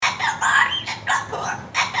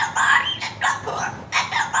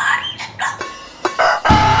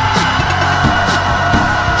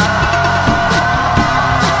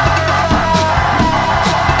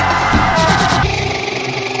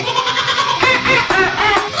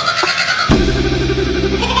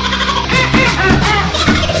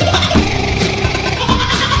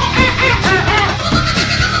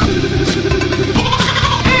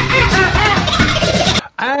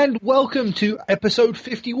welcome to episode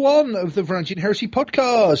 51 of the Varangian Heresy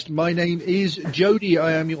podcast. My name is Jody.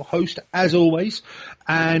 I am your host, as always,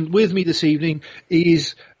 and with me this evening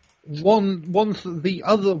is let me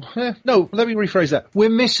rephrase that. We're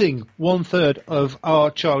missing 1/3 of our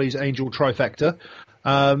Charlie's Angel trifecta,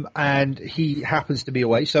 and he happens to be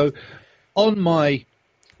away. So on my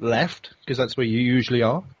left, because that's where you usually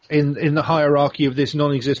are, in the hierarchy of this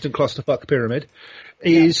non-existent clusterfuck pyramid,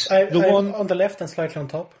 is I'm on the left and slightly on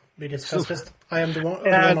top. We discussed this. I am the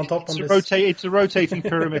one on top on this. It's a rotating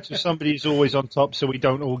pyramid, so somebody's always on top, so we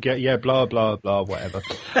don't all get, blah, blah, blah, whatever.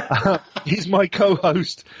 He's my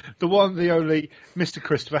co-host, the one, the only, Mr.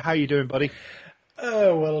 Christopher. How you doing, buddy?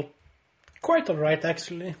 Well, quite all right,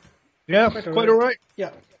 actually. Yeah, quite all right?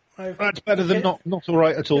 Yeah. That's better than not all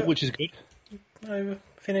right at all, which is good. I've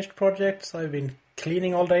finished projects. I've been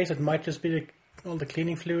cleaning all day, so it might just be all the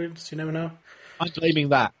cleaning fluids, you never know. I'm blaming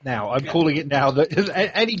that now. I'm calling it now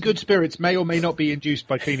that any good spirits may or may not be induced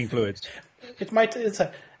by cleaning fluids. It might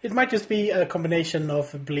just be a combination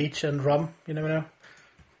of bleach and rum. You never know.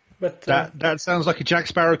 But that sounds like a Jack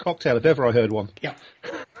Sparrow cocktail if ever I heard one. Yeah.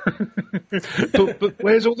 but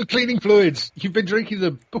where's all the cleaning fluids? You've been drinking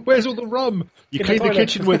them. But where's all the rum? You clean the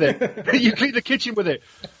kitchen with it. You clean the kitchen with it.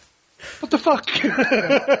 What the fuck?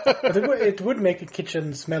 But it would make a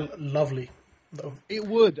kitchen smell lovely. Though. It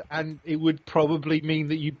would, and it would probably mean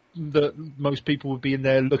that most people would be in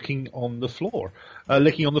there licking on the floor,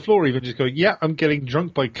 even just going, yeah, I'm getting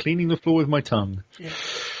drunk by cleaning the floor with my tongue. Yeah.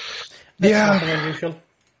 That's nothing unusual.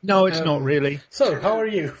 No, it's not really. So, how are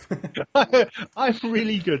you? I'm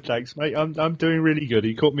really good, thanks, mate. I'm doing really good.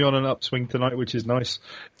 You caught me on an upswing tonight, which is nice.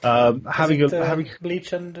 Having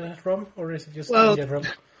bleach and rum, or is it just rum?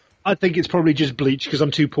 I think it's probably just bleach because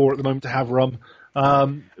I'm too poor at the moment to have rum.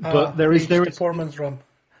 But there is performance rum.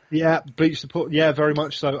 Yeah, bleach support. Yeah, very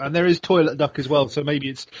much so. And there is toilet duck as well. So maybe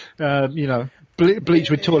it's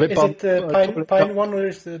bleach with toilet. Is it the pine one or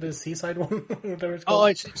is it the seaside one? It's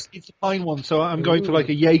the pine one. So I'm going for like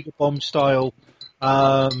a Jaeger bomb style,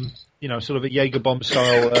 sort of a Jaeger bomb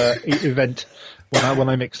style event when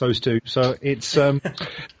I mix those two. So it's I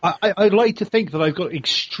like to think that I've got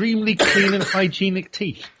extremely clean and hygienic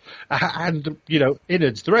teeth. And,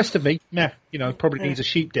 innards. The rest of me, probably needs a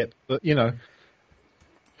sheep dip, but,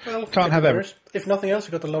 well, can't have everything. If nothing else,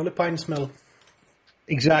 you've got the lovely pine smell.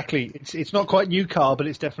 Exactly. It's not quite new car, but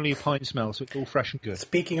it's definitely a pine smell, so it's all fresh and good.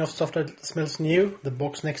 Speaking of stuff that smells new, the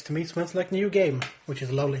box next to me smells like new game, which is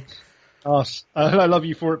lovely. Arse. I love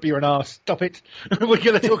you for it, being an arse. Stop it. We're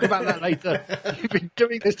going to talk about that later. You've been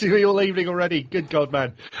doing this to me all evening already. Good God,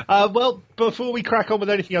 man. Well, before we crack on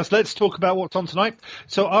with anything else, let's talk about what's on tonight.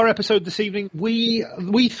 So our episode this evening, we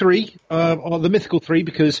three are the mythical three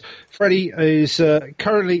because Freddie is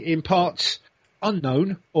currently in parts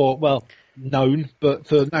unknown, or, well, known, but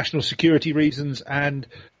for national security reasons. And,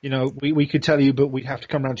 we could tell you, but we'd have to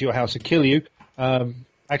come round to your house and kill you.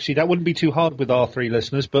 Actually, that wouldn't be too hard with our three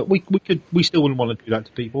listeners, but we still wouldn't want to do that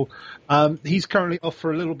to people. He's currently off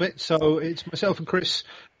for a little bit, so it's myself and Chris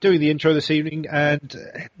doing the intro this evening, and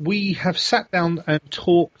we have sat down and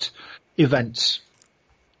talked events.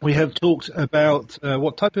 We have talked about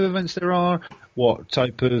what type of events there are, what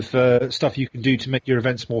type of stuff you can do to make your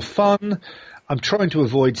events more fun. I'm trying to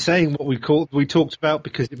avoid saying what we talked about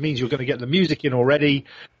because it means you're going to get the music in already,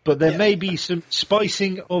 but there may be some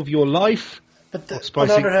spicing of your life. But on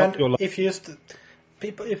the other hand,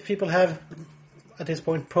 if people have at this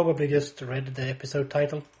point probably just read the episode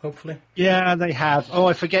title, hopefully. Yeah, they have. Oh,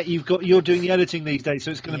 I forget you're doing the editing these days,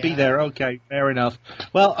 so it's going to be there. Okay, fair enough.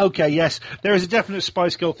 Well, okay, yes, there is a definite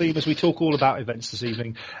Spice Girl theme as we talk all about events this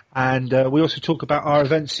evening, and we also talk about our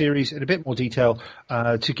event series in a bit more detail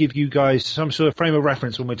to give you guys some sort of frame of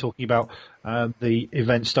reference when we're talking about the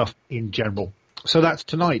event stuff in general. So that's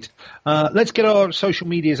tonight. Let's get our social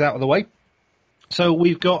medias out of the way. So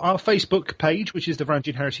we've got our Facebook page, which is the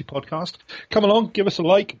Varangian Heresy Podcast. Come along, give us a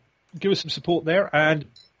like, give us some support there, and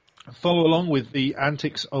follow along with the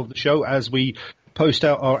antics of the show as we post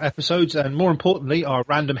out our episodes, and more importantly, our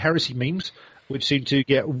random heresy memes, which seem to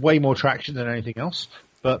get way more traction than anything else.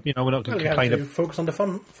 But, we're not going to complain. You have to focus on the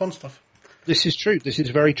fun stuff. This is true. This is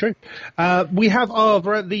very true. We have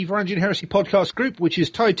the Varangian Heresy podcast group, which is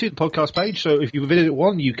tied to the podcast page. So if you visit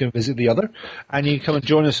one, you can visit the other. And you can come and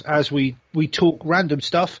join us as we talk random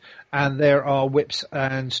stuff. And there are whips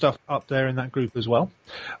and stuff up there in that group as well.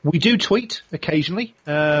 We do tweet occasionally.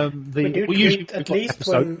 We tweet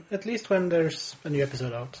at least when there's a new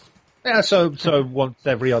episode out. Yeah, so once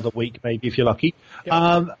every other week, maybe, if you're lucky.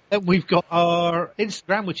 Yeah. Then we've got our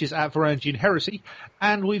Instagram, which is at Varangian Heresy,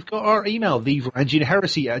 and we've got our email,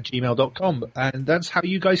 thevarangianheresy@gmail.com, and that's how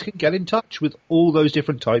you guys can get in touch with all those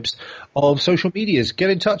different types of social medias. Get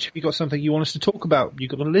in touch if you've got something you want us to talk about, you've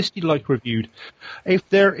got a list you'd like reviewed. If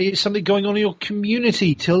there is something going on in your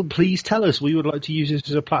community, please tell us. We would like to use this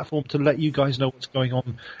as a platform to let you guys know what's going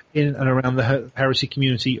on in and around the heresy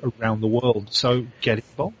community around the world. So get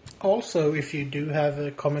involved. Also, if you do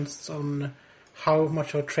have comments on how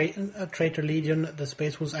much of a traitor legion the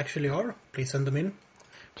Space Wolves actually are, please send them in.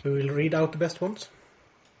 We will read out the best ones.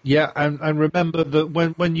 Yeah, and remember that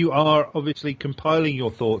when you are obviously compiling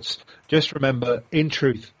your thoughts, just remember, in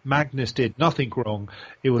truth, Magnus did nothing wrong.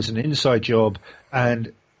 It was an inside job,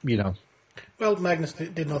 and, you know... Well, Magnus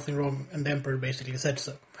did nothing wrong, and the Emperor basically said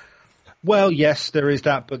so. Well, yes, there is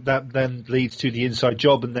that, but that then leads to the inside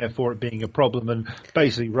job and therefore it being a problem and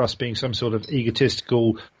basically Russ being some sort of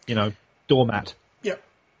egotistical, doormat. Yeah.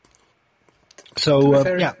 So,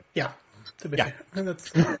 yeah. To be fair. That's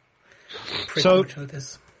pretty much how it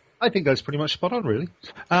is. I think that's pretty much spot on, really.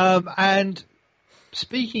 And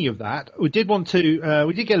speaking of that, we did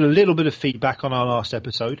get a little bit of feedback on our last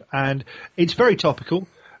episode, and it's very topical.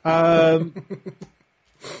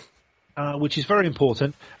 Which is very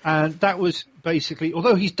important, and that was basically,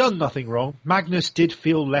 although he's done nothing wrong, Magnus did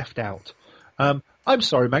feel left out. I'm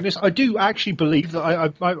sorry, Magnus. I do actually believe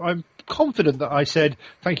that I'm confident that I said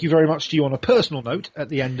thank you very much to you on a personal note at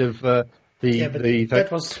the end of that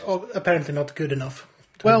was apparently not good enough.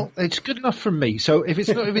 Well, it's good enough from me. So if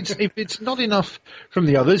it's not enough from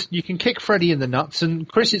the others, you can kick Freddie in the nuts. And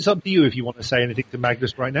Chris, it's up to you if you want to say anything to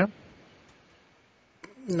Magnus right now.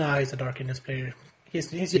 No, he's a Dark Angels player.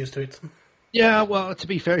 He's used to it. Yeah, well, to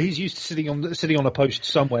be fair, he's used to sitting on a post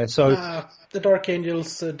somewhere. So the Dark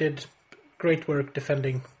Angels did great work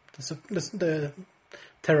defending the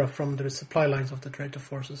Terra from the supply lines of the traitor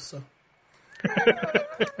forces. So.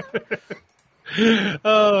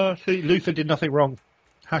 See, Luther did nothing wrong.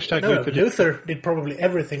 Hashtag no, Luther did probably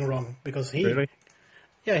everything wrong because he. Really?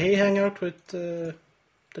 Yeah, he hung out with the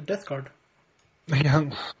Death Guard.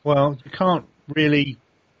 Yeah, well, you can't really.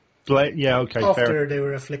 Yeah, okay. After they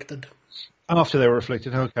were afflicted. After they were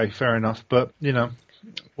afflicted, okay, fair enough. But,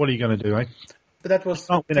 what are you going to do, eh? But that was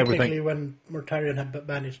technically everything. when Mortarion had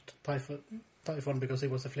banished Typhon because he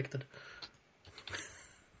was afflicted.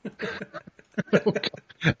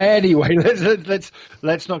 Anyway,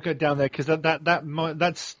 let's not go down there because we're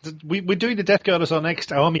doing the Death Guard as our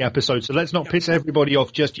next army episode, so let's not piss everybody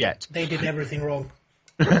off just yet. They did everything wrong.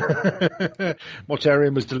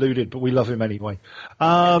 Mortarion was deluded, but we love him anyway.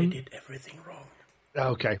 They did everything wrong.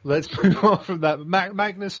 Okay, let's move on from that.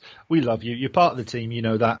 Magnus, we love you. You're part of the team, you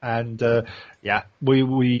know that, and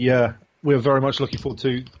we're very much looking forward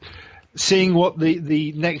to seeing what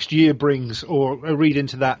the next year brings, or read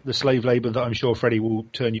into that the slave labour that I'm sure Freddie will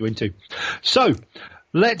turn you into. So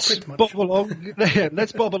let's bob along.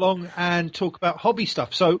 Let's bob along and talk about hobby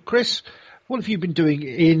stuff. So, Chris, what have you been doing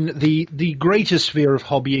in the greater sphere of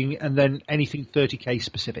hobbying, and then anything 30k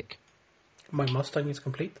specific? My Mustang is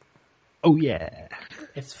complete. Oh yeah,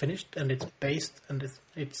 it's finished and it's based and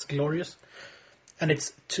it's glorious, and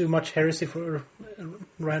it's too much heresy for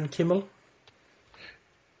Ryan Kimmel.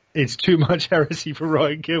 It's too much heresy for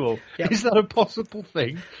Ryan Kimmel. Yep. Is that a possible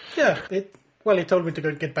thing? Yeah. He told me to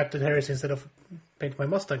go get back to the heresy instead of paint my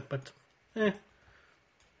Mustang, but who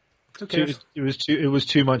cares? It was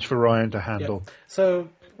too much for Ryan to handle. Yeah. So,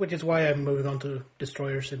 which is why I'm moving on to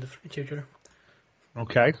destroyers in the future.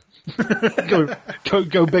 Okay. go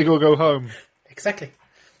big or go home. Exactly.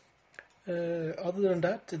 Other than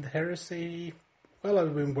that, in the heresy, well,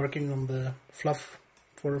 I've been working on the fluff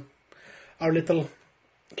for our little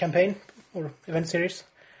campaign or event series.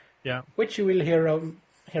 Yeah. Which you will hear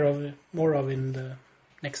more of in the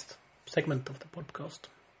next segment of the podcast.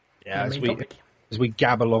 Yeah, as we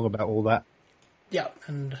gab along about all that. Yeah,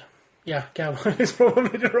 and gab is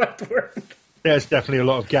probably the right word. There's definitely a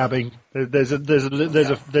lot of gabbing. There's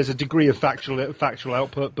a degree of factual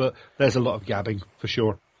output, but there's a lot of gabbing for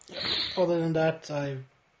sure. Yeah. Other than that,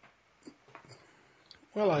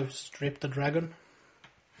 I've stripped the dragon.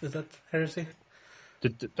 Is that heresy?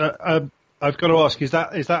 I've got to ask: is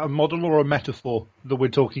that a model or a metaphor that we're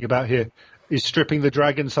talking about here? Is stripping the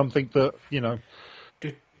dragon something that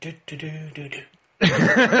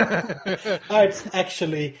It's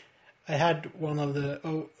actually. I had one of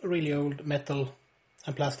the really old metal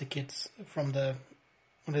and plastic kits from the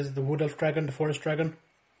Wood Elf Dragon, the Forest Dragon.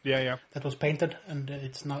 Yeah. That was painted, and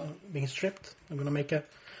it's now being stripped. I'm going to make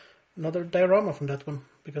another diorama from that one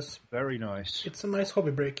because very nice. It's a nice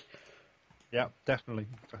hobby break. Yeah, definitely.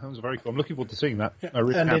 That sounds very cool. I'm looking forward to seeing that. Yeah. I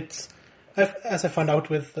really And am. as I found out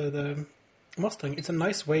with the Mustang, it's a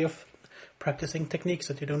nice way of practicing techniques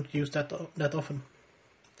that you don't use that often.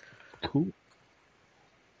 Cool.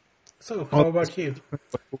 So, how about you?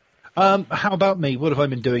 How about me? What have I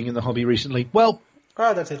been doing in the hobby recently? Well,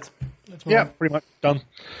 That's it. Let's move yeah, on. pretty much done.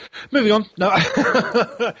 Moving on. No,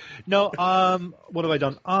 no. What have I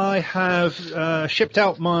done? I have shipped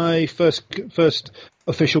out my first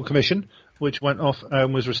official commission, which went off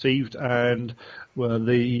and was received, and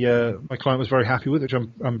my client was very happy with, which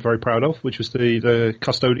I'm very proud of. Which was the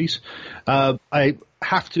Custodes. I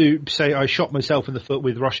have to say I shot myself in the foot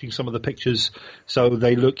with rushing some of the pictures, so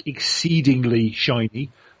they look exceedingly shiny.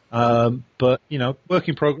 But, work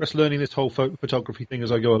in progress, learning this whole photography thing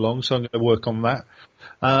as I go along, so I'm going to work on that.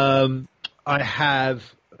 I have,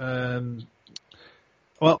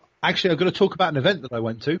 actually, I've got to talk about an event that I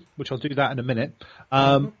went to, which I'll do that in a minute.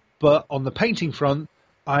 But on the painting front,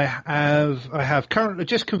 I have currently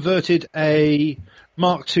just converted a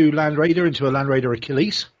Mark II Land Raider into a Land Raider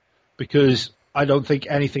Achilles, because I don't think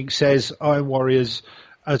anything says Iron Warriors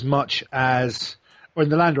as much as, or in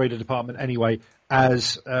the Land Raider department anyway,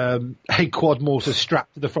 as a quad mortar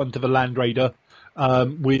strapped to the front of a Land Raider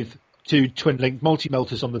with two twin-link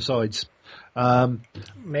multi-melters on the sides.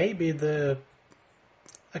 Maybe the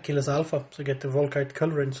Achilles Alpha, so get the Volkite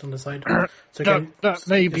colorants on the side. So that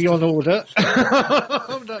may be on order.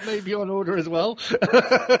 That may be on order as well.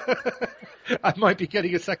 I might be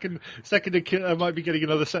getting a second. I might be getting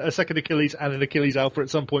a second Achilles and an Achilles Alpha at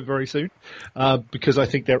some point very soon, because I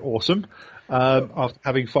think they're awesome. After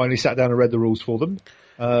having finally sat down and read the rules for them,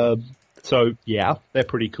 so yeah, they're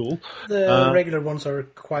pretty cool. The regular ones are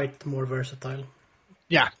quite more versatile.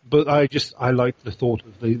 Yeah, but I like the thought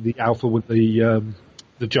of the Alpha with the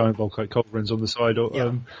giant Volkite culverins on the side.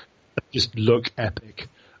 Just look epic.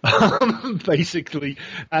 Basically,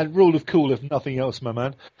 and rule of cool if nothing else, my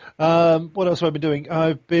man. What else have I been doing?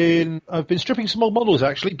 I've been stripping some old models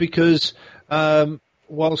actually, because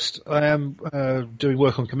whilst I am doing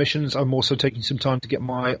work on commissions, I'm also taking some time to get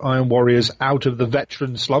my Iron Warriors out of the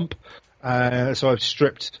veteran slump. So I've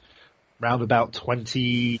stripped round about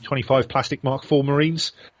 25 plastic Mark IV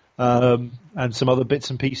Marines, and some other bits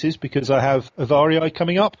and pieces, because I have Avarii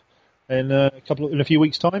coming up in a few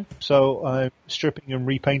weeks' time. So I'm stripping and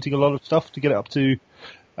repainting a lot of stuff to get it up to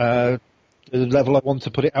the level I want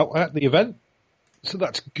to put it out at the event. So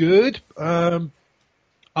that's good. I'm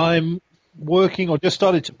working, or just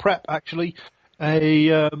started to prep actually,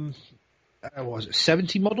 a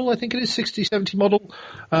 70 model, I think it is, 60, 70 model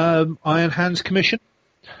Iron Hands commission,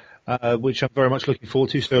 which I'm very much looking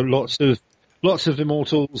forward to. So lots of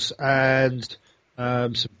Immortals and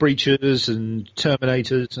some Breachers and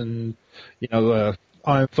Terminators and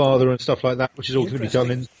Iron Father and stuff like that, which is all going to be done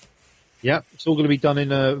in. Yeah, it's all going to be done in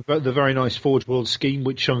the very nice Forge World scheme,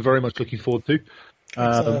 which I'm very much looking forward to.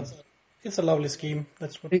 It's a lovely scheme.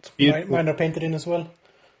 That's what mine are painted in as well.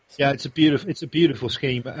 So. Yeah, it's a beautiful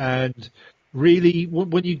scheme, and really,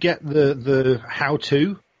 when you get the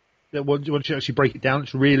how-to, that once you actually break it down,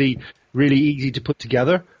 it's really, really easy to put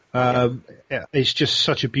together. It's just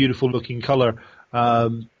such a beautiful looking colour.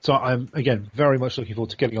 So I'm, again, very much looking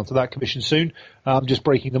forward to getting onto that commission soon. I'm just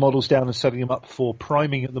breaking the models down and setting them up for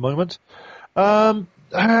priming at the moment. And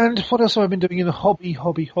what else have I been doing in the hobby?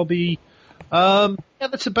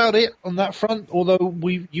 That's about it on that front, although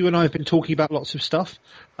you and I have been talking about lots of stuff,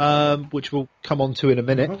 which we'll come on to in a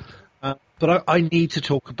minute. But I need to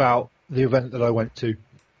talk about the event that I went to,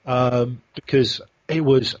 because it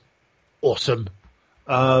was awesome.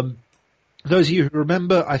 Those of you who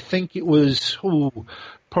remember, I think it was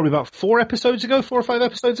probably about 4 or 5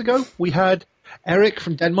 episodes ago, we had Eric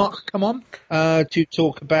from Denmark come on to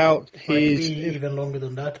talk about his... Might be even longer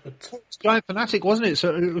than that, but... Giant Fanatic, wasn't it?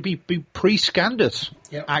 So it would be pre-Scandus,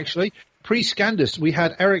 actually. Pre-Scandus, we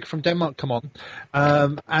had Eric from Denmark come on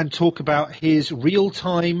and talk about his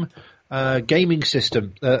real-time gaming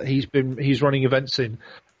system that he's running events in.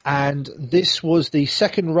 And this was the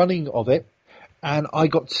second running of it. And I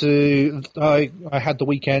had the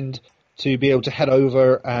weekend to be able to head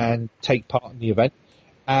over and take part in the event.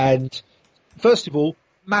 And first of all,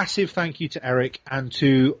 massive thank you to Eric and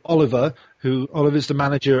to Oliver, Oliver's the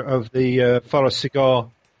manager of the Forest Cigar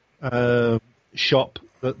shop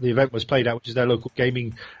that the event was played at, which is their local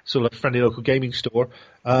gaming, sort of friendly local gaming store,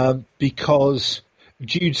 because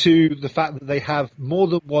due to the fact that they have more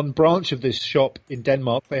than one branch of this shop in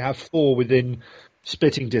Denmark, they have 4 within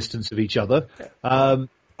spitting distance of each other.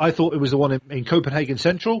 I thought it was the one in Copenhagen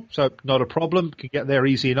Central, so not a problem. Could get there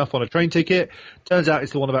easy enough on a train ticket. Turns out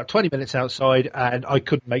it's the one about 20 minutes outside, and I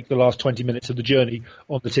couldn't make the last 20 minutes of the journey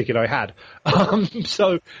on the ticket I had.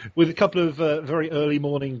 So with a couple of very early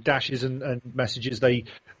morning dashes and messages, they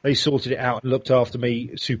sorted it out and looked after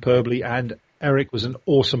me superbly, and Eric was an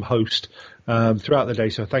awesome host throughout the day,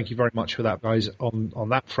 so thank you very much for that, guys, on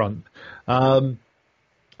that front.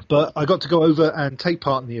 But I got to go over and take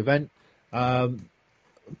part in the event.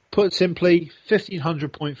 Put simply,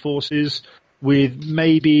 1,500 point forces with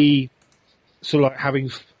maybe sort of like having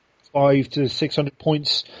 500 to 600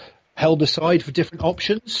 points held aside for different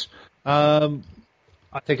options. I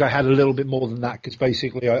think I had a little bit more than that because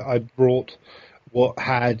basically I brought what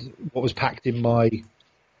was packed in my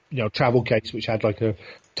travel case, which had like a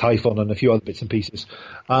Typhon and a few other bits and pieces.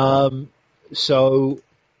 So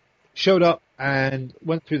showed up and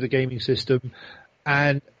went through the gaming system,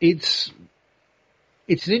 and it's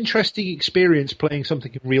an interesting experience playing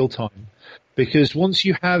something in real time, because once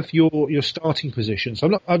you have your starting position,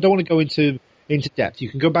 so I don't want to go into depth. You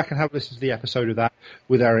can go back and have a listen to the episode of that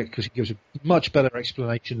with Eric, because he gives a much better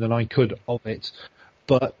explanation than I could of it.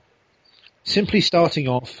 But simply starting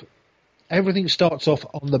off, everything starts off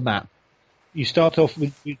on the map. You start off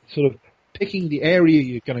with sort of picking the area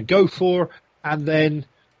you're going to go for, and then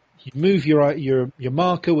you move your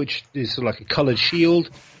marker, which is sort of like a coloured shield,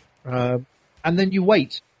 and then you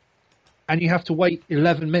wait. And you have to wait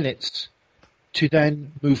 11 minutes to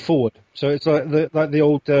then move forward. So it's like the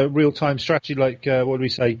old real-time strategy, like, what do we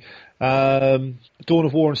say, Dawn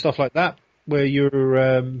of War and stuff like that, where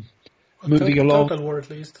you're moving along. Total War,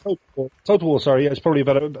 at least. Total War, sorry. Yeah, it's probably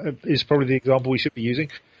the example we should be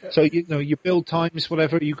using. Yeah. So, you build times,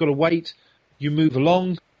 whatever, you've got to wait, you move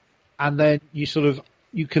along, and then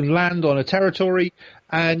you can land on a territory,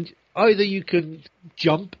 and either you can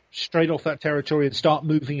jump straight off that territory and start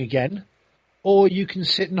moving again, or you can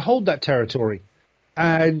sit and hold that territory,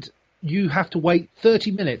 and you have to wait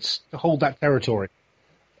 30 minutes to hold that territory.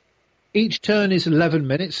 Each turn is 11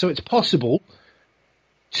 minutes, so it's possible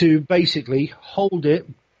to basically hold it,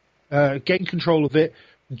 gain control of it,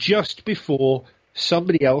 just before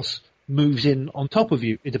somebody else moves in on top of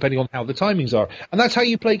you, depending on how the timings are. And that's how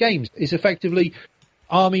you play games, is effectively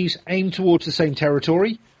armies aim towards the same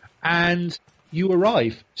territory, and you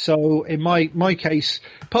arrive. So in my case,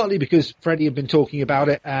 partly because Freddie had been talking about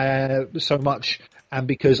it so much, and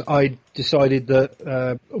because I decided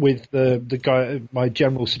that with the guy, my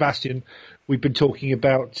general Sebastian, we've been talking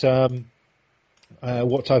about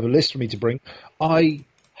what type of list for me to bring, I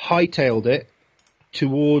hightailed it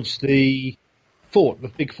towards the fort, the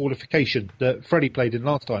big fortification that Freddie played in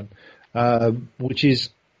last time, which is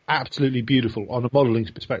absolutely beautiful on a modelling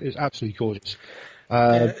perspective. It's absolutely gorgeous.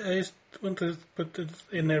 I just want to put it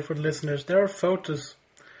in there for the listeners. There are photos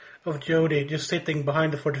of Jody just sitting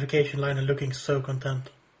behind the fortification line and looking so content.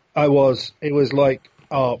 It was like,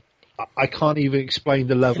 I can't even explain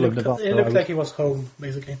the level of Nevada. It looked like he was home,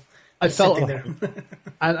 basically. I felt sitting there.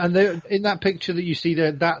 and there, in that picture that you see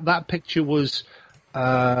there, that picture was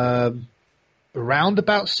around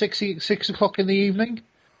about 6 o'clock in the evening.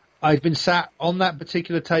 I've been sat on that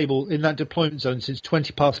particular table in that deployment zone since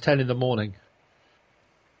 20 past 10 in the morning.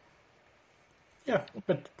 Yeah,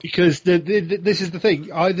 but because this is the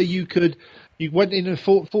thing. Either you went in and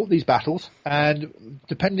fought these battles, and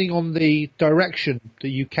depending on the direction that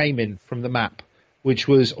you came in from the map, which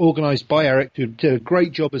was organised by Eric, who did a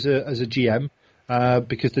great job as a GM,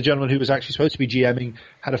 because the gentleman who was actually supposed to be GMing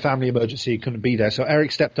had a family emergency and couldn't be there. So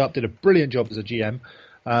Eric stepped up, did a brilliant job as a GM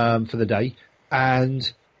for the day,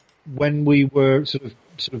 and when we were sort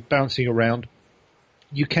of bouncing around,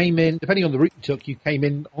 you came in, depending on the route you took, you came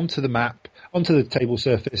in onto the map, onto the table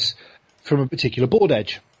surface from a particular board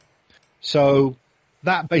edge. So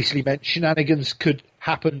that basically meant shenanigans could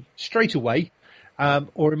happen straight away.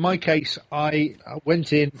 Or in my case, I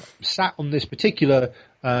went in, sat on this particular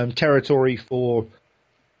territory for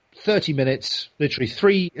 30 minutes, literally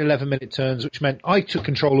 3 11-minute turns, which meant I took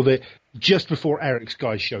control of it just before Eric's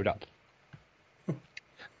guys showed up.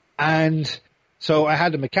 And so I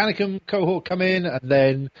had a Mechanicum cohort come in, and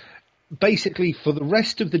then basically for the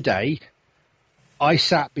rest of the day, I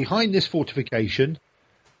sat behind this fortification,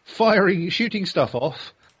 shooting stuff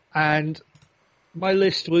off, and my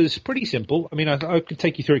list was pretty simple. I mean, I could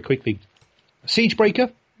take you through it quickly.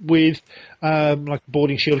 Siegebreaker with like a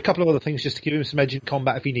boarding shield, a couple of other things just to give him some edge in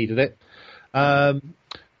combat if he needed it. A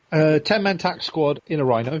 10-man tac squad in a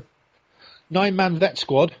Rhino. 9-man vet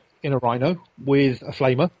squad in a Rhino with a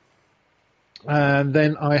flamer. And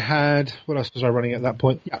then I had, what else was I running at that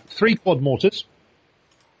point? Yeah, 3 quad mortars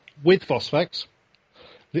with Phosphex.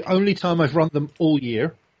 The only time I've run them all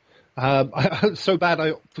year, So bad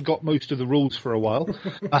I forgot most of the rules for a while.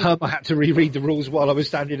 I had to reread the rules while I was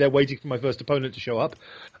standing there waiting for my first opponent to show up.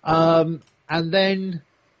 And then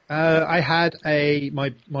I had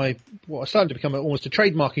what started to become almost a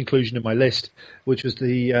trademark inclusion in my list, which was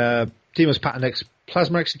the Demos Pattern X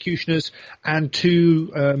Plasma Executioners and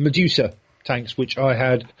 2 Medusa tanks, which I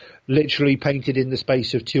had literally painted in the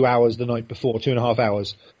space of 2 hours the night before, 2.5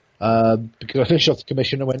 hours. Because I finished off the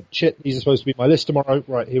commission and went, shit, these are supposed to be my list tomorrow.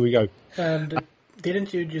 Right, here we go. And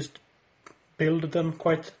didn't you just build them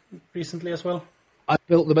quite recently as well? I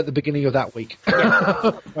built them at the beginning of that week.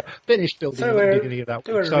 Finished building them at the beginning of that week.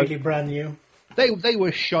 They were really brand new. They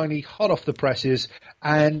were shiny, hot off the presses,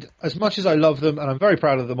 and as much as I love them, and I'm very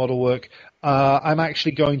proud of the model work, I'm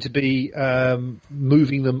actually going to be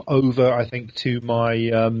moving them over, I think, to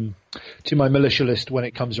my militia list when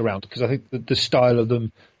it comes around, because I think that the style of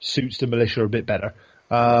them suits the militia a bit better.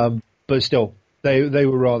 But still, they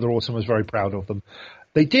were rather awesome. I was very proud of them.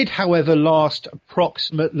 They did, however, last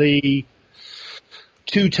approximately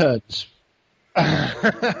 2 turns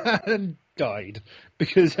and died.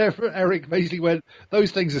 Because Eric basically went, those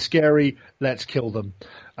things are scary, let's kill them.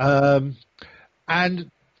 And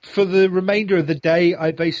for the remainder of the day,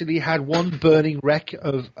 I basically had one burning wreck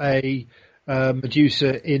of a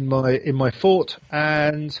Medusa in my fort,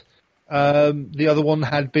 and the other one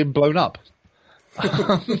had been blown up.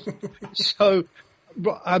 So,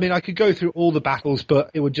 I mean, I could go through all the battles, but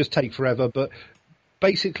it would just take forever. But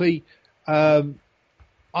basically, I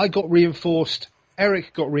got reinforced,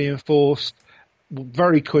 Eric got reinforced,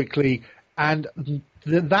 very quickly, and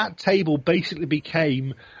that table basically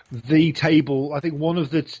became the table, I think one of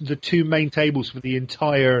the 2 main tables for the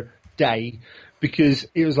entire day, because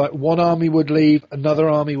it was like one army would leave, another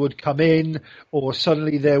army would come in, or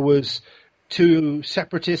suddenly there was 2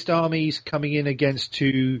 separatist armies coming in against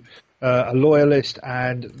a loyalist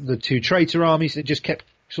and the 2 traitor armies. It just kept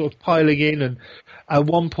sort of piling in, and at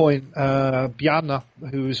one point, Bjarna,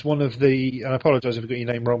 who was one of the, and I apologise if I got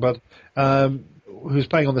your name wrong, bud, who was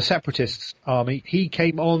playing on the Separatists army, he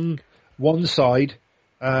came on one side,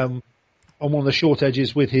 on one of the short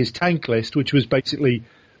edges with his tank list, which was basically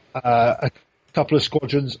a couple of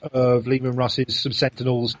squadrons of Lehman Russes, some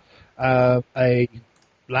Sentinels, a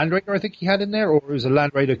Land Raider I think he had in there, or it was a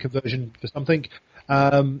Land Raider conversion for something.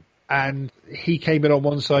 And he came in on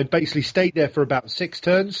one side, basically stayed there for about 6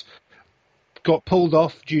 turns, got pulled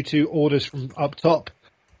off due to orders from up top,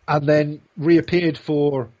 and then reappeared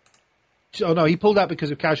for... Oh no, he pulled out because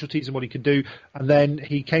of casualties and what he could do, and then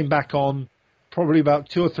he came back on probably about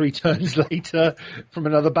 2 or 3 turns later from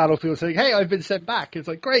another battlefield saying, hey, I've been sent back. It's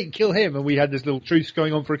like, great, kill him. And we had this little truce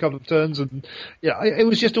going on for a couple of turns, and it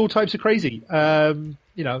was just all types of crazy. There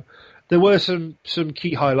were some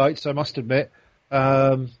key highlights, I must admit,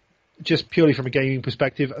 just purely from a gaming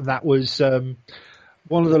perspective, and that was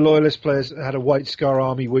one of the Loyalist players had a White Scar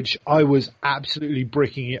army, which I was absolutely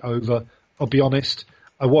bricking it over, I'll be honest.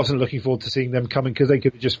 I wasn't looking forward to seeing them coming because they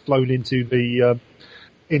could have just flown into the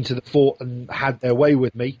fort and had their way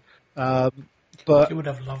with me. But you would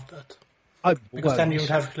have loved that. Then you would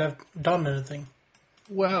have done anything.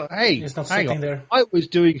 Well, hey, it's not hang sitting on. there. I was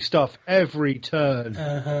doing stuff every turn.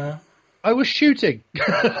 Uh-huh. I was shooting.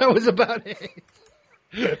 That was about it.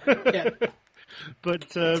 Yeah.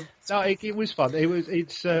 But no, it was fun.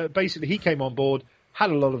 It's basically he came on board,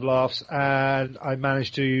 had a lot of laughs, and I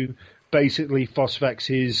managed to basically Phosphex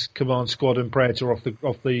his command squad and Praetor off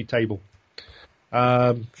the table.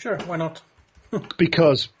 Sure, why not?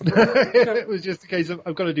 Because it was just a case of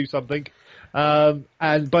I've got to do something, and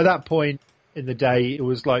by that point in the day, it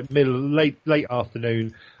was like late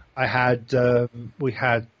afternoon. I had we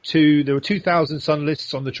had there were 2,000 sun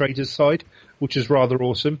lists on the traitors side, which was rather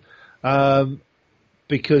awesome,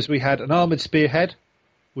 because we had an armored spearhead,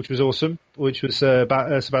 which was awesome, which was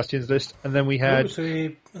Sebastian's list, and then we had.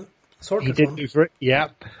 Oh, so he did do for it, yeah,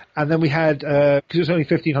 and then we had because it was only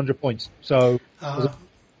 1,500 points, so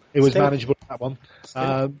it was manageable that one.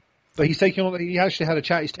 But he's taking on. He actually had a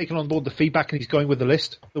chat. He's taken on board the feedback, and he's going with the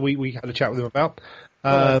list that we had a chat with him about.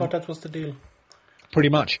 I thought that was the deal. Pretty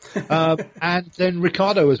much. And then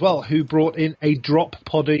Ricardo as well, who brought in a drop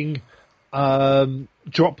podding Thousand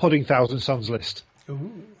Suns list.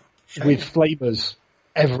 Ooh, with flamers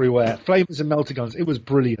everywhere, flamers and melter guns. It was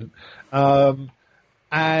brilliant.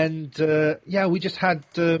 We just had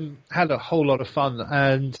a whole lot of fun,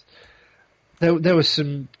 and there was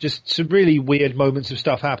some really weird moments of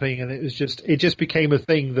stuff happening, and it just became a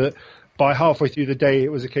thing that by halfway through the day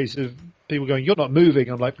it was a case of people going, "You're not moving."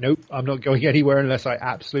 I'm like, "Nope, I'm not going anywhere unless I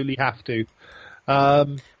absolutely have to."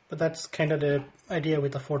 But that's kind of the idea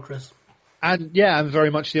with the fortress. And very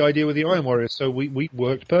much the idea with the Iron Warriors. So we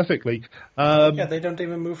worked perfectly. Yeah, they don't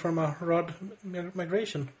even move from a rod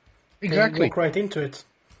migration. Exactly. They walk right into it.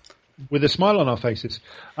 With a smile on our faces.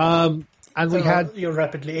 And so we had your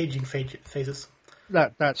rapidly aging phases.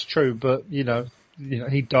 That's true, but he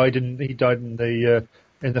died in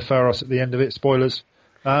the Pharos at the end of it. Spoilers.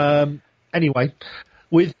 Anyway,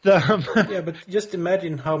 with yeah, but just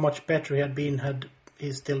imagine how much better he had been had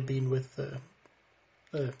he still been with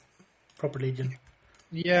the proper Legion.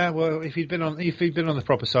 Yeah, well, if he'd been on the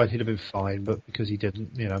proper side, he'd have been fine. But because he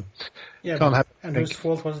didn't, Yeah, and whose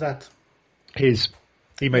fault was that? His.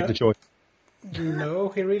 He made the choice. No,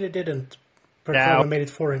 he really didn't. Performer made it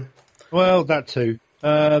for him. Well, that too.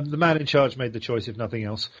 The man in charge made the choice, if nothing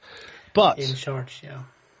else. But in charge, yeah.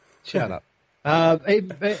 Shut up.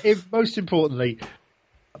 Most importantly,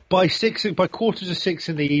 by 6:45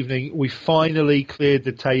 in the evening, we finally cleared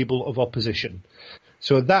the table of opposition.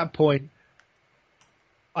 So at that point,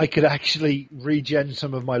 I could actually regen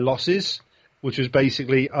some of my losses, which was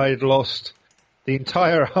basically I had lost the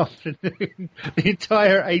entire afternoon, the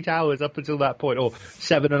entire 8 hours up until that point, or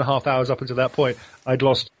 7.5 hours up until that point. I'd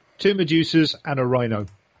lost 2 Medusas and a Rhino.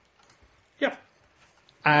 Yeah.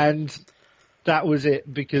 And that was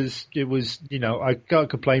it, because it was, I can't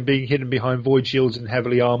complain. Being hidden behind void shields and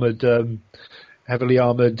heavily armored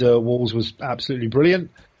walls was absolutely brilliant.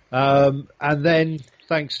 And then,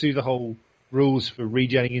 thanks to the whole rules for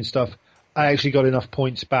regenning and stuff, I actually got enough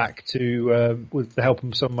points back to, with the help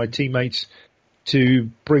of some of my teammates, to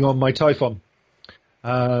bring on my Typhon.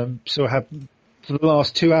 So I had, for the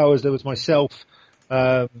last 2 hours, there was myself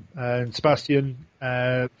and Sebastian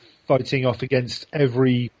fighting off against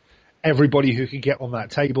everybody who could get on that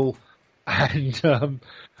table. And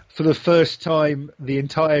for the first time the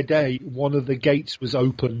entire day, one of the gates was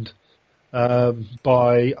opened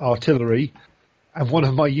by artillery, and one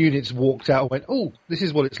of my units walked out and went, "Oh, this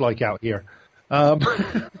is what it's like out here."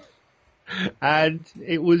 And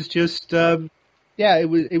it was just,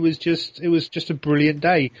 it was just a brilliant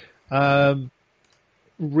day.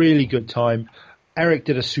 Really good time. Eric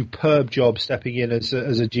did a superb job stepping in as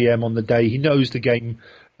a GM on the day. He knows the game.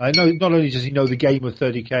 Not only does he know the game of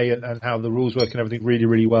 30k and how the rules work and everything really,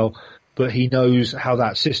 really well, but he knows how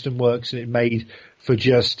that system works, and it made for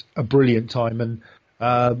just a brilliant time. And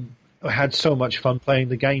I had so much fun playing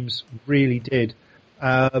the games, really did.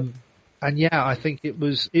 And I think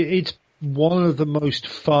it's one of the most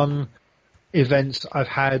fun events I've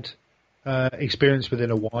had experience with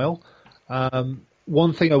in a while.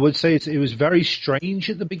 One thing I would say is it was very strange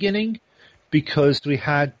at the beginning, because we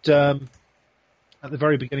had, at the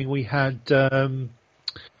very beginning, we had,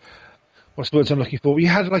 what's the words I'm looking for? We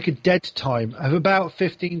had like a dead time of about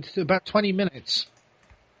 15 to about 20 minutes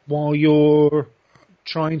while you're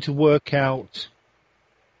trying to work out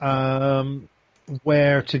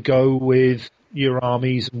where to go with your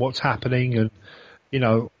armies and what's happening, and,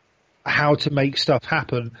 how to make stuff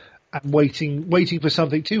happen. And waiting for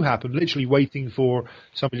something to happen, literally waiting for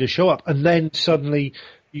somebody to show up. And then suddenly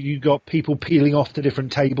you got people peeling off to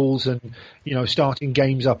different tables and, starting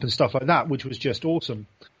games up and stuff like that, which was just awesome.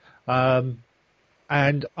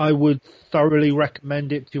 And I would thoroughly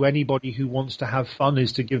recommend it to anybody who wants to have fun,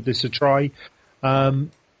 is to give this a try.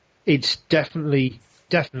 It's definitely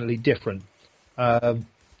different.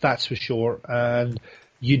 That's for sure. And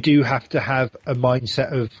you do have to have a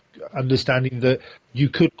mindset of understanding that you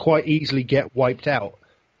could quite easily get wiped out,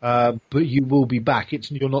 but you will be back.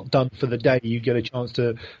 You're not done for the day. You get a chance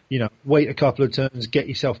to, wait a couple of turns, get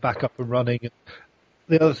yourself back up and running.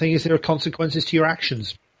 The other thing is there are consequences to your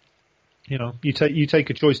actions. You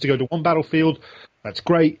take a choice to go to one battlefield. That's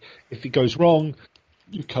great. If it goes wrong,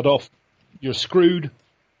 you cut off, you're screwed.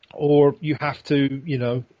 Or you have to,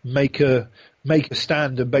 make a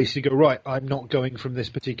stand and basically go, right, I'm not going from this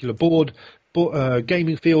particular board,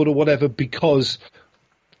 gaming field or whatever, because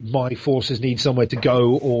my forces need somewhere to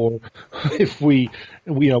go, or if we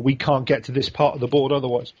can't get to this part of the board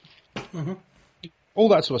otherwise. Mm-hmm. All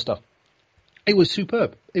that sort of stuff. It was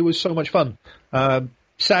superb. It was so much fun.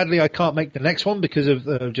 Sadly, I can't make the next one because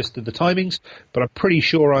of just the timings, but I'm pretty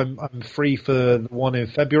sure I'm free for the one in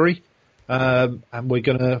February. And we're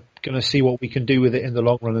gonna see what we can do with it in the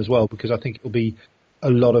long run as well, because I think it'll be a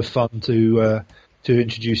lot of fun to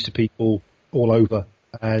introduce to people all over.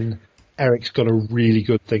 And Eric's got a really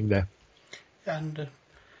good thing there. And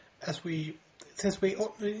since we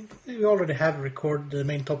already have recorded the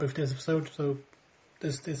main topic of this episode, so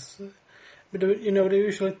this the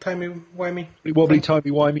usual timey-wimey, wobbly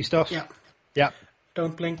timey-wimey stuff. Yeah.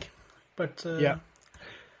 Don't blink, but yeah.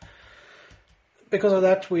 Because of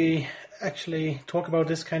that, we actually talk about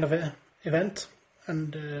this kind of event,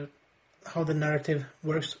 and how the narrative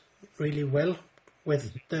works really well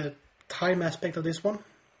with the time aspect of this one.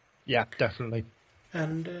 Yeah, definitely.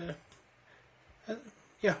 And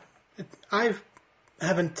I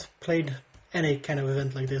haven't played any kind of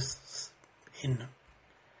event like this in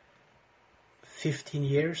 15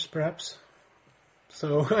 years, perhaps.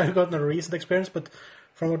 So I've got no recent experience, but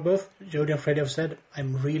from what both Jody and Freddie have said,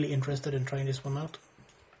 I'm really interested in trying this one out.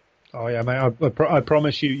 Oh yeah, mate! I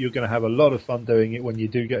promise you're going to have a lot of fun doing it when you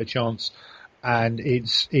do get a chance, and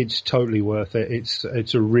it's totally worth it.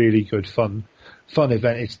 It's a really good fun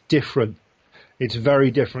event. It's different. It's very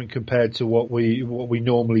different compared to what we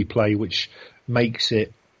normally play, which makes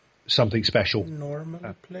it something special.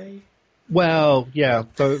 Normally play? Well, yeah.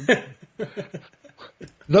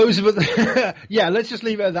 Those of it, yeah. Let's just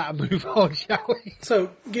leave it at that and move on, shall we?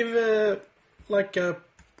 So give a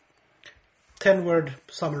 10-word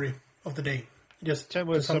summary of the day. Just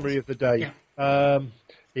 10-word summary of the day. Yeah.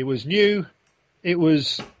 It was new. It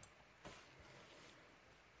was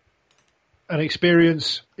an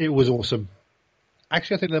experience. It was awesome.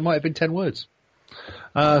 Actually, I think there might have been 10 words.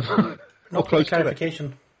 Not close clarification.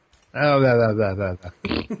 To it. Oh, there.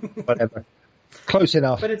 Whatever. Close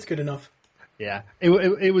enough. But it's good enough. Yeah,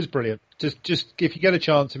 it was brilliant. Just if you get a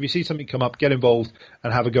chance, if you see something come up, get involved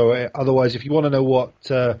and have a go at it. Otherwise, if you want to know what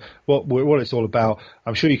it's all about,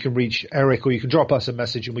 I'm sure you can reach Eric, or you can drop us a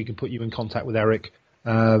message and we can put you in contact with Eric,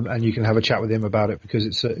 and you can have a chat with him about it, because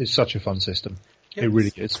it's such a fun system. Yes. It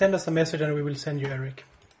really is. Send us a message and we will send you Eric.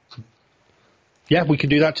 Yeah, we can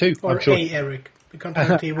do that too. Or I'm sure. Eric. We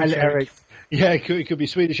contact you with Eric. Yeah, it could be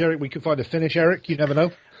Swedish Eric. We could find a Finnish Eric. You never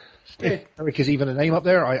know. If Eric is even a name up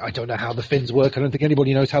there, I don't know how the Finns work. I don't think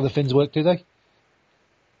anybody knows how the Finns work, do they?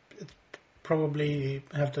 Probably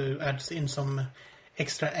have to add in some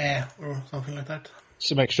extra air or something like that.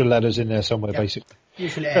 Some extra letters in there somewhere, basically.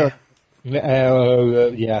 Usually air.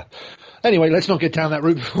 Yeah. Anyway, let's not get down that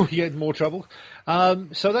route before we get in more trouble.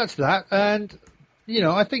 So that's that. And,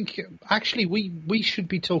 I think actually we should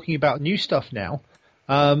be talking about new stuff now.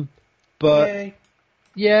 But... Yay.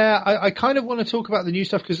 Yeah, I kind of want to talk about the new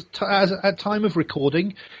stuff because at time of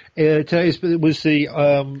recording, today was the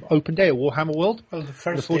open day at Warhammer World. Well, the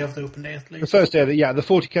first day of the open day, at least. The first day of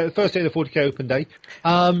the first day of the 40k open day.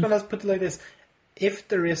 Let's put it like this: if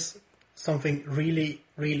there is something really,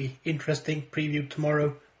 really interesting previewed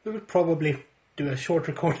tomorrow, we would probably do a short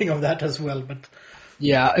recording of that as well. But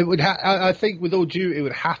yeah, it would. I think, with all due, it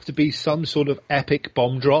would have to be some sort of epic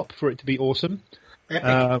bomb drop for it to be awesome.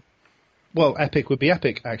 Epic. Well, epic would be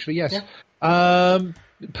epic, actually, yes. Yeah.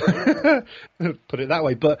 Put it that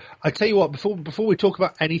way. But I tell you what, before we talk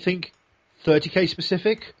about anything 30k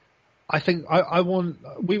specific, I think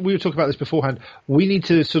we were talking about this beforehand. We need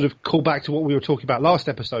to sort of call back to what we were talking about last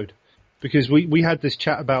episode, because we had this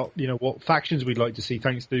chat about, what factions we'd like to see,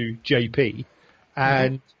 thanks to JP.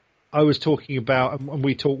 And I was talking about, and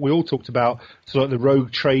we all talked about sort of like the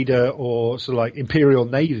Rogue Trader or sort of like Imperial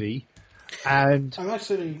Navy. And I'm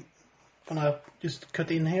actually gonna just cut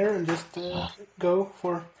in here and just go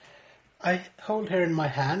for... I hold here in my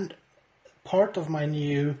hand part of my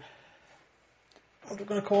new, what are we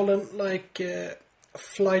gonna call them,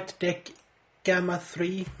 flight deck Gamma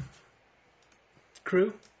 3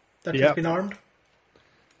 crew that has been armed.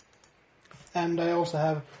 And I also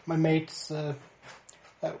have my mate's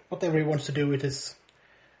whatever he wants to do with his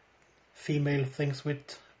female things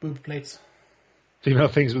with boob plates. Female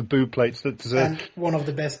things with boob plates. And one of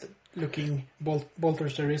the best looking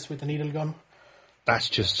bolters there is with a needle gun. That's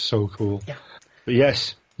just so cool. Yeah. But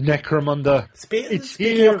yes, Necromunda.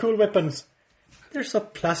 Speaking of cool weapons, there's a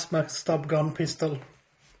plasma stub gun pistol.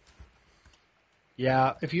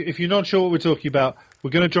 Yeah, if you're not sure what we're talking about,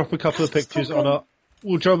 we're going to drop a couple of pictures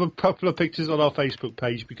We'll drop a couple of pictures on our Facebook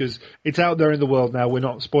page because it's out there in the world now. We're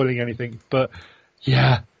not spoiling anything, but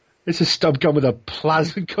yeah, it's a stub gun with a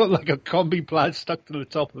plasma, got like a combi plas stuck to the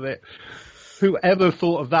top of it. Whoever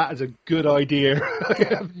thought of that as a good idea? I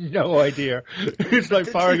have no idea. It's like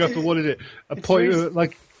firing off what is it? A point,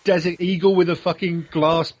 like Desert Eagle with a fucking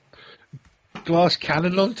glass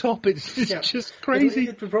cannon on top. It's just crazy.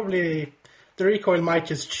 It would probably. The recoil might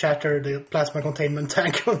just shatter the plasma containment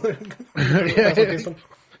tank on the pistol.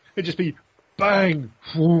 It'd just be bang.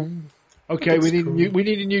 Okay, we need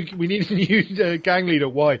a new gang leader.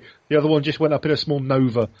 Why? The other one just went up in a small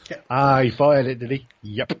nova. Yeah. He fired it, did he?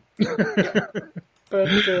 Yep. Yeah. But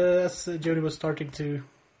as Jody was starting to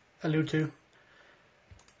allude to,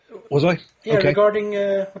 was I? Yeah, okay. Regarding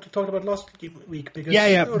what we talked about last week. Because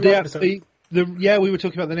we were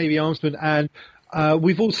talking about the Navy Armsman, and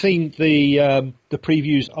we've all seen the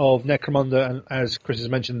previews of Necromunda, and as Chris has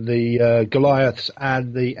mentioned, the Goliaths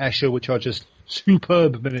and the Escher, which are just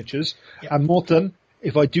superb miniatures. Yeah. And Morten,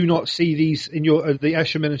 if I do not see these in your the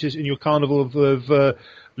Escher miniatures in your Carnival of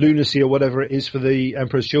Lunacy or whatever it is for the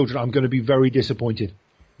Emperor's Children, I'm going to be very disappointed.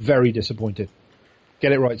 Very disappointed.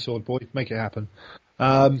 Get it right, Sword Boy. Make it happen.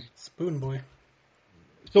 Spoon Boy.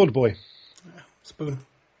 Sword Boy. Spoon.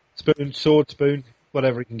 Spoon, sword, spoon,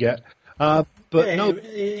 whatever he can get. But Yeah, no,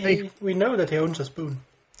 we know that he owns a spoon.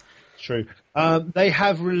 true. They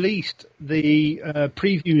have released the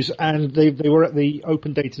previews, and they were at the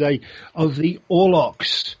open day today of the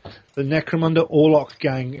Orlocks, the Necromunda Orlock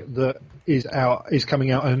gang that is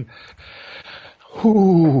coming out, and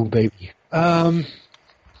whoo, baby. Yeah.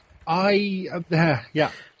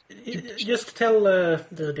 Just tell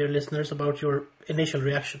the dear listeners about your initial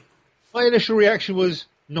reaction. My initial reaction was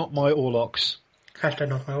not my Orlocks. Hashtag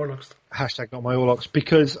not my Orlocks. Hashtag not my Orlocks,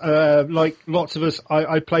 because like lots of us,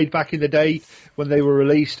 I played back in the day when they were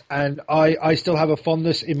released, and I still have a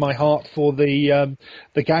fondness in my heart for the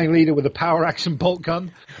gang leader with the power axe and bolt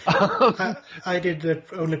gun. I did the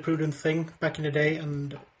only prudent thing back in the day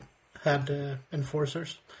and had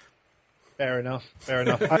enforcers. Fair enough.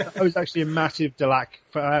 I was actually a massive Delac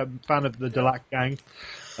fan of the Delac gang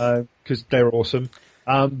because they were awesome.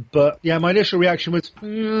 But yeah, my initial reaction was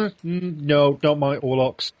no, not my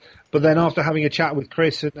Orlocks. But then after having a chat with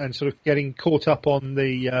Chris and sort of getting caught up on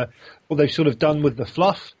the what they've sort of done with the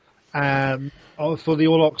fluff for the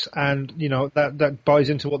Orlocks, and you know that buys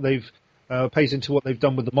into what they've pays into what they've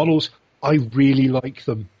done with the models, I really like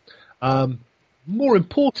them. More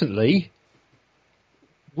importantly,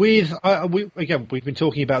 we've been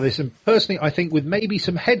talking about this, and personally, I think with maybe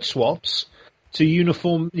some head swaps to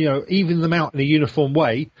uniform, even them out in a uniform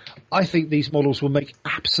way, I think these models will make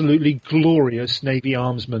absolutely glorious Navy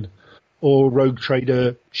armsmen or rogue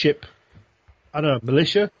trader ship. I don't know,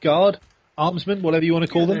 militia, guard, armsmen, whatever you want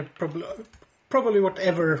to call them. Probably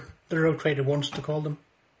whatever the rogue trader wants to call them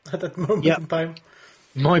at that moment in time.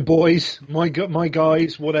 My boys, my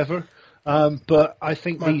guys, whatever. But I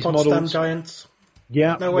think these Potsdam models, giants.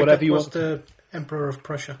 yeah, No, wait, whatever that you was want. the Emperor of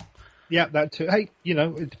Prussia. Yeah, that too. Hey,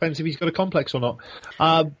 it depends if he's got a complex or not.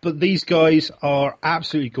 But these guys are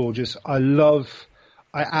absolutely gorgeous. I'm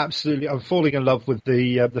falling in love with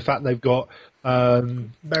the fact they've got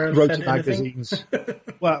rotor magazines.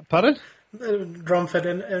 Well, pardon? Drum-fed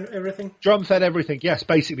and everything. Drum-fed everything. Yes,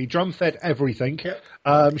 basically drum-fed everything. Yep.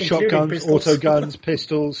 Shotguns, pistols. auto guns,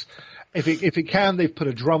 pistols. If it can, they've put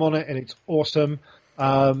a drum on it, and it's awesome.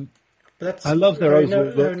 I love their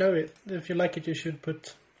overall look. No, if you like it, you should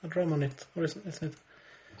put a drum on it, or isn't it?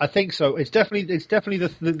 I think so. It's definitely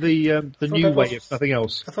the new way, if nothing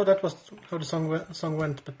else. I thought that was how the song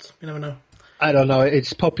went, but you never know. I don't know.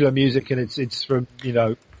 It's popular music, and it's from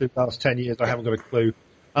the last 10 years. I haven't got a clue.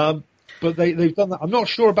 But they've done that. I'm not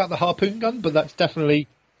sure about the harpoon gun, but that's definitely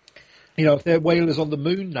if they're whalers on the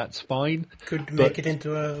moon, that's fine. Could make it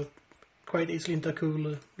into quite easily into a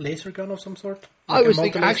cool laser gun of some sort. I was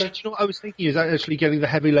thinking is actually getting the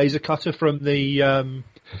heavy laser cutter from the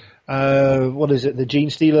what is it? The Gene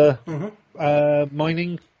Stealer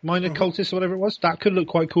minor cultist or whatever it was. That could look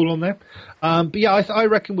quite cool on there. But yeah, I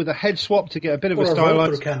reckon with a head swap to get a bit of a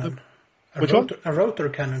stylized cannon. Which one? A rotor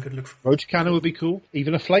cannon could look. Rotor cannon would be cool.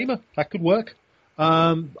 Even a flamer that could work.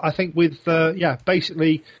 I think with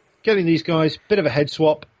basically getting these guys, bit of a head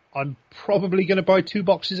swap. I'm probably going to buy 2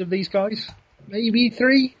 boxes of these guys, maybe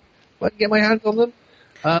 3. If I can get my hands on them.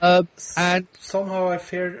 And somehow I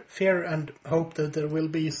fear and hope that there will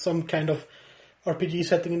be some kind of RPG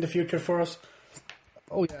setting in the future for us.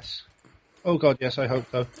 Oh yes, oh god, yes, I hope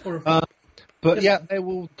so. But yeah, there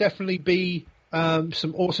will definitely be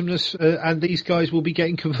some awesomeness, and these guys will be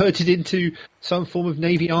getting converted into some form of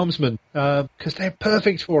Navy armsmen because they're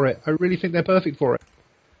perfect for it. I really think they're perfect for it.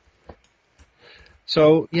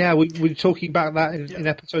 So yeah, we're talking about that in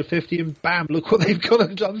episode 50, and bam, look what they've gone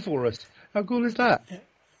and done for us. How cool is that? Yeah.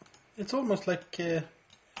 It's almost like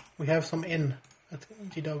we have some in at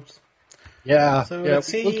G-Dubs. Yeah, so let's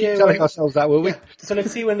see, we'll keep telling ourselves that, will we? Yeah. So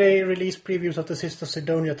let's see when they release previews of the Sisters of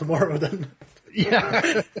Sidonia tomorrow then.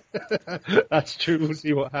 Yeah, that's true. We'll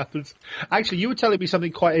see what happens. Actually, you were telling me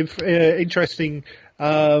something quite interesting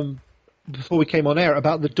before we came on air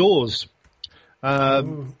about the doors.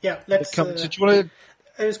 Let's. Do you want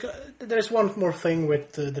to? There's one more thing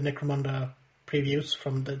with the Necromunda previews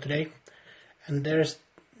from today, and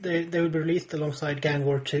they will be released alongside Gang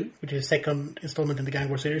War 2, which is the second installment in the Gang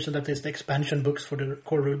War series, and that is the expansion books for the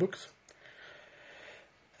core rule books.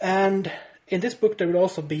 And in this book, there will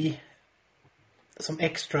also be some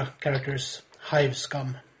extra characters, Hive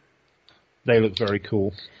Scum. They look very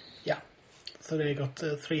cool. Yeah, so they got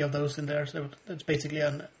 3 of those in there. So that's basically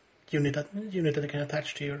a unit that you can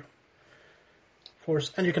attach to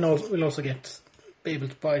force, and we'll also be able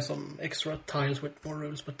to buy some extra tiles with more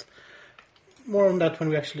rules, but more on that when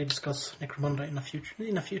we actually discuss Necromunda in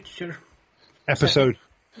a future episode.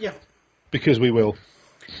 Yeah, because we will.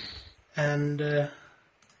 And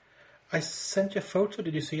I sent you a photo.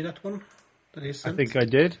 Did you see that one? That is sent? I think I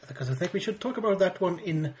did. Because I think we should talk about that one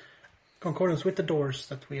in concordance with the doors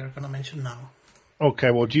that we are going to mention now.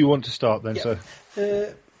 Okay, well, do you want to start then, Yeah.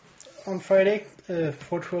 sir? On Friday,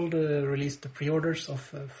 Fort World released the pre-orders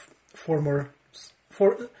of four more...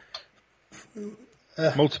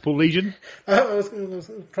 Multiple Legion? I was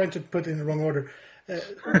trying to put it in the wrong order.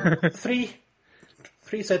 Three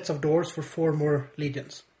sets of doors for 4 more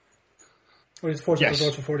legions. Or it's 4 sets of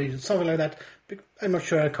doors for 4 legions. Something like that. I'm not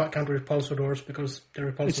sure I can't count repulsor doors because the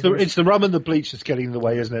repulsor doors... It's the rum and the bleach that's getting in the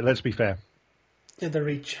way, isn't it? Let's be fair. Yeah, the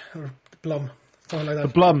reach, or the plum. Something like that.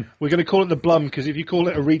 The blum. We're going to call it the blum because if you call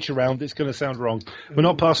it a reach around, it's going to sound wrong. We're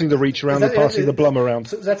not passing the reach around, we're passing the blum around.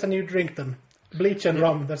 So that's a new drink then. Bleach and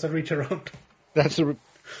rum, that's a reach around.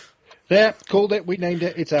 There, called it, we named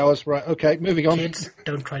it, it's ours. Right, okay, moving on. Kids,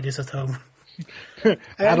 don't try this at home.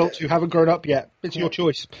 Adults who haven't grown up yet, it's your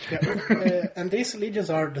choice. Yeah. And these legions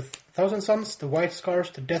are the Thousand Sons, the White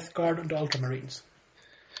Scars, the Death Guard, and the Ultramarines.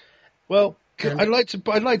 Well, I'd like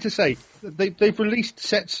to say that they've released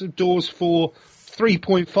sets of doors for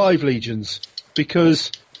 3.5 legions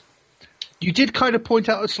because you did kind of point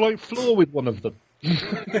out a slight flaw with one of them.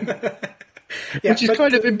 Which is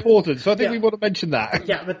kind of important, so I think we want to mention that.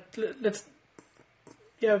 Yeah, but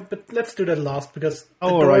let's do that last because.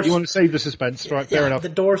 All right, you want to save the suspense, right? Fair enough. The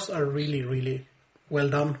doors are really, really well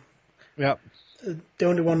done. Yeah. The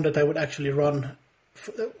only one that I would actually run,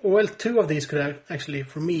 2 of these could actually,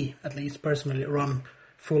 for me at least personally, run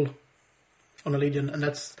full on a legion, and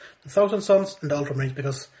that's the Thousand Sons and the Ultramarines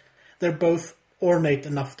because they're both ornate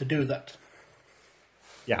enough to do that.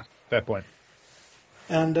 Yeah, fair point.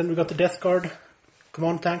 And then we got the Death Guard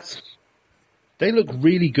command tanks. They look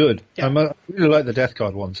really good. Yeah. I really like the Death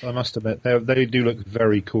Guard ones, I must admit. They do look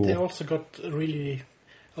very cool. They also got a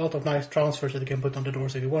lot of nice transfers that you can put on the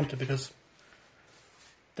doors if you want to, because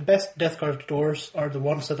the best Death Guard doors are the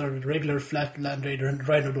ones that are the regular flat Land Raider and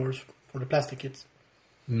Rhino doors for the plastic kits.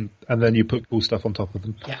 And then you put cool stuff on top of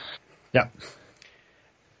them. Yeah. Yeah.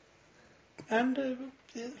 And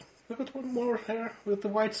we got one more here with the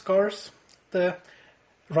White Scars. The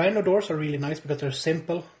Rhino doors are really nice because they're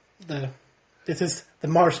simple. This is the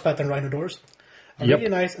Mars pattern Rhino doors. Are really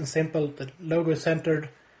nice and simple. The logo is centered.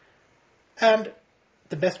 And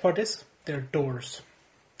the best part is they're doors.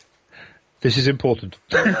 This is important.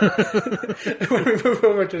 When we move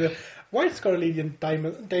over to the White Scar Legion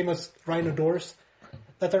Damas Rhino doors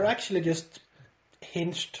that are actually just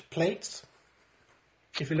hinged plates.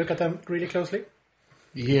 If you look at them really closely.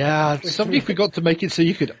 Yeah, somebody forgot to make it so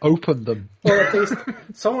you could open them. Or at least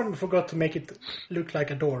someone forgot to make it look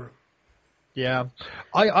like a door. Yeah,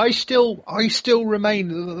 I still remain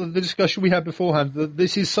the discussion we had beforehand that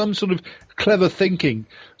this is some sort of clever thinking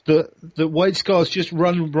that White Scars just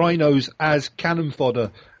run rhinos as cannon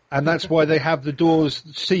fodder, and that's why they have the doors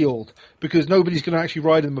sealed because nobody's going to actually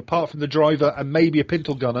ride them apart from the driver and maybe a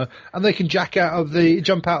pintle gunner, and they can jump out of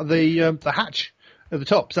the hatch at the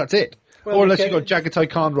top. So that's it. Well, or unless you've got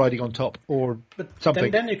Jagatai Khan riding on top or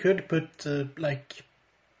something. Then you could put like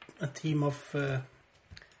a team of a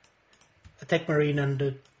Tech Marine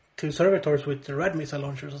and 2 servitors with rad missile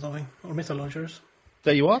launchers or something, or missile launchers.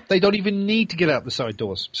 There you are. They don't even need to get out the side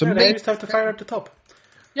doors. So they just have to fire at the top.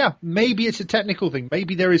 Yeah, maybe it's a technical thing.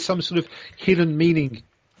 Maybe there is some sort of hidden meaning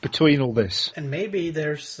between all this. And maybe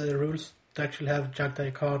there's rules to actually have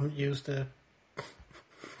Jagatai Khan use the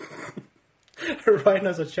Rhino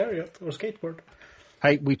as a chariot or skateboard.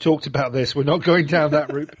 Hey, we talked about this. We're not going down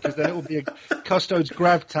that route because then it will be a Custodes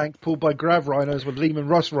grav tank pulled by grav rhinos with Leman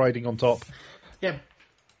Russ riding on top. Yeah,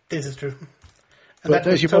 this is true. And but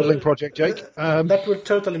there's your modelling project, Jake. That would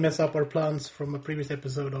totally mess up our plans from a previous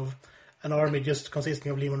episode of an army just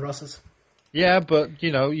consisting of Leman Russes. Yeah, but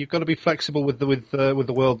you've got to be flexible with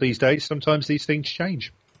the world these days. Sometimes these things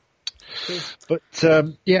change. True. But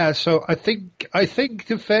so I think,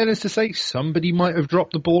 in fairness to say, somebody might have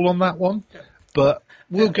dropped the ball on that one. Yeah. But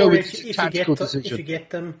we'll go with a tactical decision. If you get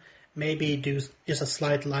them, maybe do just a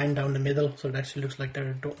slight line down the middle so it actually looks like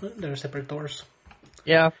they're separate doors.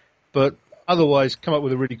 Yeah, but otherwise, come up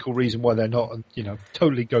with a really cool reason why they're not, and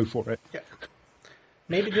totally go for it. Yeah.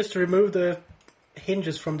 Maybe just remove the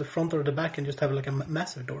hinges from the front or the back and just have like a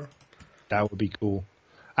massive door. That would be cool.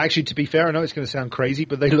 Actually, to be fair, I know it's going to sound crazy,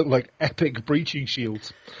 but they look like epic breaching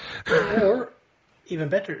shields. Or, even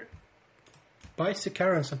better, buy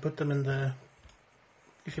Sicarans and put them in the...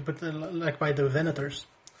 If you put them like by the Venators.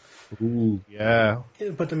 Ooh, yeah.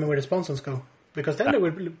 Put them where the sponsons go. Because then they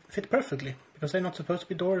would fit perfectly. Because they're not supposed to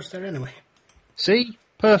be doors there anyway. See?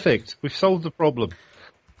 Perfect. We've solved the problem.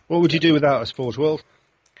 What would you do without us, Forge World?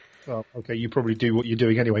 Well, okay, you probably do what you're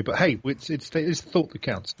doing anyway, but hey, it's the thought that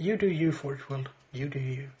counts. You do you, Forge World. You do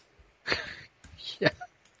you. Yeah.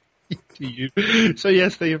 Do you. So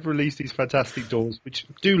yes, they have released these fantastic doors, which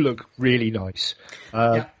do look really nice.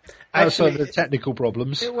 Yeah. Outside Actually, of the technical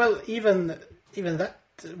problems. well, even that,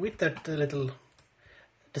 with that little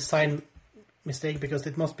design mistake, because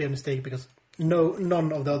it must be a mistake, because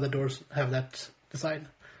none of the other doors have that design.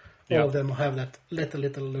 All of them have that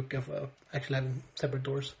little look of actually having separate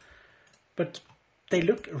doors. But they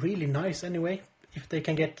look really nice anyway, if they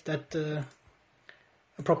can get that a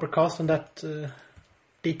proper cast on that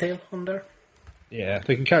detail on there. Yeah, if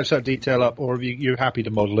they can catch that detail up, or if you're happy to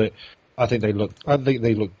model it, I think they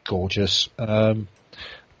look gorgeous.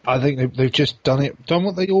 I think they've just done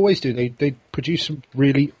what they always do. They produce some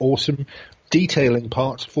really awesome detailing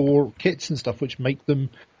parts for kits and stuff, which make them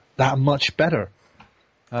that much better.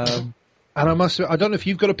 And I don't know if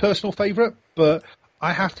you've got a personal favourite, but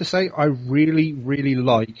I have to say I really, really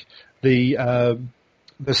like the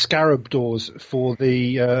Scarab doors for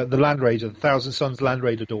the Land Raider, the Thousand Suns Land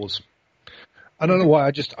Raider doors. I don't know why.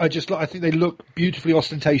 I think they look beautifully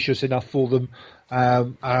ostentatious enough for them.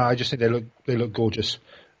 I just think they look gorgeous.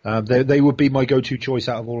 They would be my go-to choice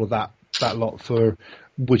out of all of that lot for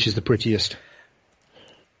which is the prettiest.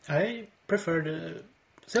 I prefer the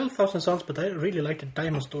still Thousand Suns, but I really like the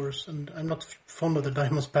Deimos doors, and I'm not fond of the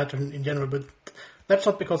Deimos pattern in general. But that's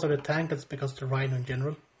not because of the tank; that's because of the Rhino in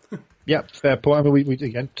general. Yeah, fair point. I mean, we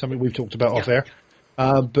again something we've talked about off air.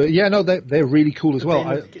 But yeah, no, they're really cool as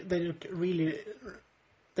well. They look really.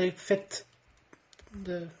 They fit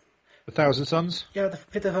the Thousand Suns. Yeah, they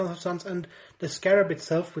fit the Thousand Suns, and the Scarab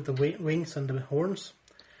itself with the wings and the horns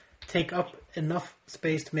take up enough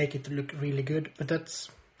space to make it look really good. But that's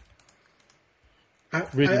I'm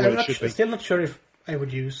still not sure if I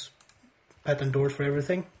would use pattern doors for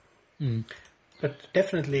everything. But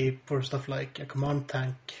definitely for stuff like a command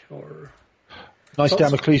tank or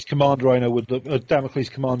Damocles Command Rhino would look. Damocles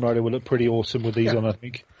Command Rider would look pretty awesome with these on, I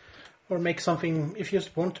think. Or make something if you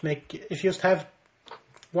just have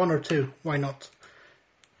one or two, why not?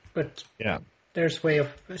 But there's way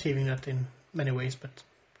of achieving that in many ways. But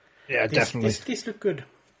definitely, these look good.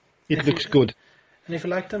 It looks good. And if you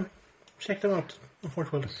like them, check them out on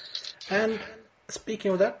Forge World. And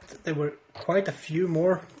speaking of that, there were quite a few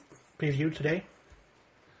more previewed today.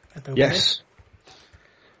 Yes,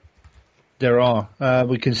 there are.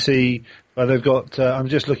 We can see they've got. I'm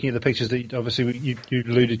just looking at the pictures that obviously you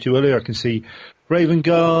alluded to earlier. I can see Raven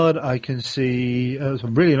Guard. I can see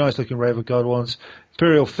some really nice looking Raven Guard ones.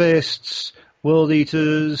 Imperial Fists, World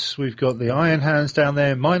Eaters. We've got the Iron Hands down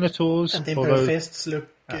there, Minotaurs. And the Imperial Fists look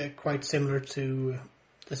quite similar to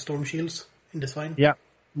the Storm Shields in design. Yeah,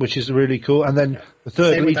 which is really cool. And then the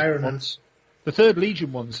third Legion ones. The third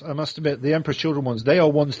Legion ones, I must admit, the Emperor's Children ones, they are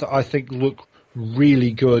ones that I think look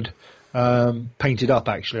really good painted up,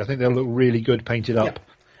 actually. I think they'll look really good painted up.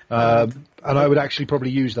 And I would actually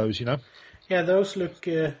probably use those, Yeah, those look...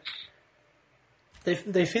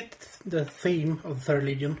 They fit the theme of the Third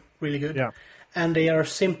Legion really good. Yeah. And they are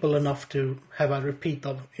simple enough to have a repeat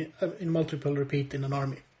of, in multiple repeat in an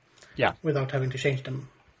army. Yeah. Without having to change them.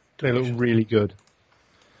 They look really good.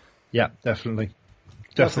 Yeah, definitely.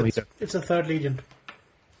 Definitely. It's a Third Legion.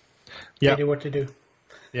 Yeah. They do what they do.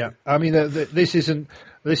 Yeah. I mean, this isn't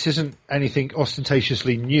anything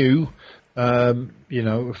ostentatiously new,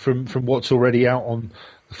 from what's already out on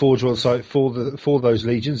the Forge World site for those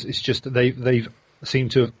legions. It's just that they've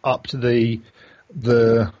seemed to have upped the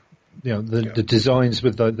designs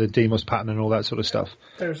with the Demos pattern and all that sort of stuff.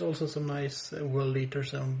 There's also some nice World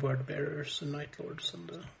Eaters and Word Bearers and Night Lords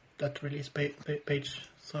and that release page.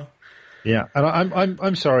 So. Yeah, and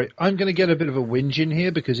I'm sorry. I'm going to get a bit of a whinge in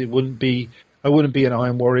here because I wouldn't be an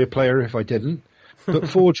Iron Warrior player if I didn't. But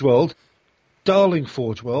Forge World, darling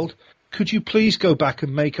Forge World, could you please go back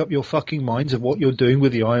and make up your fucking minds of what you're doing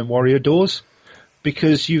with the Iron Warrior doors?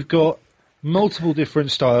 Because you've got multiple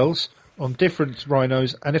different styles on different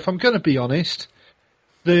rhinos, and if I'm going to be honest,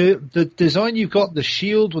 the design you've got, the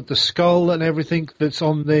shield with the skull and everything that's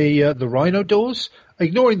on the rhino doors,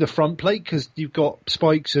 ignoring the front plate because you've got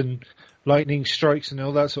spikes and lightning strikes and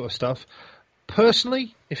all that sort of stuff.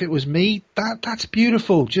 Personally, if it was me, that's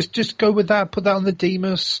beautiful. Just go with that. Put that on the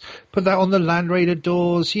Demos. Put that on the Land Raider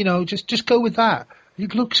doors. Just go with that.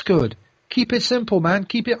 It looks good. Keep it simple, man.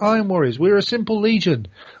 Keep it Iron Warriors. We're a simple legion.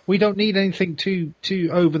 We don't need anything too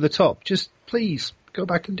over the top. Just please go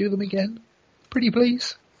back and do them again. Pretty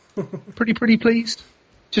please. Pretty pleased.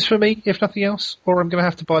 just for me, if nothing else, or I'm going to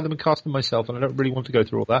have to buy them and cast them myself, and I don't really want to go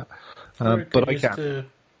through all that. But I can. To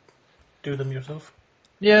do them yourself.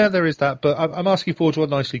 Yeah, there is that, but I'm asking Forge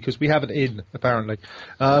World nicely because we have it in, apparently,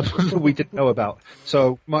 we didn't know about,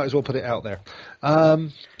 so might as well put it out there. But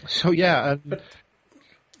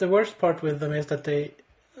the worst part with them is that the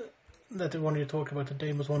one you talk about, the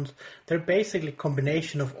Deimos ones, they're basically a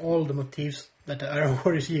combination of all the motifs that the Iron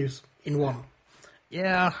Warriors use in one.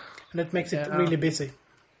 Yeah. And it makes it really busy.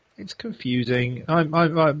 It's confusing.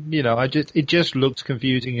 It just looks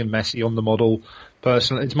confusing and messy on the model.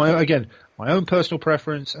 Personally, it's my own personal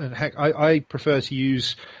preference, and heck, I prefer to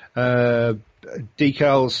use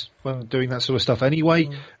decals when doing that sort of stuff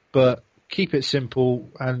anyway. But keep it simple,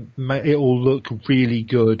 and it will look really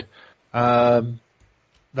good.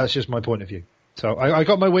 That's just my point of view. So I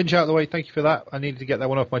got my whinge out of the way. Thank you for that. I needed to get that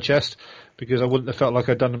one off my chest because I wouldn't have felt like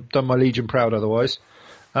I'd done my Legion proud otherwise.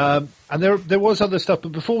 And there was other stuff,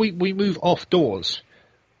 but before we move off doors,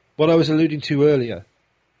 what I was alluding to earlier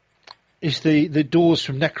is the doors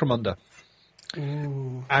from Necromunda.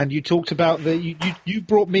 Ooh. And you talked about you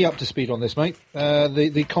brought me up to speed on this, mate.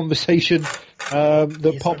 The conversation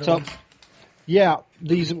that popped up. Yeah,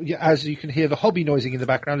 these, as you can hear the hobby noising in the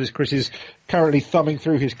background as Chris is currently thumbing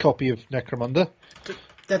through his copy of Necromunda.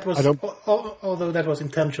 That was, although that was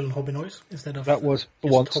intentional hobby noise instead of that was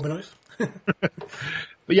just once hobby noise.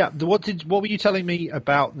 But yeah, what were you telling me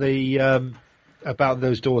about about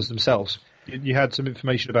those doors themselves? You had some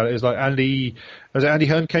information about it. It was like Andy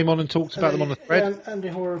Hearn came on and talked about them on the thread. Yeah, Andy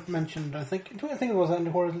Hoare mentioned. I think it was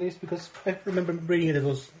Andy Hoare at least, because I remember reading it. It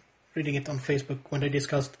was reading it on Facebook when they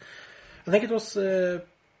discussed. I think it was what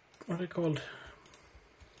are they called?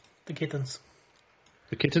 The kittens.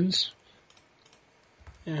 The kittens?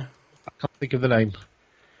 Yeah. I can't think of the name.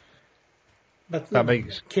 But that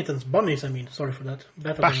makes kittens, bunnies. I mean, sorry for that.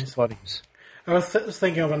 Battle bunnies. I was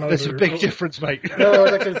thinking of another. There's a big difference, mate. No, I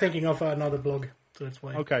was actually thinking of another blog, so that's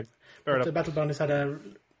why. Okay, fair enough. The Battle Bunnies had a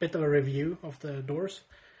bit of a review of the doors,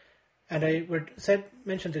 and they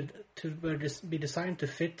mentioned it to be designed to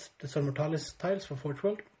fit the Sol Mortalis tiles from Forge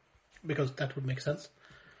World, because that would make sense.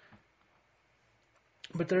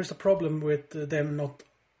 But there is a problem with them not.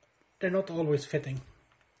 They're not always fitting.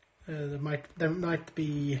 There might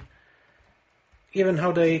be. Even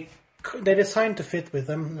how they're designed to fit with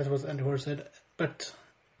them, that was Andy Hoare said, but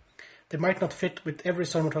they might not fit with every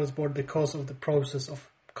Sol Mortalis board because of the process of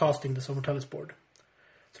casting the Sol Mortalis board.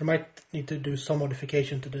 So they might need to do some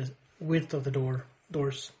modification to the width of the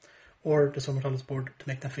doors or the Sol Mortalis board to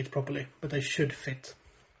make them fit properly, but they should fit,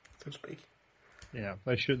 so to speak. Yeah,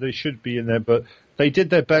 they should be in there, but they did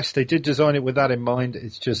their best. They did design it with that in mind.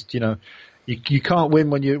 It's just, you can't win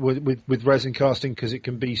when you with resin casting because it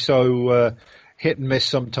can be so hit and miss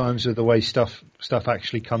sometimes with the way stuff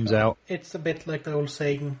actually comes out. It's a bit like the old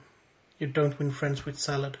saying, you don't win friends with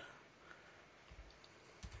salad.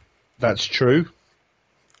 That's true.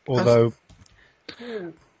 Although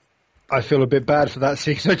I feel a bit bad for that,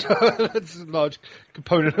 seeing that's a large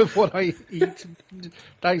component of what I eat.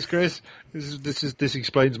 Thanks, Chris. This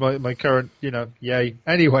explains my current, yay.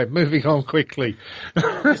 Anyway, moving on quickly.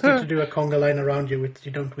 Just need to do a conga line around you with,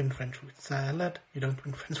 you don't win friends with salad. You don't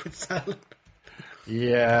win friends with salad.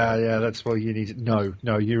 Yeah, that's what you need. No,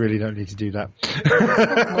 you really don't need to do that.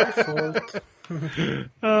 My fault.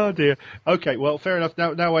 Oh dear. Okay, well, fair enough.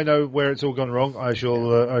 Now I know where it's all gone wrong. I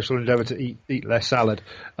shall endeavour to eat less salad.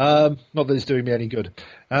 Not that it's doing me any good.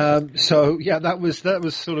 So yeah, that was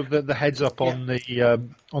sort of the heads up on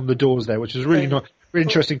the doors there, which is really not really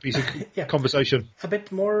interesting piece of conversation. A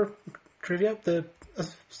bit more trivia. The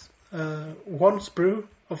one sprue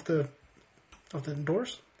of the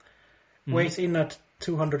doors weighs in at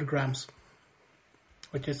 200 grams,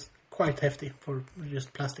 which is quite hefty for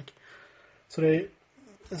just plastic. So they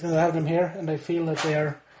have them here, and I feel that they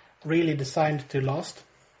are really designed to last.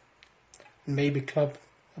 Maybe club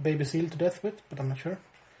a baby seal to death with, but I'm not sure.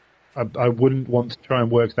 I wouldn't want to try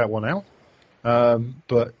and work that one out.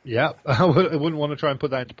 But yeah, I wouldn't want to try and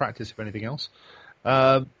put that into practice if anything else.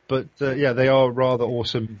 But they are rather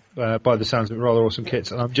awesome, by the sounds of it, rather awesome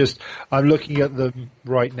kits. And I'm looking at them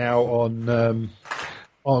right now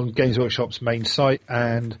on Games Workshop's main site,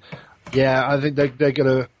 and yeah, I think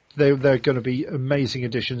they're gonna be amazing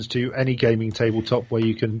additions to any gaming tabletop where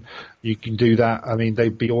you can do that. I mean,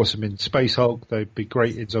 they'd be awesome in Space Hulk. They'd be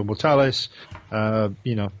great in Zone Mortalis.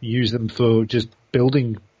 Use them for just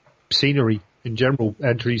building scenery in general,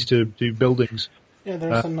 entries to do buildings. Yeah,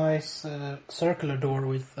 there's a nice circular door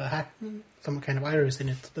with some kind of iris in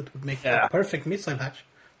it that would make a perfect missile hatch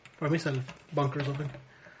or a missile bunker or something.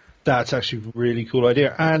 That's actually a really cool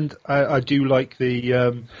idea, and I do like they've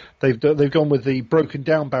gone with the broken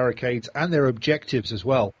down barricades and their objectives as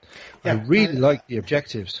well. I really like the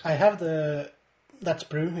objectives. I have that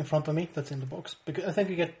sprue in front of me that's in the box, because I think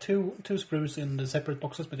you get two sprues in the separate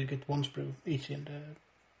boxes, but you get one sprue each in the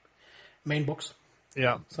main box.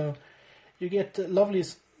 Yeah. So you get lovely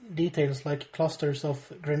details like clusters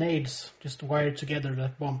of grenades just wired together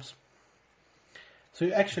like bombs. So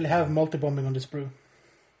you actually have multi-bombing on the sprue.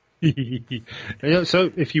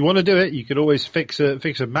 So if you want to do it, you could always fix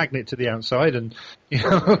a magnet to the outside and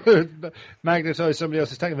magnetize somebody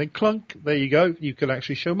else's tank, and then clunk. There you go. You can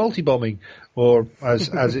actually show multi-bombing, or as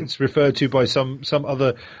it's referred to by some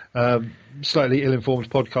other slightly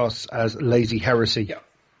ill-informed podcasts as lazy heresy. Yeah.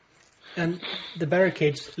 And the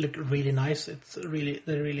barricades look really nice. They're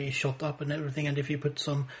really shot up and everything. And if you put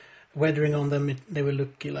some weathering on them, they will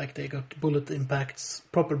look like they got proper bullet impacts,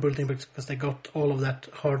 because they got all of that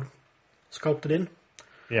hard sculpted in.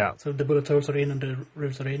 Yeah. So the bullet holes are in and the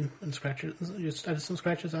ribs are in, and scratches. Just add some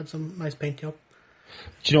scratches, add some nice paint job.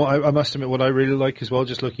 Do you know what I must admit what I really like as well,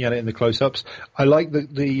 just looking at it in the close-ups? I like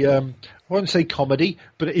the I won't say comedy,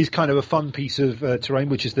 but it is kind of a fun piece of terrain,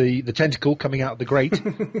 which is the tentacle coming out of the grate,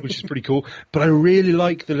 which is pretty cool. But I really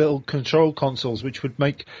like the little control consoles, which would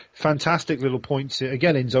make fantastic little points,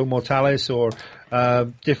 again, in Zone Mortalis or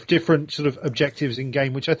different sort of objectives in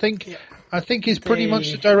game, which I think is pretty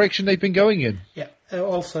much the direction they've been going in. Yeah.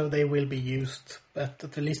 Also, they will be used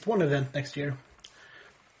at least one event next year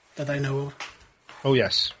that I know of. Oh,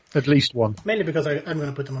 yes. At least one. Mainly because I'm going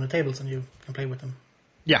to put them on the tables and you can play with them.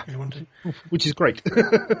 Yeah. If you want to. Which is great.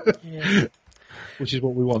 Yeah. Which is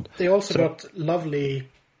what we want. They also got lovely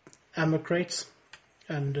ammo crates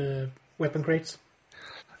and weapon crates.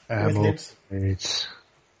 With lids. Crates.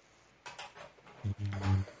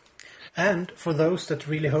 And for those that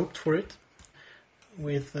really hoped for it,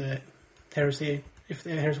 with Heresy, if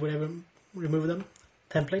the Heresy would ever remove them,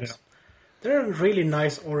 templates. There are really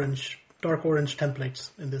nice dark orange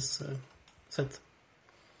templates in this set.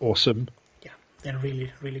 Awesome. Yeah, they're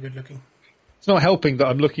really, really good looking. It's not helping that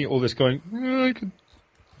I'm looking at all this going, I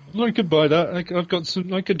could buy that.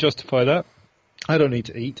 I could justify that. I don't need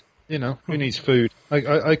to eat. Who needs food?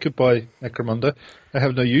 I could buy Necromunda. I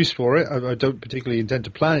have no use for it. I don't particularly intend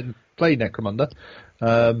to play Necromunda.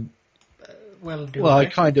 I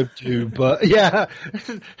kind of do, but yeah,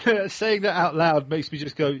 saying that out loud makes me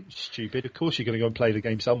just go, stupid. Of course you're going to go and play the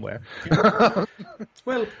game somewhere. Yeah.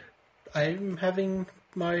 Well, I'm having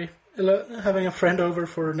a friend over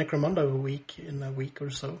for Necromunda in a week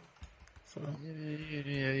or so.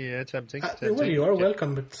 Yeah, tempting. Well, you are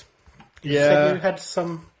welcome, but you said you had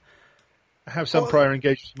some. I have some prior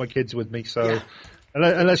engagements with my kids with me, so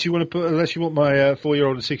unless you want my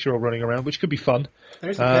 4-year-old and 6-year-old running around, which could be fun.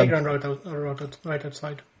 There's a playground right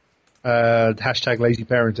outside. Hashtag lazy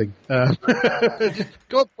parenting. Just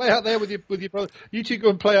go and play out there with your brother. You two go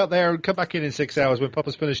and play out there and come back in 6 hours when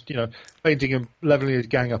Papa's finished, painting and leveling his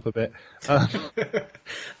gang up a bit.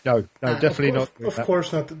 No, definitely not. Of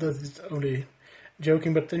course not. That is only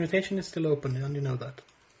joking, but the invitation is still open, and you know that.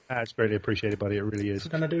 It's greatly appreciated, buddy. It really is.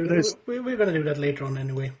 We're going to do that later on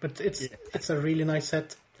anyway, but it's a really nice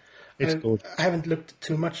set. It's good. I haven't looked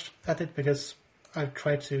too much at it because I've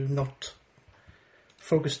tried to not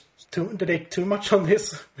focus too much on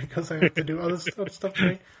this because I have to do other stuff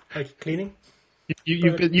today, like cleaning.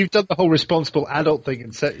 You've done the whole responsible adult thing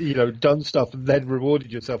and done stuff and then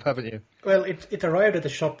rewarded yourself, haven't you? Well, it arrived at the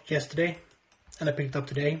shop yesterday, and I picked it up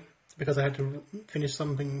today because I had to finish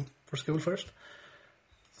something for school first.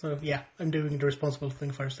 So yeah, I'm doing the responsible thing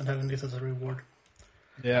first and having this as a reward.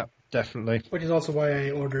 Yeah, definitely. Which is also why I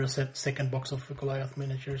ordered a second box of Goliath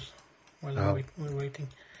miniatures while we're waiting.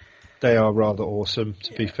 They are rather awesome,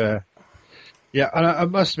 to be fair. Yeah, and I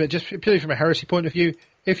must admit, just purely from a heresy point of view,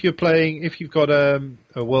 if you've got a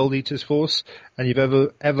World Eaters force and you've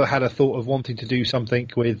ever had a thought of wanting to do something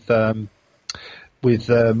with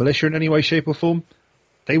militia in any way, shape, or form,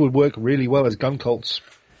 they would work really well as gun cults.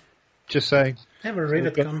 Just saying. Have a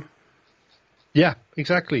rivet gun. Yeah,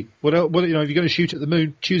 exactly. What if you're going to shoot at the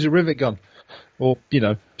moon, choose a rivet gun, or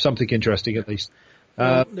something interesting at least.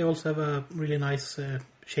 They also have a really nice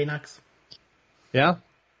chain axe. Yeah.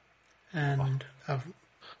 And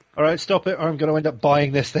all right, stop it, or I'm going to end up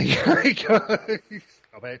buying this thing. Stop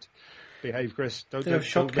it. Behave, Chris. They have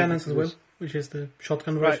shot cannons as well, which is the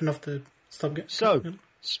shotgun version of the stubgun. So,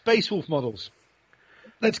 Space Wolf models.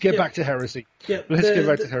 Let's get back to heresy. Yeah, get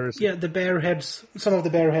back to heresy. Yeah, the bear heads. Some of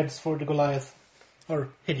the bear heads for the Goliath are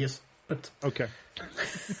hideous, but okay.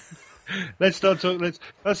 Let's start talking.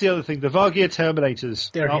 That's the other thing. The Vargia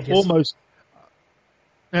Terminators are almost.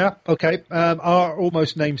 Yeah, okay. Our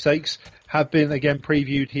almost namesakes have been again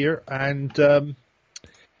previewed here, and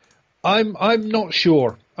I'm not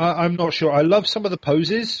sure. I'm not sure. I love some of the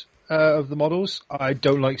poses of the models. I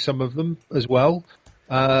don't like some of them as well.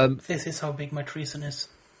 This is how big my treason is.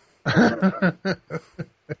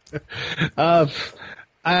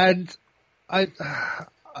 And I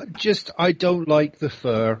don't like the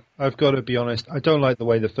fur. I've got to be honest. I don't like the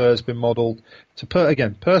way the fur's been modelled.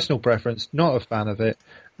 Again, personal preference. Not a fan of it.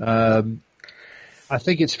 I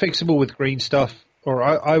think it's fixable with green stuff, or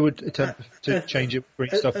I would attempt to change it with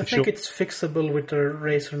green stuff I for think sure. it's fixable with a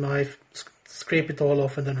razor knife. Scrape it all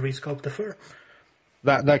off and then resculpt the fur.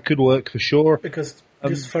 That could work for sure. Because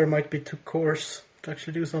this fur might be too coarse to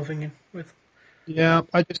actually do something with. Yeah,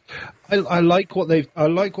 I like what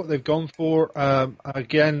they've gone for.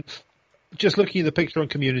 Again, just looking at the picture on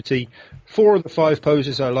Community, 4 of the 5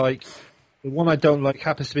 poses I like. The one I don't like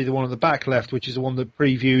happens to be the one on the back left, which is the one that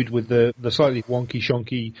previewed with the slightly wonky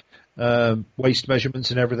shonky waist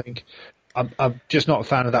measurements and everything. I'm just not a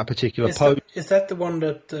fan of that particular pose. Is that the one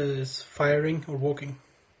that is firing or walking?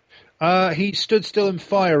 He stood still and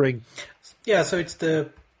firing. Yeah, so it's the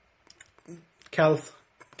Calth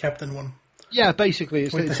Captain one. Yeah, basically,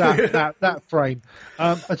 it's that frame.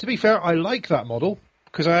 To be fair, I like that model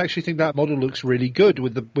because I actually think that model looks really good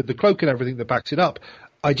with the cloak and everything that backs it up.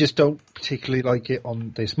 I just don't particularly like it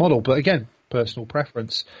on this model, but again, personal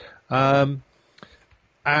preference. And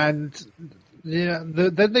yeah,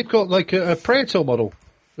 then they've got like a Praetor model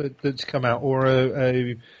that's come out, or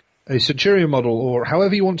a Centurion model, or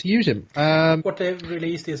however you want to use him. What they've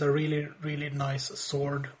released is a really, really nice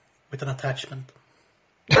sword with an attachment.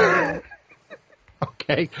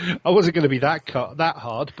 Okay, I wasn't going to be that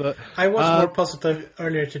hard, but I was more positive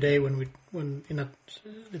earlier today when in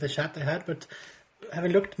the chat I had, but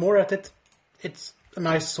having looked more at it, it's a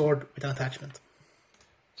nice sword with an attachment.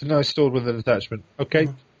 It's a nice sword with an attachment. Okay,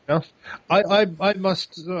 enough. I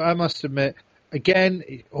must admit, again,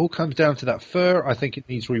 it all comes down to that fur. I think it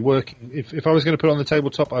needs reworking. If I was going to put it on the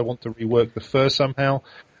tabletop, I want to rework the fur somehow.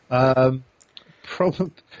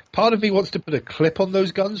 Part of me wants to put a clip on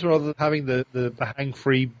those guns rather than having the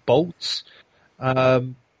hang-free bolts.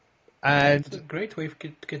 And it's a great way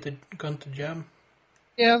to get the gun to jam.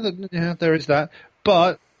 Yeah, there is that.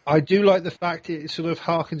 But I do like the fact it sort of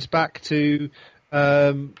harkens back to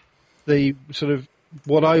the sort of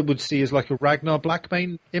what I would see as like a Ragnar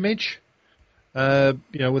Blackmane image.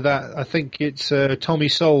 With that, I think it's Tommy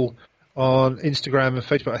Soul on Instagram and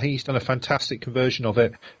Facebook. I think he's done a fantastic conversion of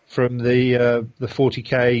it from the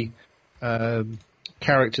 40k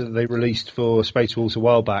character that they released for Space Wolves a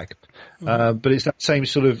while back. But it's that same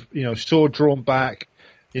sort of sword drawn back,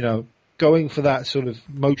 going for that sort of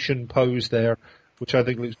motion pose there, which I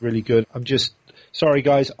think looks really good. I'm just sorry,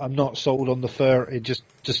 guys, I'm not sold on the fur. It just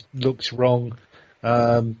looks wrong.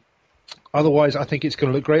 Otherwise, I think it's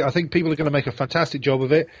going to look great. I think people are going to make a fantastic job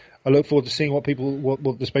of it. I look forward to seeing what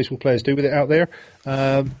the Space Wolf players do with it out there.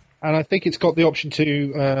 And I think it's got the option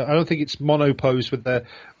to. I don't think it's mono pose with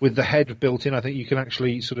the head built in. I think you can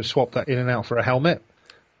actually sort of swap that in and out for a helmet.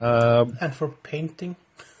 And for painting.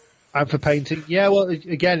 And for painting, yeah. Well,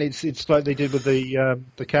 again, it's like they did with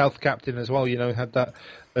the Calth Captain as well. Had that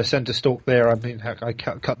centre stalk there. I mean, I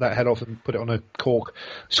cut that head off and put it on a cork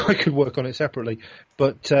so I could work on it separately.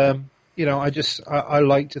 But I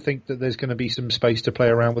like to think that there's going to be some space to play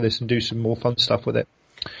around with this and do some more fun stuff with it.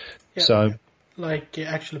 Yeah, so, like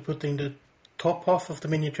actually putting the top half of the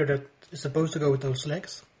miniature that is supposed to go with those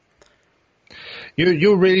legs.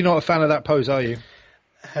 You're really not a fan of that pose, are you?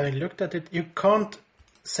 Having looked at it, you can't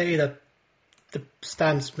say that the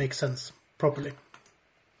stance makes sense properly.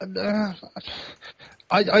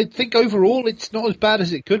 I think overall it's not as bad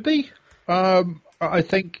as it could be. I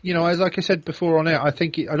think like I said before on air, I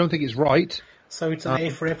don't think it's right. So it's an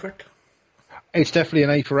A for effort. It's definitely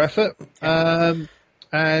an A for effort.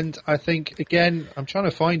 And I think again, I'm trying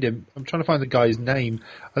to find him. I'm trying to find the guy's name.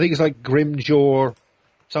 I think it's like Grimjaw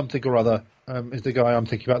something or other. Is the guy I'm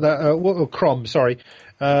thinking about? That Crom, sorry.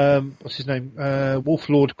 What's his name?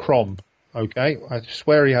 Wolflord Crom. Okay, I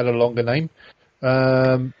swear he had a longer name.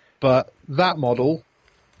 But that model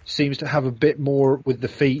seems to have a bit more with the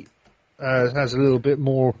feet. Has a little bit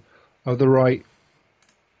more of the right,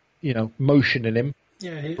 motion in him.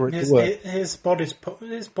 Yeah, his body's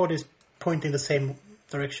pointing the same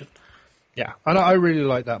direction. Yeah, and I really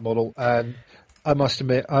like that model. And I must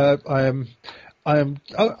admit, I'm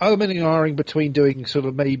in between doing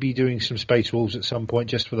some Space Wolves at some point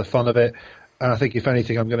just for the fun of it. And I think if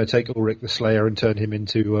anything, I'm going to take Ulrich the Slayer and turn him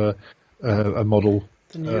into a model.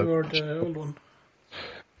 The new or the old one?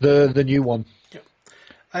 The new one. Yeah.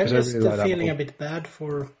 I'm 'Cause I just really like that feeling model. a bit bad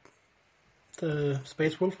for the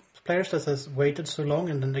Space Wolf players that has waited so long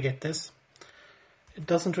and then they get this. It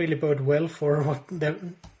doesn't really bode well for what the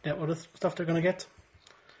other stuff they're going to get.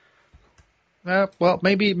 Well,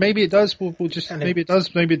 maybe it does. We'll just And maybe it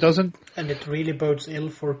does, maybe it doesn't. And it really bodes ill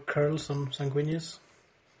for Curls and Sanguinius.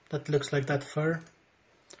 That looks like that fur.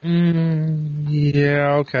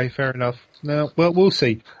 Yeah, okay, fair enough. No, well, we'll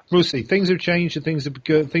see. We'll see. Things have changed and things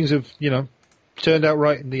have turned out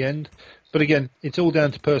right in the end. But again, it's all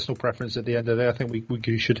down to personal preference at the end of the day. I think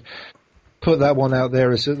we should put that one out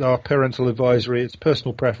there as our parental advisory. It's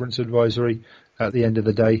personal preference advisory at the end of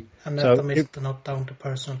the day. And that not down to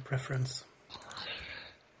personal preference.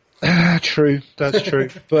 True, that's true.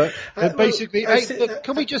 But basically, look,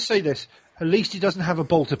 can we just say this? At least he doesn't have a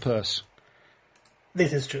bolter purse.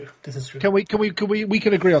 This is true. Can we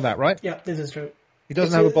can agree on that, right? Yeah, this is true. He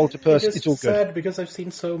doesn't have a bolter purse. It's all good. Sad because I've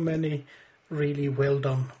seen so many really well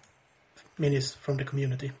done minis from the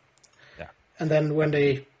community. Yeah. And then when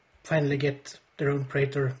they finally get their own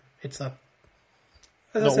Praetor, it's as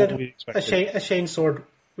I Not said, what we expected. a chain sword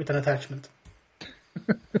with an attachment.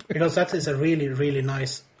 Because that is a really, really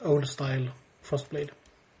nice old style Frostblade.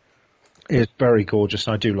 It's very gorgeous,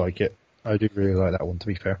 and I do like it. I do really like that one, to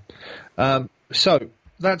be fair. So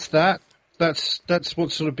that's that. That's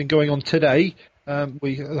what's sort of been going on today.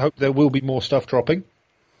 We hope there will be more stuff dropping.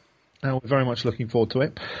 We're very much looking forward to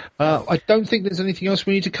it. I don't think there's anything else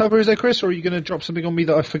we need to cover, is there, Chris? Or are you going to drop something on me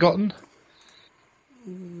that I've forgotten?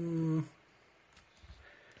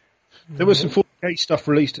 There was some 4K stuff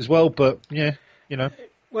released as well, but yeah,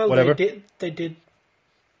 Well, whatever. They did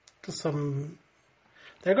some.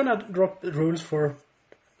 They're gonna drop the rules for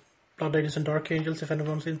Blood Angels and Dark Angels if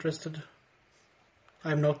anyone's interested.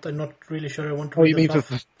 I'm not really sure I want to. Oh, read you the mean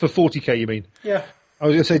stuff. for 40k? You mean? Yeah. I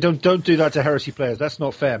was going to say, don't do that to Heresy players. That's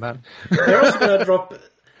not fair, man. They're also gonna drop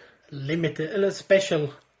limited,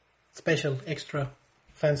 special, extra,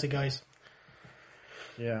 fancy guys.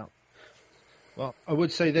 Yeah. Well, I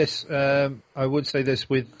would say this.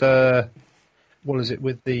 With what is it?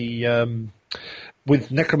 With the with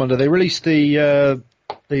Necromunda, they released the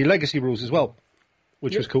legacy rules as well,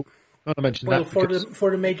 which was cool. Not to mention Well, that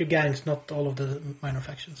for the major gangs, not all of the minor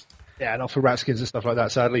factions. yeah, not for Ratskins and stuff like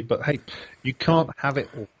that, sadly. But hey, you can't have it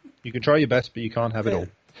all. You can try your best, but you can't have it all.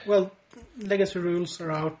 Well, legacy rules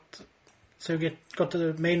are out, so you got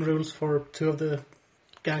the main rules for 2 of the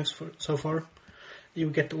gangs so far. You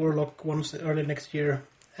get the Warlock ones early next year,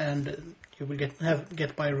 and you will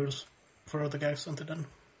get buy rules for other gangs until then.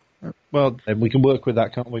 Well, then we can work with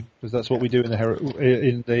that, can't we? Because that's what we do in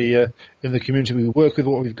the community. We work with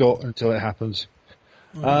what we've got until it happens.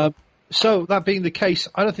 So that being the case,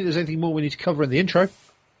 I don't think there's anything more we need to cover in the intro.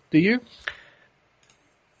 Do you?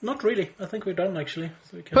 Not really. I think we're done actually.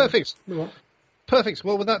 So we can Perfect. Move on. Perfect.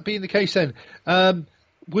 Well, with that being the case, then,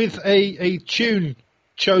 with a tune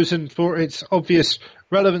chosen for its obvious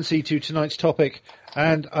relevancy to tonight's topic,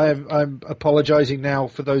 and I'm apologising now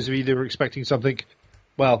for those of you that were expecting something.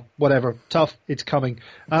 Well, whatever. Tough. It's coming.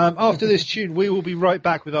 After this tune, we will be right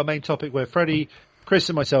back with our main topic, where Freddie, Chris,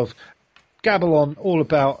 and myself gabble on all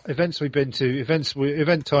about events we've been to,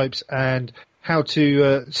 event types, and how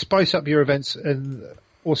to spice up your events, and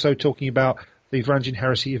also talking about the Varangian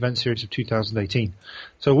Heresy event series of 2018.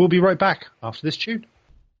 So we'll be right back after this tune.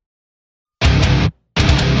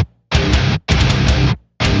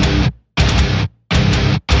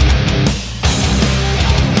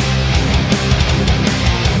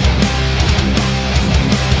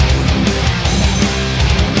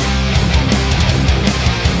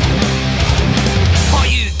 For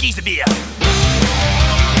you, geese beer.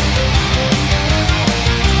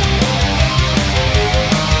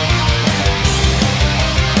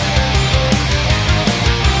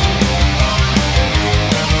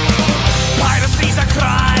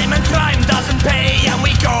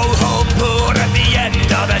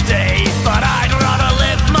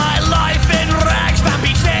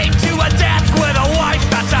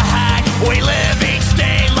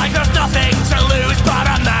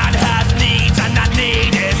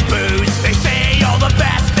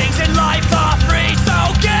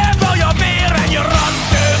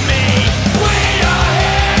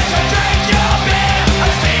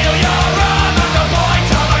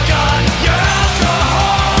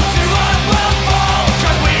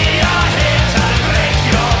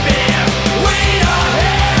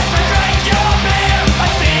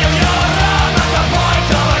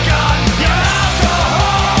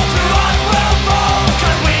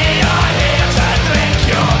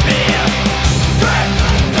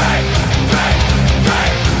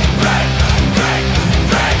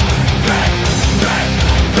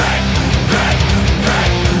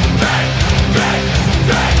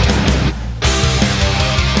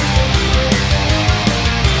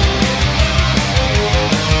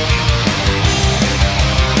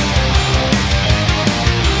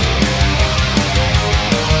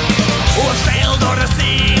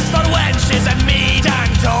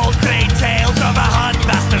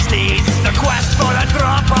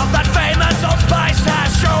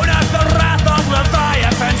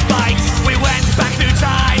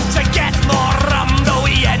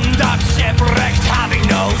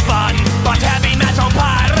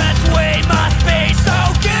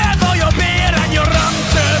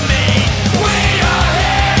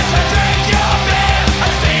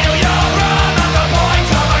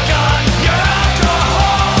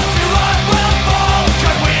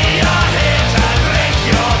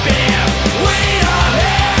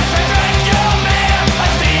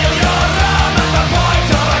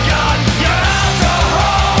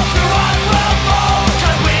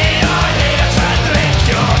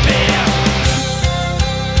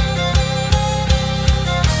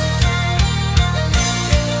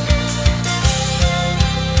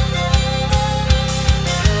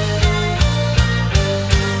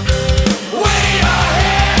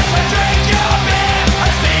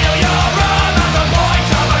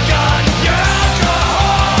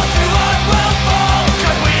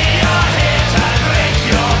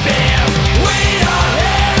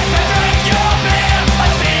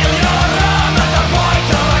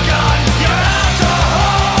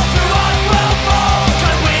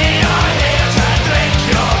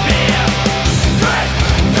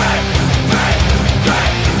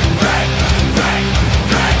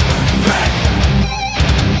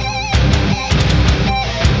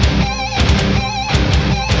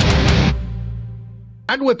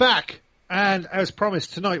 And we're back. And as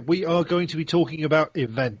promised, tonight we are going to be talking about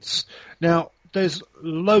events. Now, there's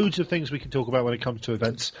loads of things we can talk about when it comes to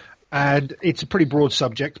events, and it's a pretty broad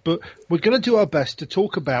subject, but we're going to do our best to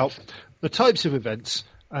talk about the types of events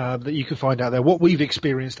that you can find out there, what we've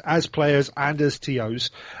experienced as players and as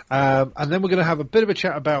TOs. And then we're going to have a bit of a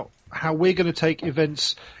chat about how we're going to take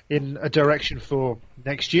events in a direction for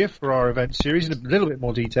next year for our event series in a little bit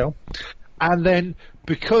more detail. And then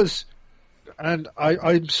and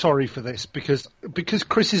I'm sorry for this, because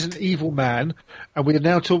Chris is an evil man, and we're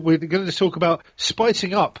going to talk about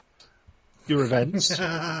spicing up your events.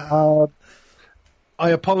 I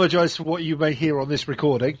apologise for what you may hear on this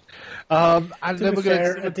recording. And then we're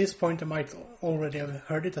going to... At this point, I might already have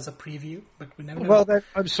heard it as a preview, but we never know. Well, then,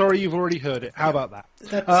 I'm sorry you've already heard it. How about that?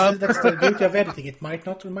 That's the beauty of editing. It might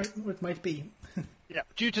not, it might be. Yeah,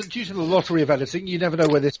 due to the lottery of editing, you never know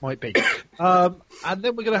where this might be. And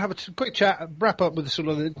then we're going to have a quick chat and wrap up with sort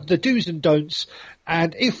of the do's and don'ts,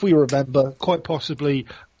 and if we remember, quite possibly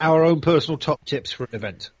our own personal top tips for an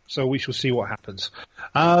event. So we shall see what happens.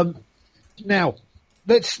 Now,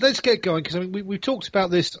 let's get going, because I mean we've talked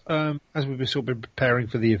about this as we've sort of been preparing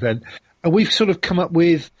for the event, and we've sort of come up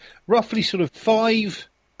with roughly sort of 5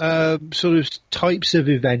 sort of types of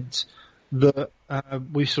events that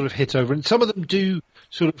we've sort of hit over, and some of them do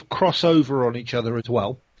sort of cross over on each other as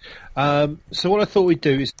well. So what I thought we'd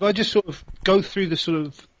do is if I just sort of go through the sort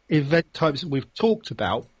of event types that we've talked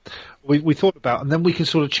about, we thought about, and then we can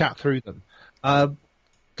sort of chat through them.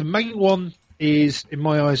 The main one is, in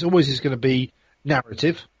my eyes, always is going to be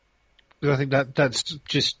narrative, because I think that's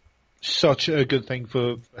just such a good thing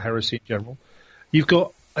for Heresy in general. You've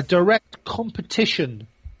got a direct competition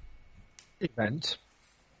event.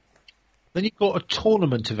 Then you've got a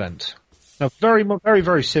tournament event. Now, very, very,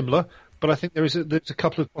 very similar, but I think there's a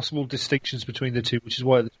couple of possible distinctions between the two, which is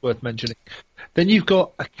why it's worth mentioning. Then you've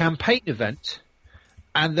got a campaign event,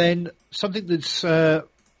 and then something that's kind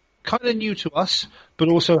of new to us, but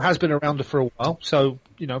also has been around for a while. So,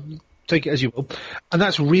 take it as you will. And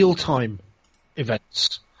that's real-time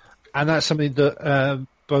events. And that's something that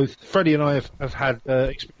both Freddie and I have had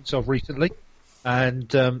experience of recently.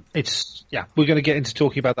 And we're going to get into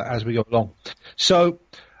talking about that as we go along. So,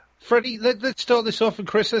 Freddie, let's start this off, and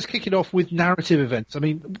Chris, let's kick it off with narrative events. I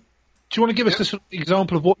mean, do you want to give us a sort of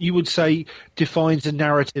example of what you would say defines a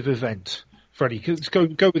narrative event? Freddie, let's go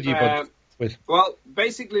with you. Well,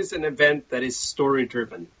 basically it's an event that is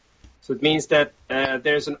story-driven. So it means that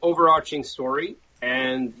there's an overarching story,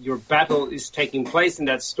 and your battle is taking place in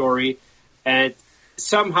that story, and it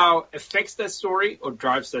somehow affects that story or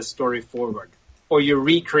drives that story forward. Or you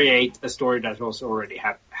recreate a story that has already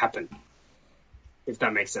happened, if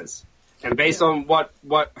that makes sense. And based on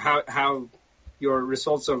how your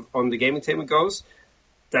results on the gaming table goes,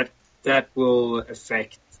 that will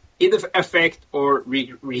either affect or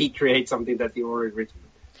recreate something that you already written.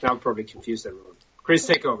 Now I'm probably confused everyone. Chris,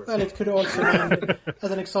 take over. Well, it could also mean,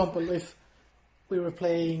 as an example, if we were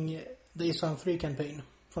playing the Islam 3 campaign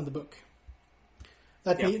from the book.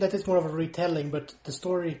 That is more of a retelling, but the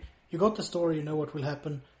story... You got the story, you know what will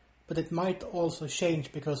happen, but it might also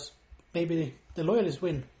change because maybe the loyalists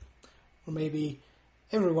win, or maybe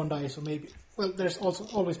everyone dies, or maybe... Well, there's also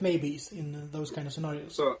always maybes in those kind of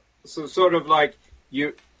scenarios. So sort of like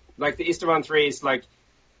the Istvan 3 is like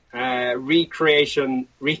recreating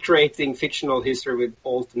fictional history with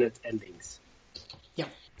alternate endings. Yeah.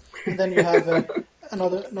 And then you have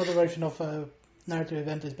another version of a narrative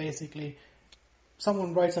event is basically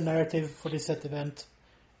someone writes a narrative for this set event,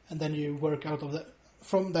 and then you work out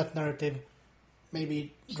from that narrative,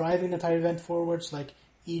 maybe driving the entire event forwards, like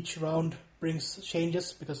each round brings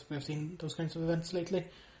changes, because we've seen those kinds of events lately.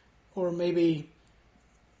 Or maybe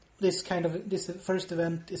this first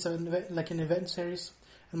event is like an event series,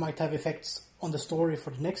 and might have effects on the story for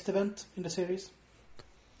the next event in the series.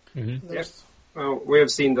 Mm-hmm. Yes. Well, we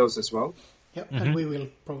have seen those as well. Yeah, and we will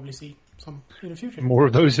probably see some in the future. More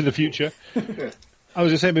of those in the future. I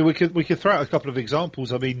was just saying, we could throw out a couple of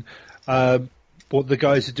examples. I mean, what the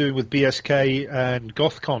guys are doing with BSK and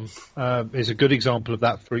GothCon is a good example of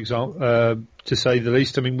that. For example, to say the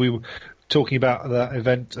least. I mean, we were talking about that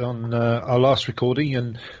event on our last recording,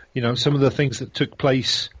 and some of the things that took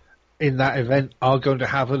place in that event are going to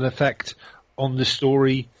have an effect on the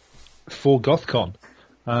story for GothCon.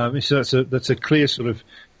 So that's a clear sort of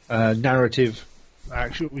narrative,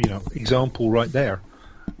 actual example right there.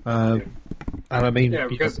 And I mean,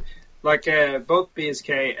 because both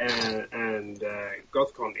BSK and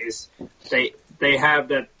GothCon they have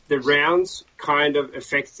that the rounds kind of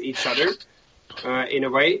affects each other in a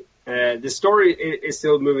way. The story is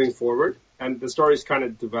still moving forward, and the story is kind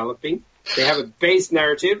of developing. They have a base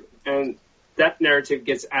narrative, and that narrative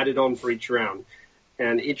gets added on for each round.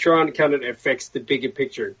 And each round kind of affects the bigger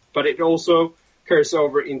picture. But it also carries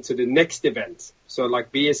over into the next event. So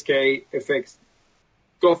like BSK affects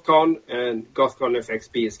GothCon, and GothCon affects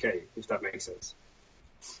BSK, if that makes sense.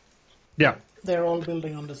 Yeah. They're all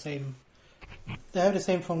building on the same... They have the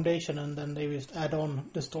same foundation, and then they just add on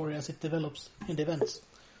the story as it develops in the events.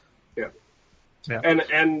 Yeah. Yeah.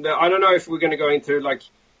 And I don't know if we're going to go into, like...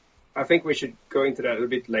 I think we should go into that a little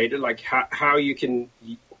bit later, like how you can...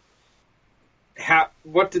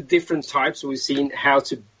 what the different types we've seen, how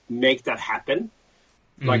to make that happen,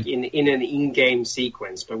 like in an in-game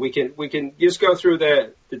sequence. But we can just go through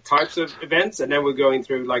the types of events, and then we're going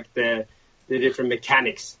through like the different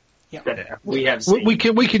mechanics that we have seen. We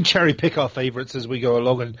can cherry pick our favourites as we go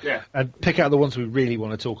along and pick out the ones we really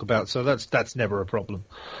want to talk about. So that's never a problem.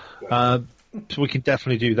 So we can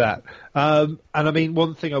definitely do that. And I mean,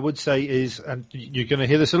 one thing I would say is, and you're going to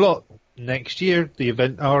hear this a lot, next year,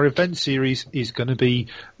 our event series is going to be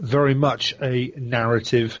very much a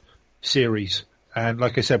narrative series. And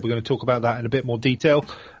like I said, we're going to talk about that in a bit more detail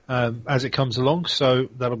as it comes along. So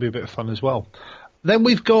that'll be a bit of fun as well. Then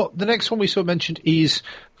we've got the next one we sort of mentioned is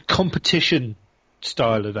competition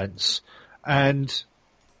style events. And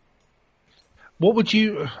what would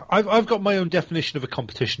you? I've got my own definition of a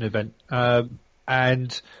competition event,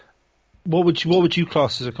 and what would you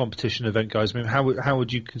class as a competition event, guys? I mean, how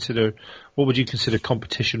would you consider? What would you consider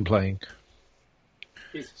competition playing?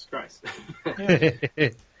 Jesus Christ!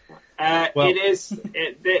 Well, it is.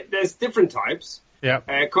 There's different types. Yeah.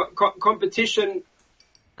 Competition,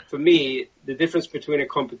 for me, the difference between a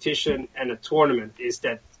competition and a tournament is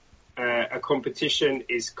that a competition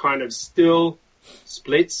is kind of still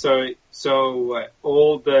split, so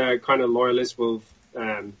all the kind of loyalists will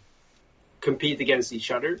compete against each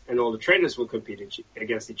other, and all the traders will compete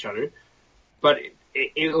against each other. But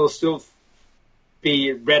it will still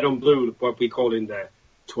be red on blue, what we call in the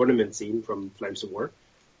tournament scene from Flames of War.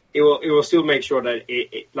 It will still make sure that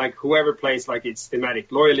it like whoever plays like it's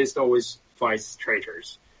thematic. Loyalist always fights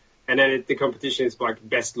traitors, and then the competition is like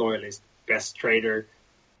best loyalist, best traitor.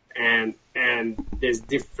 And there's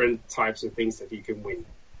different types of things that you can win,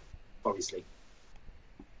 obviously.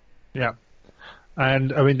 Yeah.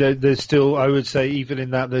 And, I mean, there's still, I would say, even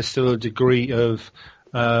in that, there's still a degree of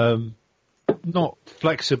not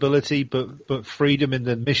flexibility, but freedom in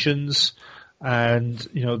the missions and,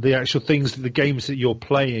 you know, the actual things, the games that you're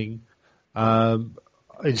playing,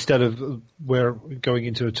 instead of where going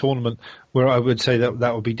into a tournament, where I would say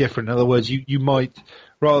that would be different. In other words, you might,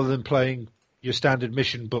 rather than playing your standard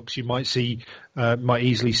mission books, you might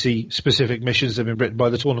easily see specific missions that have been written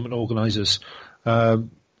by the tournament organisers.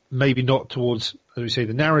 Maybe not towards, as we say,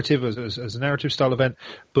 the narrative as a narrative style event,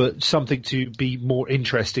 but something to be more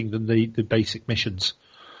interesting than the basic missions,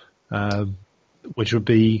 which would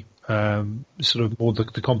be sort of more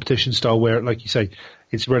the competition style, where, like you say,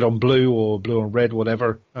 it's red on blue or blue on red,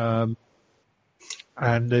 whatever. And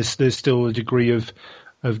there's still a degree of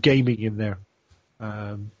gaming in there.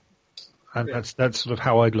 And that's sort of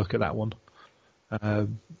how I'd look at that one. I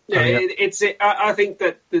think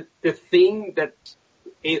that the thing that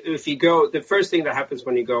if you go, the first thing that happens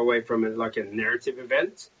when you go away from like a narrative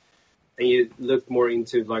event and you look more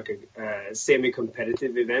into like a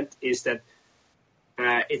semi-competitive event is that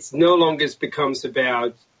it's no longer becomes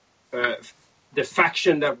about the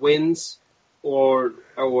faction that wins or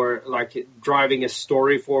like driving a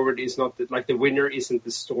story forward is not like the winner isn't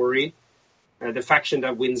the story. The faction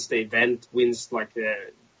that wins the event wins like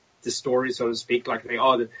the story, so to speak. Like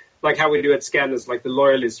like how we do at Scandus, like the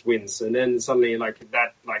loyalist wins, and then suddenly like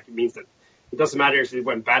that like it means that it doesn't matter if it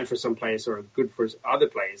went bad for some players or good for other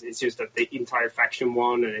players. It's just that the entire faction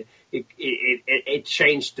won, and it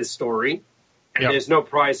changed the story. And there's no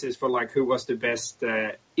prizes for like who was the best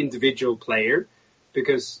individual player,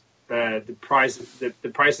 because the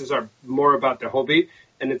prizes are more about the hobby,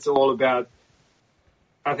 and it's all about.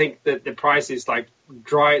 I think that the prize is like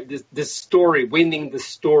the story, winning the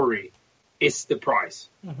story is the prize,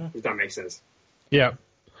 if that makes sense. Yeah.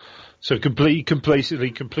 So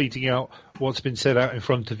complacently completing out what's been set out in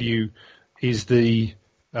front of you is the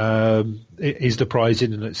prize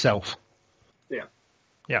in and itself. Yeah.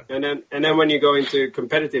 Yeah. And then when you go into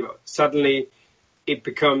competitive, suddenly it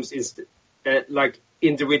becomes like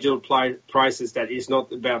individual prizes that is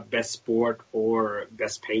not about best sport or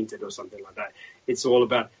best painted or something like that. It's all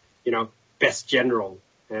about, you know, best general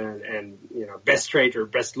and you know, best traitor,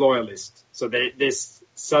 best loyalist. So this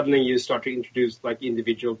suddenly you start to introduce like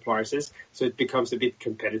individual prizes, so it becomes a bit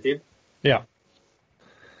competitive. Yeah.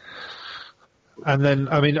 And then,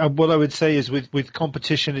 I mean, what I would say is with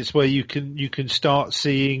competition, it's where you can start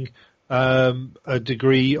seeing a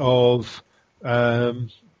degree of. I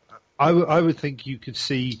would think you could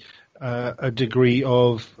see a degree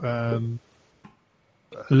of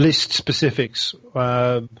list specifics.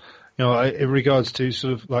 In regards to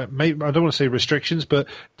sort of like, I don't want to say restrictions, but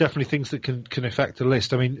definitely things that can affect the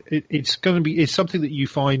list. I mean, it's something that you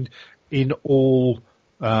find in all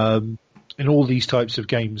these types of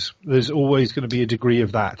games. There's always going to be a degree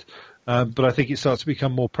of that, but I think it starts to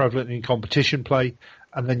become more prevalent in competition play,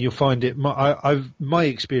 and then you'll find it. My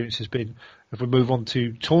experience has been, if we move on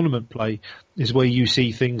to tournament play, is where you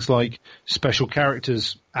see things like special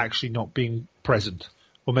characters actually not being present.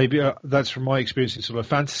 Or maybe that's from my experience in sort of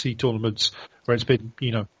fantasy tournaments where it's been,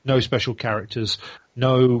 no special characters,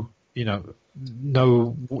 no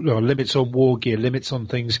limits on war gear, limits on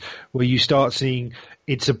things, where you start seeing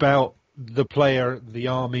it's about the player, the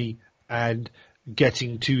army, and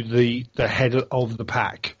getting to the head of the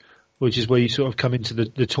pack, which is where you sort of come into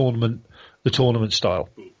the tournament style.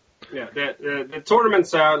 Yeah, the tournament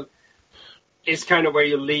style is kind of where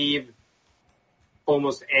you leave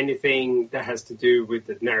almost anything that has to do with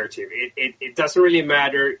the narrative. It doesn't really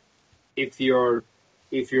matter if you're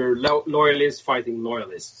loyalists fighting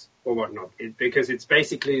loyalists or whatnot, because it's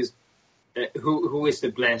basically who is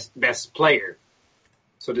the best player.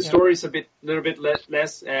 So the story is a little bit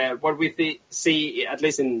less. What we see, at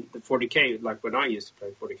least in the 40k, like when I used to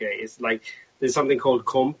play 40k, is like there's something called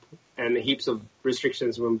comp and heaps of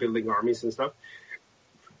restrictions when building armies and stuff.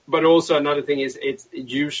 But also another thing is it's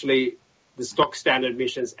usually the stock standard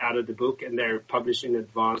missions out of the book, and they're published in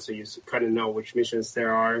advance, so you kind of know which missions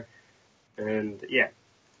there are. And yeah,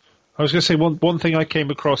 I was going to say one thing I came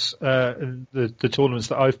across in the tournaments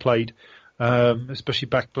that I've played, especially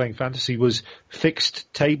back playing fantasy, was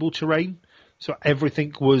fixed table terrain. So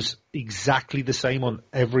everything was exactly the same on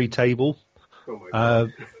every table. Oh my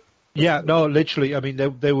God. Yeah, no, literally. I mean,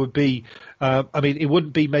 there would be. It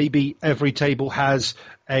wouldn't be maybe every table has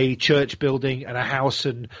a church building and a house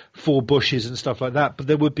and 4 bushes and stuff like that, but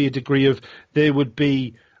there would be a degree of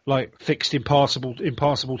like fixed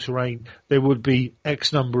impassable terrain. There would be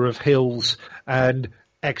X number of hills and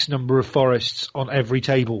X number of forests on every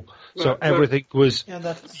table. So everything was. Yeah,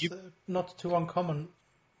 that's not too uncommon,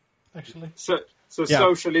 actually. So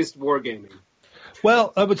socialist wargaming.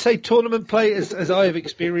 Well, I would say tournament play as I have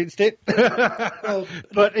experienced it,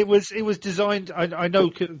 but it was designed. I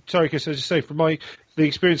know. Sorry, Chris, I just say from the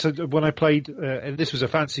experience when I played, and this was a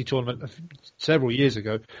fantasy tournament several years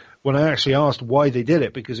ago, when I actually asked why they did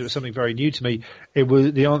it, because it was something very new to me.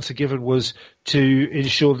 The answer given was to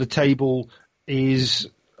ensure the table is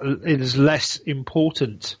less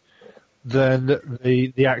important than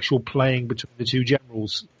the actual playing between the two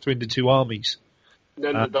generals, between the two armies.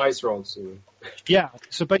 Then the dice rolls. Yeah,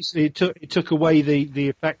 so basically it took away the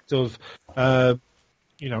effect of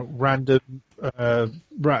random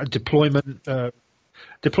deployment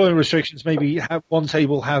restrictions. Maybe have one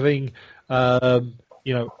table having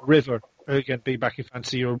river, again being back in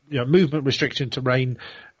fantasy, or movement restriction terrain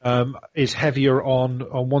is heavier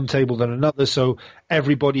on one table than another, so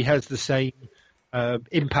everybody has the same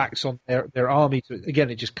impacts on their army. So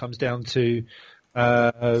again, it just comes down to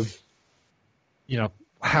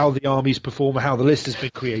how the armies perform, how the list has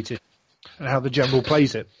been created, and how the general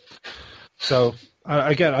plays it. So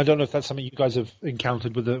again, I don't know if that's something you guys have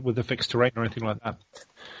encountered with the fixed terrain or anything like that.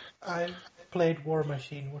 I played War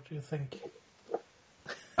Machine. What do you think?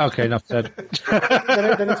 Okay, enough said.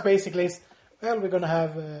 then it's basically, we're going to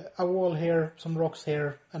have a wall here, some rocks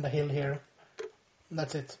here, and a hill here. And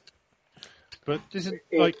that's it. But isn't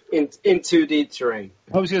like in 2D terrain?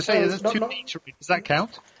 I was going to say, there's 2D terrain. Does that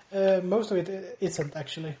count? Most of it isn't,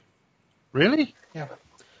 actually. Really? Yeah.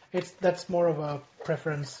 That's more of a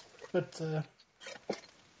preference, but a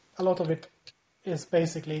lot of it is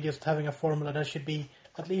basically just having a formula. There should be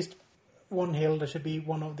at least one hill, there should be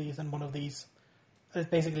one of these and one of these. It's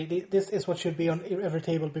basically, this is what should be on every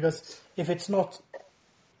table, because if it's not,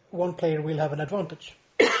 one player will have an advantage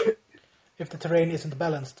if the terrain isn't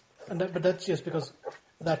balanced. But that's just because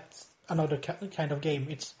that's another kind of game.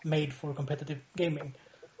 It's made for competitive gaming.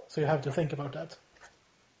 So you have to think about that.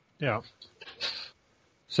 Yeah.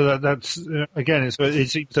 So that's again,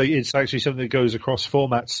 it's actually something that goes across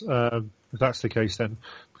formats. If that's the case, then,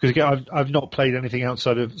 because again, I've not played anything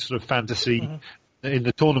outside of sort of fantasy in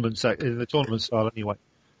the tournament style anyway.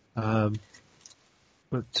 But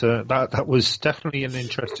that was definitely an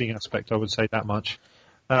interesting aspect. I would say that much.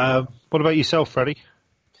 What about yourself, Freddie?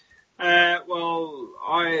 Well,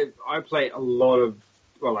 I play a lot of.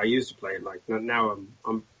 Well, I used to play it. Like now,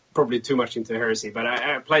 I'm probably too much into Heresy, but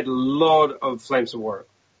I played a lot of Flames of War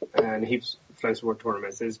and heaps of Flames of War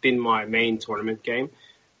tournaments. It's been my main tournament game.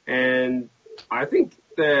 And I think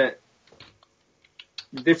the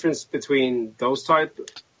difference between those types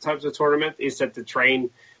of tournament is that the terrain,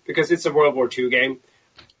 because it's a World War II game,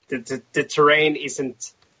 the terrain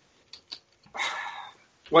isn't...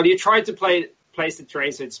 Well, you try to place the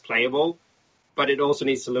terrain so it's playable, but it also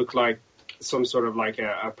needs to look like some sort of like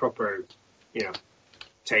a proper,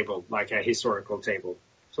 table, like a historical table.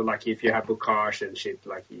 So like if you have Bocage and shit,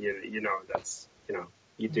 like, that's,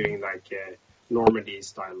 you're doing like Normandy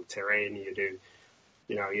style terrain, you do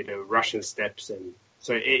Russian steppes. And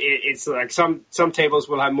so it's like some tables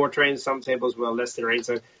will have more terrain, some tables will have less terrain.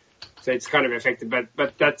 So it's kind of affected, but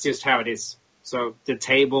that's just how it is. So the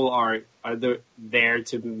table are there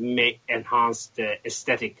to enhance the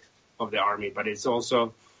aesthetic of the army, but it's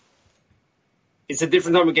a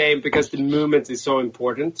different type of game because the movement is so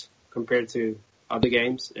important compared to other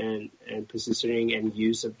games and positioning and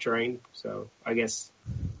use of terrain. So I guess,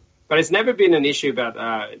 but it's never been an issue about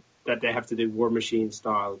that they have to do War Machine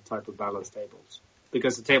style type of balance tables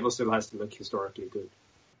because the table still has to look historically good.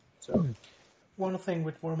 So one thing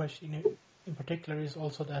with War Machine in particular is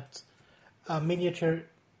also that a miniature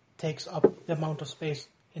takes up the amount of space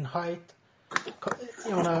in height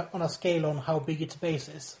on a scale on how big its base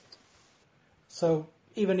is. So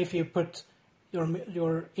even if you put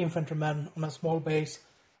your infantryman on a small base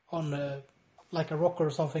on like a rock or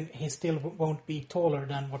something, he still won't be taller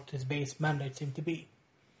than what his base mandates him to be.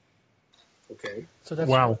 Okay. So that's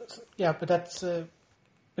wow. Yeah, but that's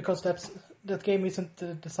because that game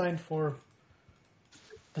isn't designed for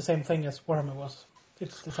the same thing as Warhammer was.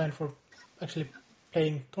 It's designed for actually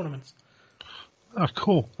playing tournaments. Oh,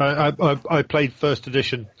 cool. I played first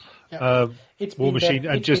edition War Machine,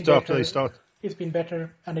 and just after they started... It's been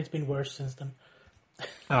better, and it's been worse since then.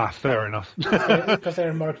 Fair enough. Because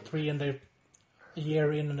they're Mark III, and they're a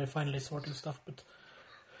year in, and they're finally sorting stuff. But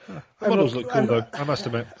the models look cool, though, I must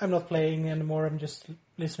admit. I'm not playing anymore. I'm just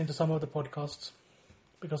listening to some of the podcasts,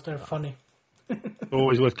 because they're funny.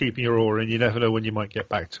 Always worth keeping your oar in. You never know when you might get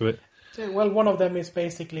back to it. Well, one of them is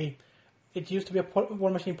basically... It used to be a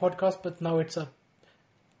War Machine podcast, but now it's a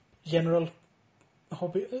general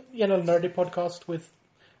nerdy podcast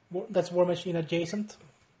that's War Machine adjacent.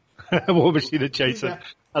 War Machine adjacent. Yeah.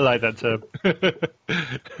 I like that term.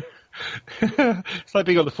 It's like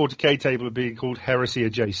being on the 40k table and being called Heresy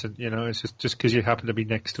adjacent. It's just because you happen to be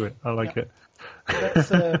next to it. I like it.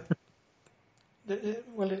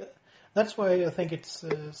 That's why I think it's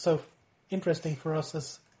so interesting for us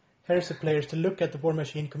as Heresy players to look at the War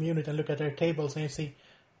Machine community and look at their tables and you see,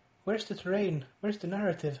 where's the terrain? Where's the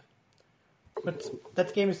narrative? But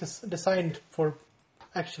that game is designed for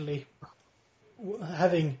actually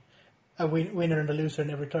having a winner and a loser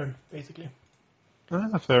in every turn, basically.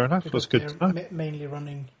 Fair enough. That's good to know. Mainly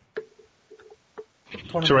running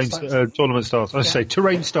tournament styles. I say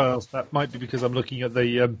terrain styles. That might be because I'm looking at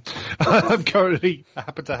the... I'm currently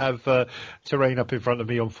happen to have terrain up in front of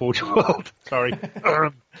me on Forge World. Sorry.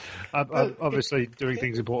 I'm obviously doing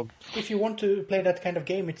things important. If you want to play that kind of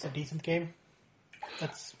game, it's a decent game.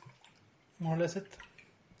 That's more or less it.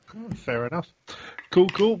 Fair enough.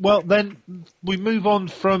 Cool. Well, then we move on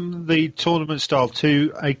from the tournament style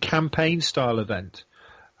to a campaign style event.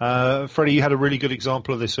 Freddie, you had a really good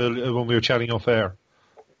example of this earlier when we were chatting off air.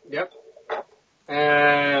 Yep.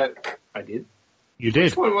 I did. You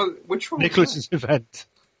did? Which one? Nicholas's event.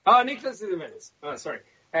 Oh, Nicholas's event. Oh, sorry.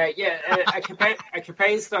 A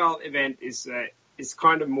campaign style event is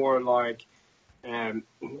kind of more like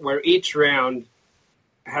where each round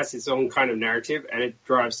has its own kind of narrative and it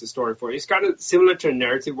drives the story forward. It's kind of similar to a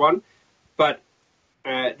narrative one, but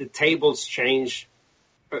the tables change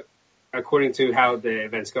according to how the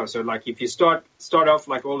events go. So like if you start off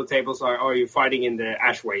like all the tables are you're fighting in the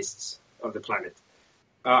ash wastes of the planet.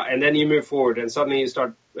 And then you move forward and suddenly you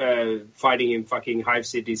start fighting in fucking Hive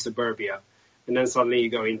City suburbia. And then suddenly you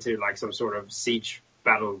go into like some sort of siege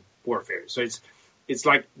battle warfare. So it's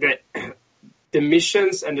like the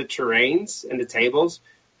missions and the terrains and the tables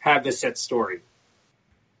have a set story.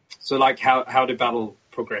 So like how the battle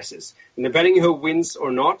progresses. And depending who wins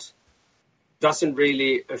or not doesn't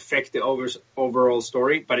really affect the overall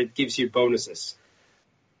story, but it gives you bonuses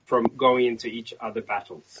from going into each other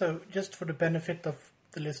battle. So just for the benefit of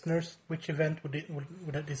the listeners, which event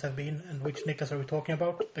would this have been and which Nicholas are we talking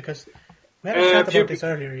about? Because we had a chat about this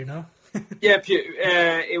earlier, Yeah,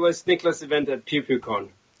 it was Nicholas' event at PewPewCon.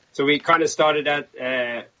 So we kind of started at,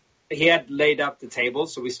 he had laid up the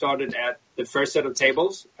tables, so we started at the first set of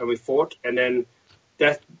tables, and we fought, and then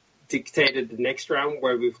that dictated the next round,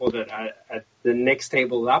 where we fought at the next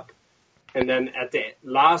table up. And then at the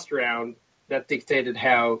last round, that dictated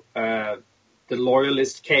how the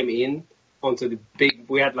loyalists came in onto the big...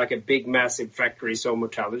 We had like a big, massive factory Somo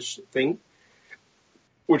challenge thing,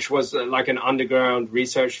 which was like an underground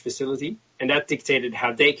research facility. And that dictated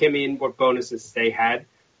how they came in, what bonuses they had,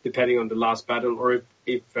 depending on the last battle. Or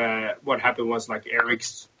if what happened was like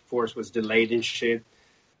Eric's force was delayed and shit.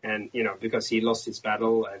 And, you know, because he lost his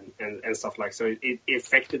battle and stuff like so. It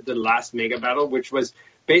affected the last mega battle, which was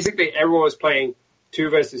basically everyone was playing 2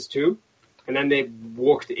 versus 2. And then they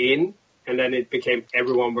walked in, and then it became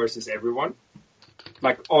everyone versus everyone.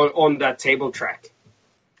 Like on that table track,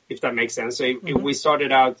 if that makes sense. So if we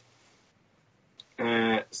started out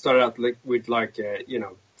with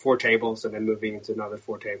 4 tables, and then moving into another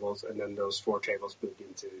 4 tables, and then those 4 tables moved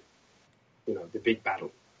into, you know, the big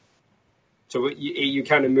battle. So you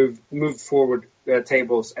kind of move forward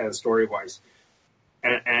tables and story-wise,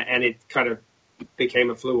 and it kind of became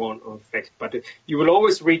a flow-on effect. But you will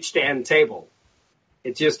always reach the end table.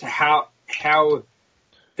 It's just how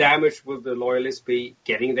damaged will the loyalists be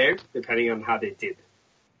getting there, depending on how they did,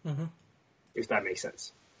 if that makes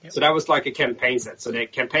sense. Yep. So that was like a campaign set. So the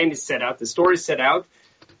campaign is set out, the story is set out,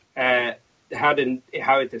 how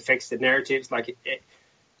it affects the narratives,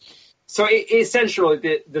 So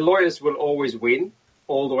essentially, the loyalists will always win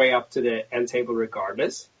all the way up to the end table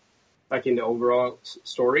regardless, like in the overall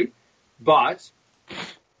story. But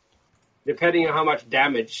depending on how much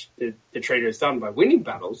damage the trader has done by winning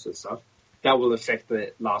battles and stuff, that will affect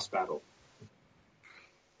the last battle.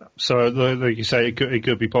 So, like you say, it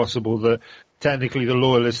could be possible that technically the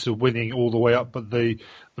loyalists are winning all the way up, but the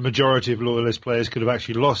majority of loyalist players could have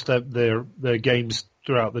actually lost their games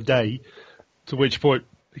throughout the day, to which point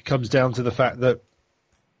it comes down to the fact that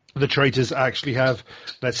the traitors actually have,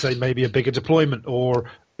 let's say, maybe a bigger deployment or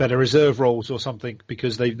better reserve roles or something,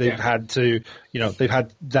 because they've had to, you know, they've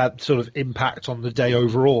had that sort of impact on the day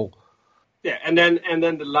overall. Yeah, and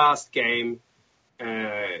then the last game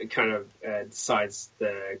kind of decides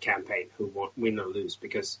the campaign, who win or lose,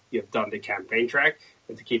 because you've done the campaign track,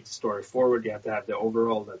 and to keep the story forward, you have to have the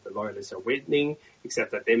overall that the loyalists are winning,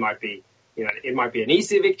 except that they might be, you know, it might be an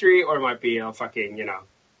easy victory, or it might be a fucking, you know,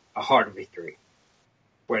 a hard victory,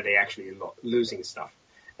 where they actually losing stuff.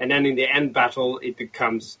 And then in the end battle, it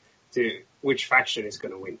becomes to which faction is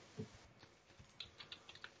going to win.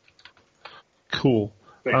 Cool.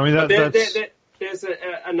 Yeah. I mean, there's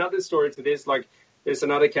another story to this. Like, there's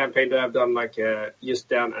another campaign that I've done, like just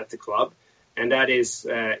down at the club, and that is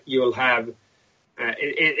you'll have.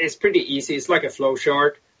 It's pretty easy. It's like a flow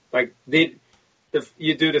chart. Like you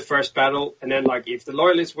do the first battle, and then like if the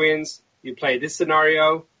loyalist wins, you play this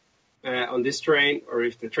scenario on this terrain, or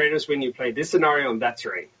if the traders win, you play this scenario on that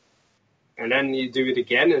terrain. And then you do it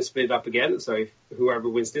again and split it up again. So if whoever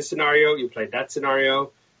wins this scenario, you play that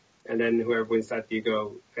scenario. And then whoever wins that, you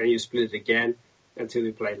go and you split it again until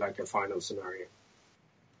you play like a final scenario.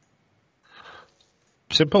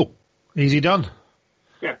 Simple. Easy done.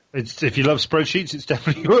 Yeah. It's, if you love spreadsheets, it's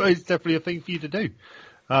definitely a thing for you to do.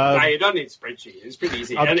 No, you don't need spreadsheets. It's pretty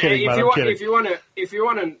easy. I'm kidding, man, if you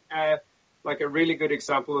want like a really good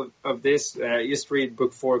example of this, just read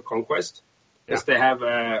Book 4 Conquest, because they have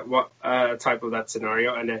a type of that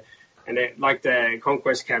scenario, and like the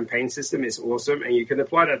Conquest campaign system is awesome, and you can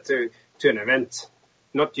apply that to an event,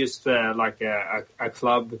 not just like a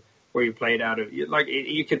club where you play it out of. Like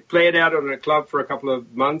you could play it out on a club for a couple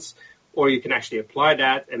of months, or you can actually apply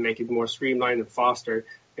that and make it more streamlined and faster,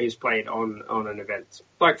 and just play it on an event,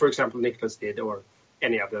 like for example Nicholas did, or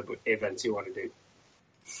any other events you want to do.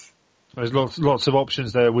 There's lots of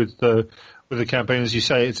options there with the campaign, as you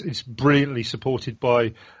say. It's brilliantly supported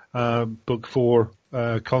by Book 4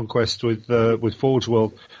 Conquest with Forge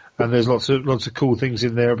World, and there's lots of cool things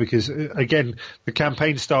in there, because again the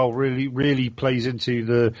campaign style really plays into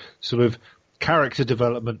the sort of character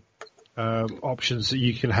development options that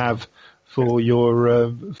you can have for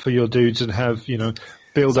your dudes, and have, you know,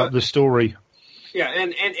 build up the story. Yeah,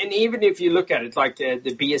 and even if you look at it like the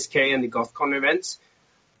BSK and the GothCon events,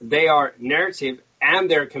 they are narrative and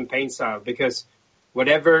they're campaign style, because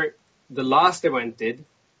whatever the last event did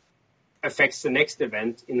affects the next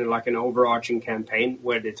event in like an overarching campaign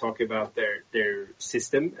where they talk about their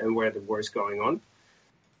system and where the war's going on.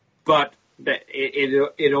 But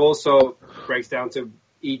it also breaks down to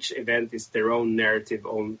each event is their own narrative,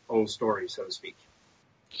 own story, so to speak.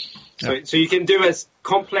 Yeah. So you can do as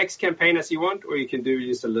complex campaign as you want, or you can do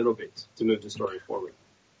just a little bit to move the story forward.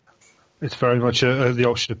 It's very much the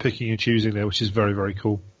option of picking and choosing there, which is very, very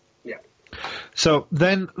cool. Yeah. So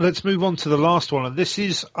then let's move on to the last one. And this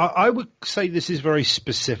is, I would say this is very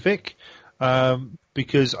specific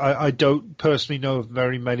because I don't personally know of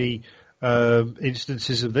very many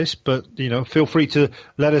instances of this, but, feel free to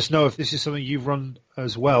let us know if this is something you've run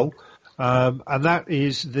as well. And that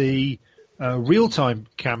is the real-time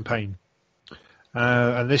campaign.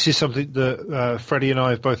 And this is something that Freddie and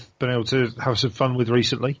I have both been able to have some fun with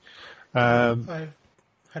recently. I've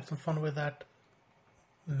had some fun with that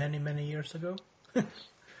many, many years ago.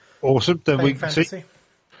 Awesome. Then we fantasy. see.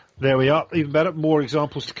 There we are. Even better. More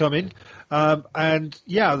examples to come in. And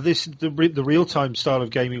yeah, this the real-time style of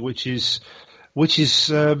gaming, which is it's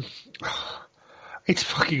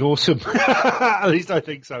fucking awesome. At least I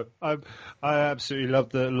think so. I absolutely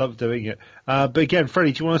love doing it. But again,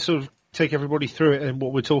 Freddie, do you want to sort of take everybody through it and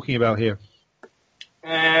what we're talking about here?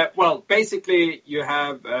 Well, basically, you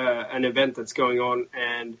have an event that's going on,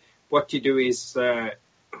 and what you do is, an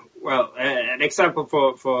example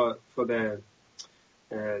for the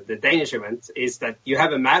Danish event is that you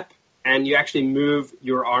have a map, and you actually move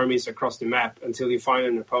your armies across the map until you find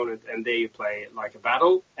an opponent, and there you play like a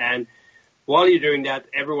battle. And while you're doing that,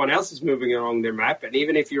 everyone else is moving along their map, and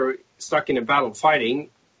even if you're stuck in a battle fighting,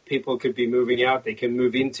 people could be moving out. They can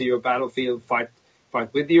move into your battlefield, fight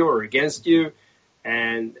with you or against you,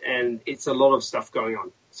 and it's a lot of stuff going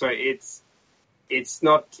on. So it's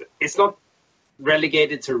not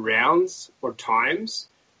relegated to rounds or times,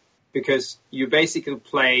 because you basically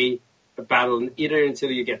play a battle either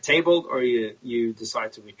until you get tabled or you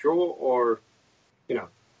decide to withdraw or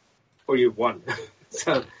you've won.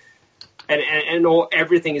 So and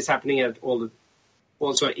everything is happening at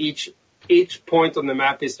also each point on the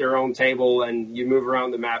map is their own table, and you move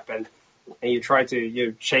around the map and you try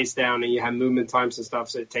to chase down, and you have movement times and stuff,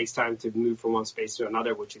 so it takes time to move from one space to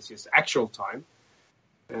another, which is just actual time.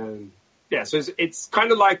 So it's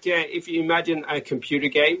kind of like if you imagine a computer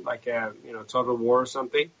game, like Total War or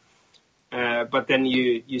something, but then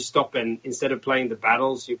you stop, and instead of playing the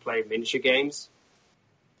battles, you play miniature games.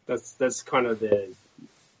 That's kind of the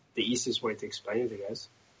easiest way to explain it, I guess.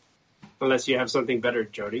 Unless you have something better,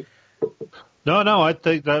 Jody. No, I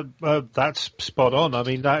think that that's spot on. I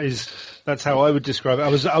mean, that's how I would describe it.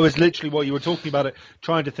 I was literally, while you were talking about it,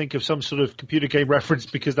 trying to think of some sort of computer game reference,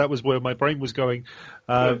 because that was where my brain was going,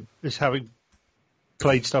 is having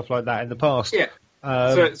played stuff like that in the past. Yeah.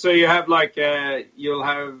 So you have you'll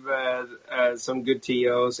have some good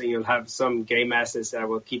TOs, and you'll have some game masters that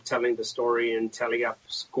will keep telling the story and telling up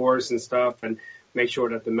scores and stuff, and make sure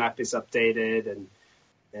that the map is updated and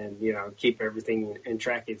keep everything in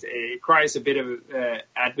track. It requires a bit of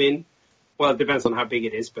admin. Well, it depends on how big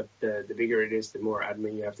it is, but the bigger it is, the more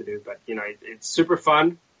admin you have to do. But it's super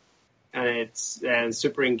fun, and it's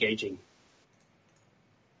super engaging.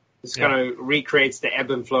 This kind of recreates the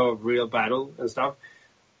ebb and flow of real battle and stuff.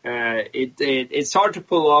 It's hard to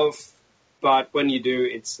pull off, but when you do,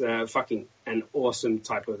 it's fucking an awesome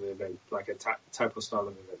type of event, like a type of style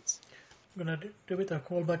of events. I'm gonna do a bit of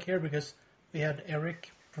callback here, because we had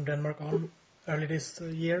Eric from Denmark on early this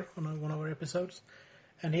year on one of our episodes,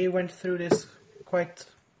 and he went through this quite.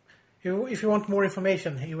 If you want more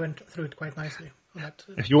information, he went through it quite nicely. On that.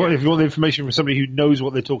 If you want the information from somebody who knows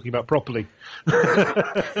what they're talking about properly,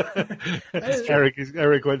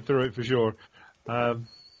 Eric went through it for sure. I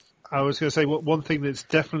was going to say one thing that's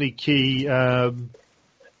definitely key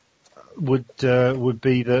would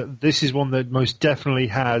be that this is one that most definitely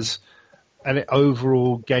has an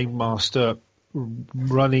overall game master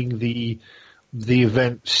running the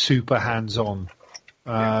event super hands-on.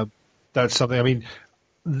 That's something. I mean,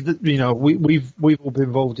 we've all been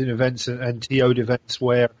involved in events and TO'd events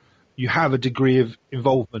where you have a degree of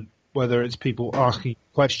involvement, whether it's people asking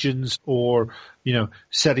questions or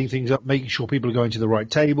setting things up, making sure people are going to the right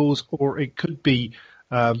tables, or it could be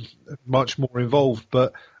much more involved.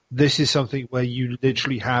 But this is something where you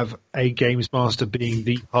literally have a games master being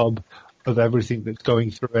the hub of everything that's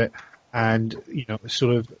going through it, and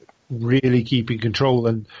sort of really keeping control.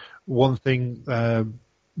 And one thing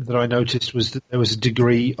that I noticed was that there was a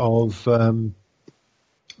degree of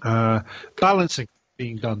balancing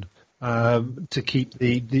being done to keep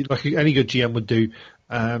the like any good GM would do,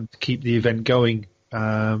 to keep the event going,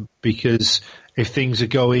 because if things are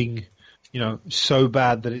going so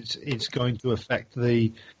bad that it's going to affect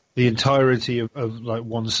the entirety of like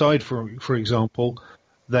one side, for example,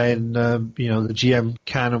 then the GM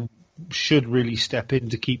can and should really step in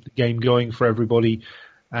to keep the game going for everybody,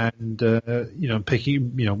 and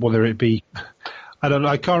picking whether it be, I don't know,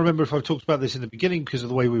 I can't remember if I've talked about this in the beginning because of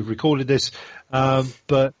the way we've recorded this,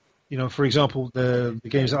 but for example, the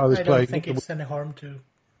games that I was playing. I don't think it's any harm to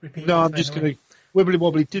repeat. No, I'm just going to wibbly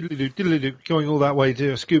wobbly, diddly-doo, going all that way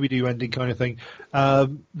to a Scooby-Doo ending kind of thing.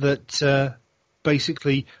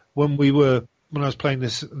 Basically, when I was playing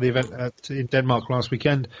the event in Denmark last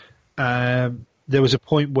weekend, there was a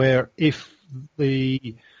point where if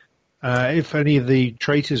any of the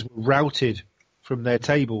traitors were routed from their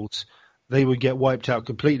tables, they would get wiped out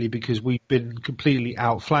completely because we'd been completely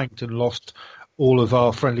outflanked and lost all of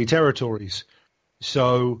our friendly territories.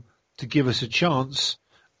 So to give us a chance,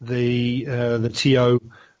 the TO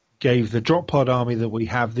gave the drop pod army that we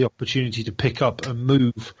have the opportunity to pick up and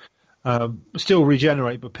move, still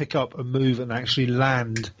regenerate, but pick up and move and actually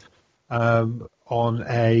land on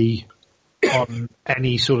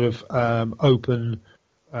any sort of open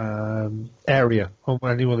area on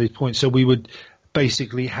any one of these points. So we would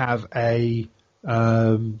basically have a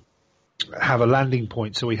landing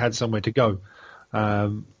point, so we had somewhere to go,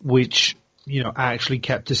 which actually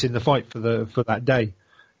kept us in the fight for that day,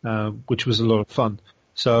 which was a lot of fun.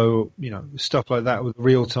 So stuff like that with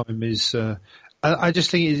real time is. I just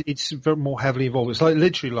think it's very more heavily involved. It's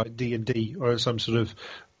literally like D&D or some sort of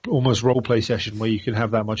almost role play session where you can have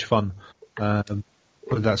that much fun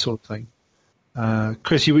with that sort of thing.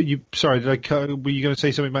 Chris, sorry, were you going to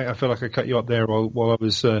say something, mate? I feel like I cut you up there while I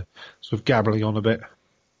was sort of gabbling on a bit.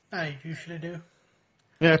 I usually do.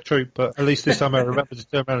 Yeah, true, but at least this time I remember to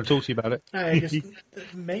turn around and talk to you about it. I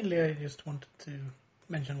just wanted to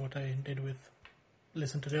mention what I did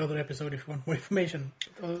listen to the other episode if you want more information.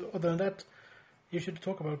 Other than that, you should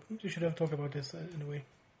have talked about this anyway.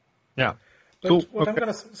 Yeah. But cool. What I'm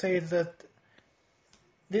going to say is that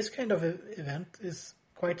this kind of event is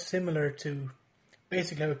quite similar to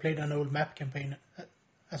basically how we played an old map campaign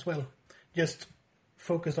as well, just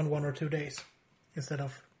focused on 1 or 2 days instead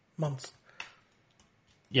of months.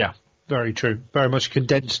 Yeah, very true. Very much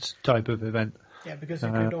condensed type of event. Yeah, because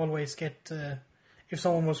you could always get, if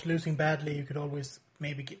someone was losing badly, you could always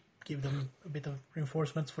maybe give them a bit of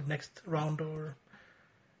reinforcements for the next round, or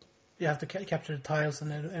you have to capture the tiles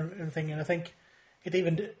and everything. And I think it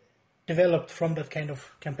even developed from that kind of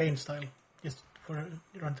campaign style, just for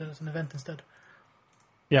run it as an event instead.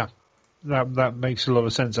 Yeah, that makes a lot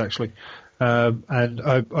of sense actually. And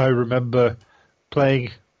I remember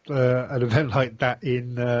playing an event like that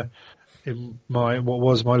in what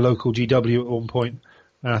was my local GW at one point,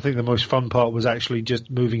 and I think the most fun part was actually just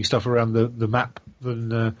moving stuff around the map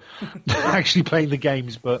than actually playing the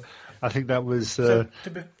games. But I think that was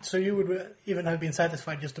so you would even have been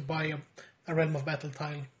satisfied just to buy a Realm of Battle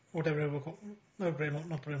tile, whatever it was called. Not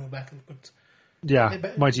Realm of Battle, but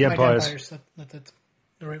Mighty Empires. That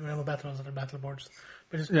the Realm of Battle are the battle boards.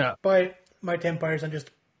 But just Yeah. buy Mighty Empires and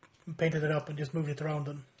just painted it up and just moved it around.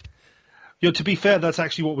 And to be fair, that's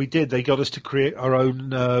actually what we did. They got us to create our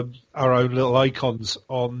own little icons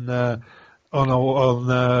on the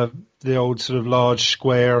old sort of large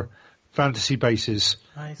square fantasy bases,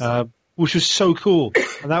 nice. Which was so cool.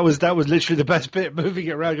 And that was literally the best bit, moving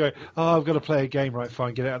it around, going, oh, I've got to play a game, right?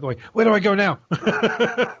 Fine, get it out of the way. Where do I go now?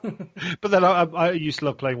 But then I used to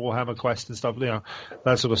love playing Warhammer Quest and stuff,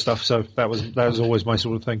 that sort of stuff. So that was always my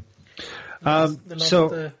sort of thing. The last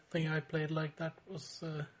thing I played like that was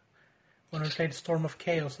when we played Storm of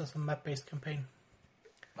Chaos as a map-based campaign.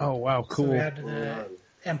 Oh wow, cool! So we had the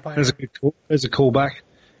Empire. There's a callback.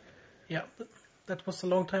 Yeah, that was a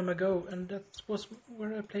long time ago, and that was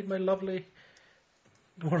where I played my lovely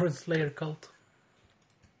Dwarven Slayer cult.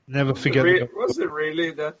 Never forget. Was it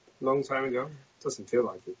really that long time ago? Doesn't feel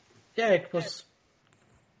like it. Yeah, it was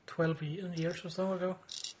 12 years or so ago.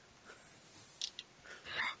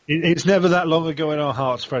 It's never that long ago in our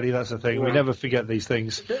hearts, Freddie. That's the thing. Yeah. We never forget these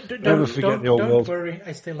things. Never forget the old world. Don't worry,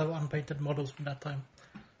 I still have unpainted models from that time.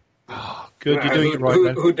 Oh, good, you're doing it right,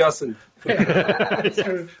 man. Who doesn't?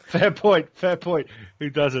 Yeah. Fair point. Who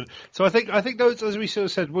doesn't? So I think those, as we sort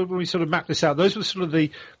of said, when we sort of mapped this out, those were sort of the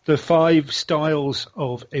 5 styles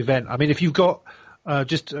of event. I mean, if you've got,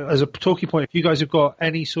 just as a talking point, if you guys have got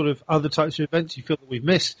any sort of other types of events you feel that we've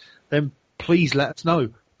missed, then please let us know.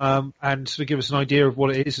 And sort of give us an idea of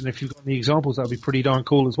what it is, and if you've got any examples, that would be pretty darn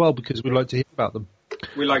cool as well, because we'd like to hear about them.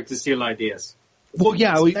 We like to steal ideas. Well,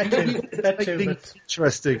 yeah, that too, but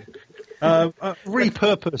interesting.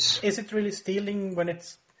 Repurpose. Is it really stealing when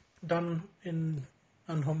it's done in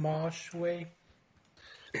an homage way?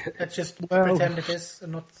 Let's just pretend it is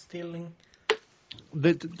and not stealing.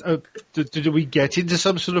 Do we get into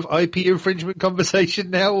some sort of IP infringement conversation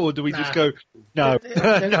now, or do we just go, no?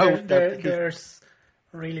 There's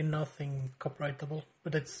really nothing copyrightable,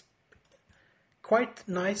 but it's quite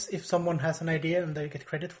nice if someone has an idea and they get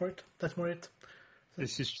credit for it. That's more it.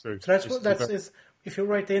 This is true. So that's if you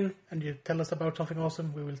write in and you tell us about something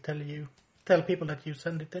awesome, we will tell people that you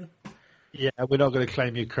send it in. Yeah, we're not going to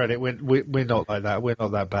claim your credit. We're not like that. We're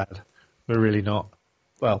not that bad. We're really not.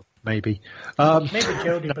 Well, maybe. Maybe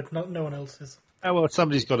Jody, but no one else is. Oh, well,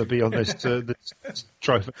 somebody's got to be on this this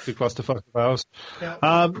trifecta clusterfuck of ours.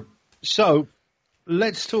 Yeah. So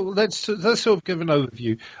let's talk. Let's sort of give an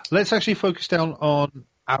overview. Let's actually focus down on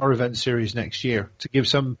our event series next year to give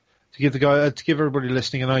everybody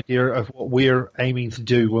listening an idea of what we're aiming to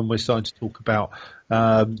do when we're starting to talk about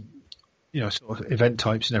sort of event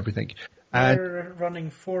types and everything. And we're running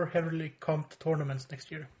 4 heavily comped tournaments next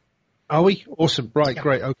year. are we? Awesome. Right, Yeah.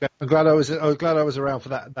 great. Okay. I'm glad I was around for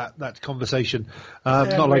that conversation.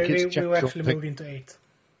 Not like it's we actually moved into 8.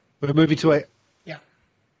 We're moving to 8. Yeah.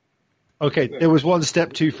 Okay, there was one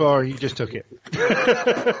step too far and you just took it.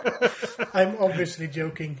 I'm obviously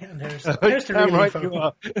joking, and here's the real right, info. you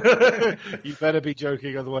are. You better be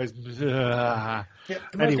joking, otherwise. Yeah, the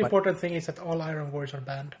most Anyway. important thing is that all Iron Wars are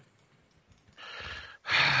banned.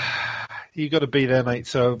 You got to be there, mate.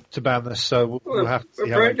 So to ban this, so we'll have to see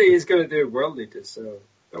how. Apparently, he's going to do World Eaters, so.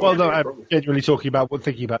 Well, no, I'm genuinely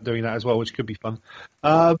thinking about doing that as well, which could be fun.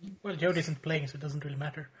 Well, Jody isn't playing, so it doesn't really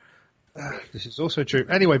matter. This is also true.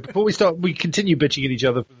 Anyway, before we continue bitching at each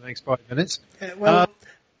other for the next 5 minutes.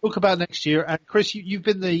 Talk about next year. And Chris, you've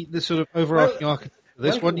been the sort of overarching architect of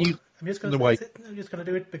this one. I'm just going to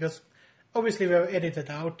do it because obviously we have edited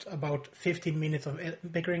out about 15 minutes of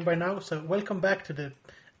bickering by now. So welcome back to the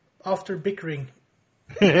after bickering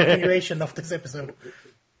continuation of this episode.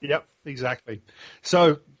 Yep, exactly.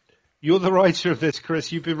 So you're the writer of this,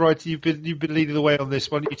 Chris. You've been writing. You've been leading the way on this.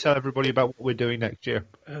 Why don't you tell everybody about what we're doing next year?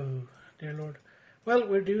 Oh, dear Lord. Well,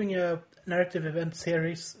 we're doing a narrative event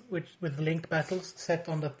series with linked battles set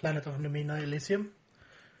on the planet of Numina Elysium,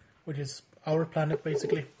 which is our planet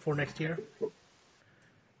basically for next year.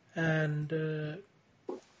 And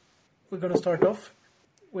we're going to start off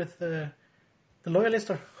with the Loyalists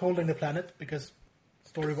are holding the planet because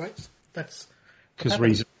story-wise, that's because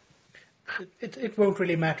reason. It won't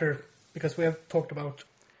really matter because we have talked about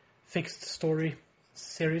fixed story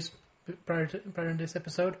series prior in this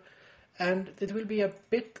episode. And it will be a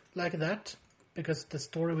bit like that, because the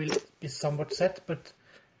story will be somewhat set, but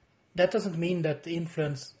that doesn't mean that the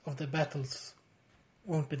influence of the battles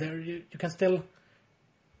won't be there. You can still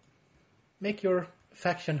make your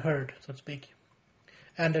faction heard, so to speak.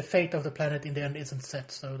 And the fate of the planet in the end isn't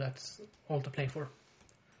set, so that's all to play for.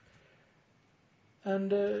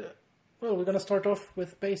 And, well, we're going to start off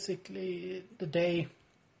with basically the day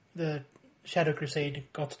the Shadow Crusade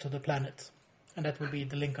got to the planet. And that will be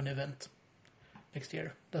the Lincoln event next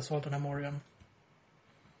year. That's Assault on Amorium.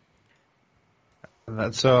 And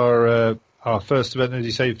that's our first event, as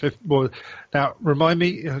you say. Now, remind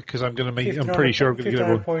me, because I'm pretty sure I'm going to get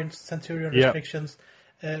 1,500 points, Centurion restrictions,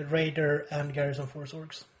 Raider, and Garrison Force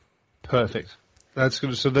Orcs. Perfect. That's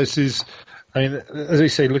good. So this is, I mean, as I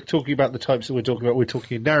say, talking about the types that we're talking about, we're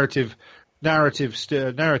talking narrative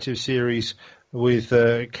series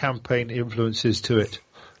with campaign influences to it.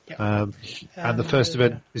 Yeah. And the first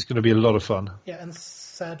event is going to be a lot of fun. Yeah, and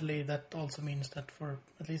sadly that also means that for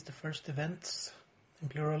at least the first events, in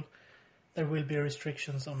plural, there will be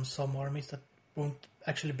restrictions on some armies that won't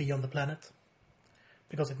actually be on the planet,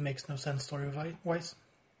 because it makes no sense story-wise.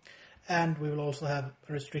 And we will also have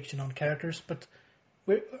a restriction on characters, but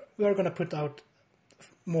we are going to put out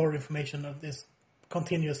more information of this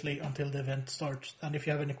continuously until the event starts. And if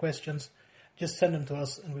you have any questions, just send them to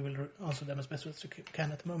us, and we will answer them as best as we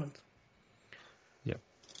can at the moment. Yeah.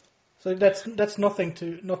 So that's nothing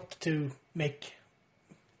not to make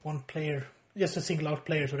one player, just to single out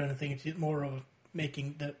players or anything. It's more of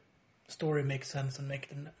making the story make sense and make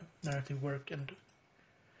the narrative work, and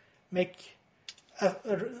make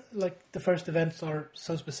like the first events are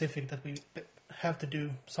so specific that we have to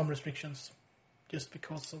do some restrictions, just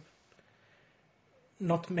because of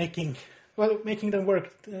not making them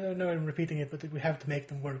work. No, I'm repeating it, but we have to make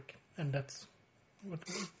them work, and that's what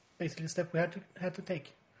basically the step we had to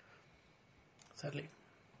take. Sadly.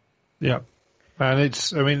 Yeah, and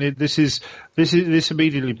this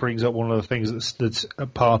immediately brings up one of the things that's a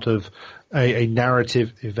part of a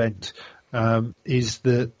narrative event, is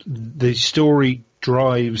that the story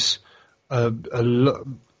drives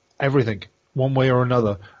everything one way or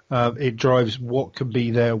another. It drives what can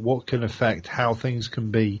be there, what can affect how things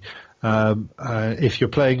can be. If you're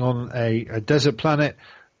playing on a desert planet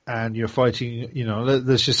and you're fighting,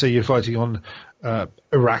 let's just say you're fighting on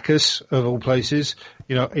Arrakis, of all places,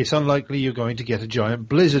 it's unlikely you're going to get a giant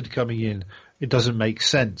blizzard coming in. It doesn't make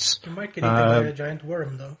sense. You might get eaten by a giant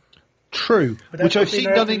worm, though. True, which I've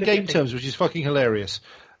seen done in game terms, which is fucking hilarious.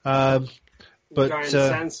 But giant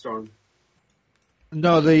sandstorm.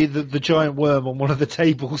 No, the giant worm on one of the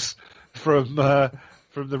tables from the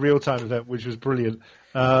real-time event, which was brilliant.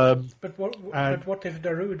 But what if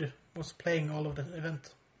Darude was playing all of the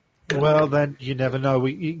event? Well, then you never know.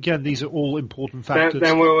 Again, these are all important factors.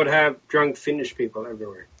 Then we would have drunk Finnish people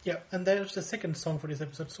everywhere. Yeah, and there's the second song for this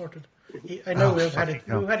episode sorted. I know we've had it.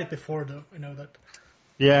 We've had it before, though. I know that.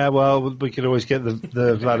 Yeah, well, we could always get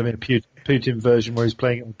the Vladimir Putin version where he's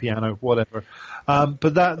playing it on the piano, whatever.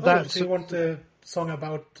 But that's. So you want a song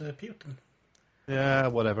about Putin? Yeah,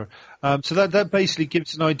 whatever. So that basically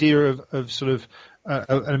gives an idea of sort of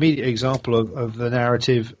an immediate example of the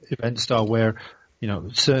narrative event style where,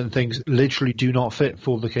 certain things literally do not fit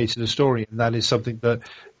for the case of the story, and that is something that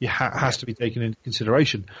has to be taken into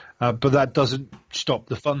consideration. But that doesn't stop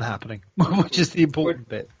the fun happening, which is the important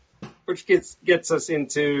bit. Which gets us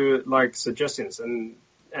into like suggestions, and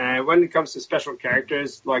when it comes to special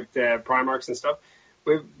characters like the Primarchs and stuff,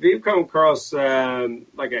 we've come across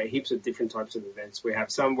heaps of different types of events. We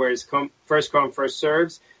have some where it's first come, first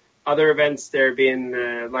serves. Other events there have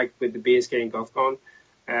been like with the BSK and GothCon.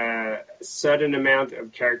 A certain amount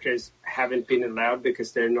of characters haven't been allowed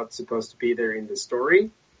because they're not supposed to be there in the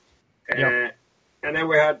story. Yep. And then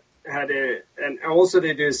we had and also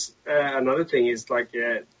they do another thing is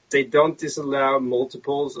they don't disallow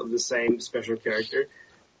multiples of the same special character,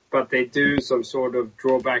 but they do some sort of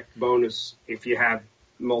drawback bonus if you have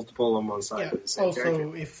multiple on one side of the same character.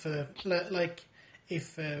 Also,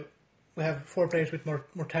 if we have 4 players with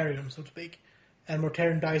Mortarion, so to speak, and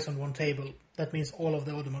Mortarion dies on one table, that means all of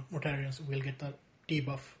the other Mortarions will get a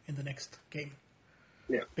debuff in the next game.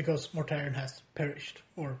 Yeah. Because Mortarion has perished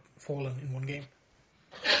or fallen in one game.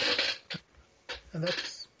 And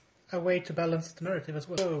that's a way to balance the narrative as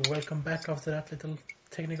well. So, welcome back after that little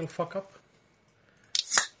technical fuck-up.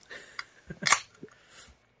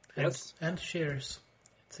 Yes. And shares,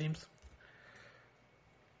 it seems.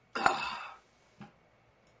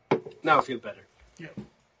 Now I feel better. Yeah.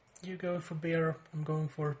 You go for beer, I'm going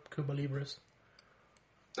for Cuba Libres.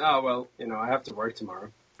 Oh, well, I have to work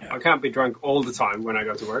tomorrow. Yeah. I can't be drunk all the time when I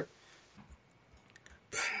go to work.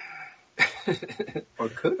 Or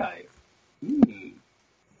could I?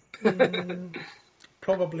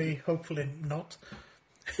 Probably, hopefully not.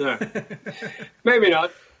 No. Maybe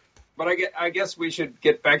not. But I guess we should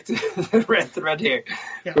get back to the red thread here.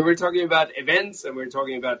 Yeah. We were talking about events, and we were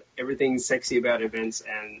talking about everything sexy about events,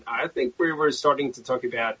 and I think we were starting to talk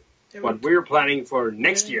about what we're planning for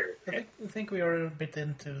next year. I think we are a bit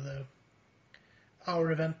into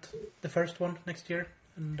our event, the first one next year,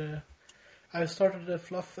 and I started the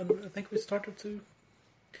fluff, and I think we're going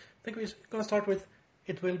to start with,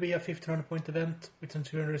 it will be a 1500 point event with some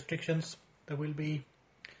 200 restrictions. There will be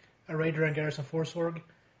a Raider and Garrison Force Org.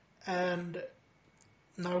 And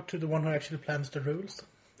now to the one who actually plans the rules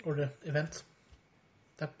or the events.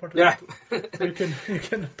 That part of it. So you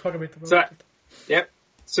can talk a bit about it. Yep.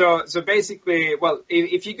 So basically, well,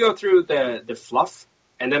 if you go through the fluff,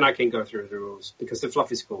 and then I can go through the rules because the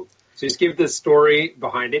fluff is cool. So just give the story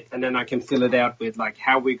behind it, and then I can fill it out with like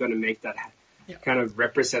how we're going to make that kind of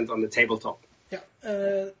represent on the tabletop.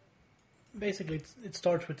 Yeah. Basically, it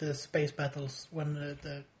starts with the space battles when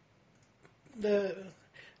the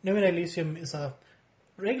New Elysium is a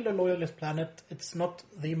regular loyalist planet. It's not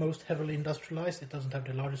the most heavily industrialized. It doesn't have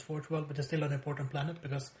the largest forge world, but it's still an important planet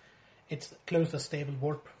because it's close to a stable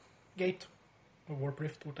warp gate. Or warp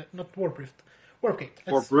rift. Not warp rift. Warp gate.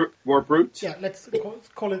 Warp route? Yeah, let's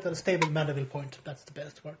call it a stable Mandeville point. That's the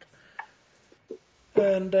best word.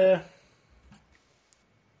 And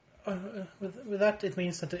with that, it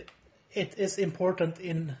means that it is important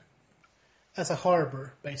as a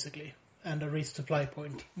harbor, basically, and a resupply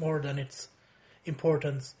point, more than its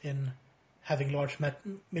importance in having large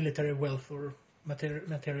military wealth or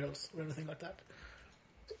materials or everything like that.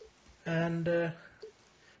 And the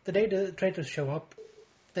day the traitors show up,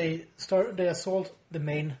 they assault the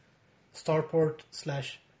main starport /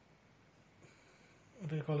 what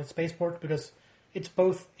do you call it, spaceport, because it's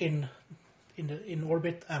both in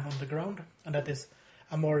orbit and on the ground, and that is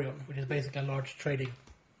Amorion, which is basically a large trading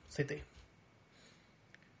city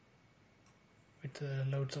with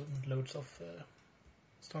loads of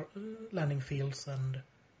landing fields and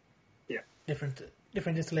different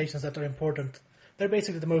installations that are important. They're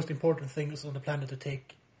basically the most important things on the planet to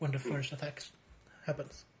take when the first attack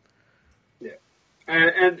happens. Yeah,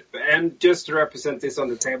 and just to represent this on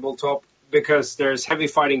the tabletop, because there's heavy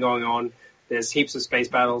fighting going on, there's heaps of space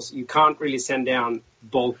battles. You can't really send down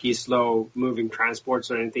bulky, slow-moving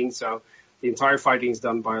transports or anything, so the entire fighting is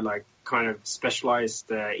done by like kind of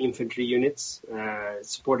specialized infantry units,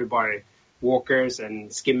 supported by walkers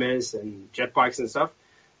and skimmers and jet bikes and stuff.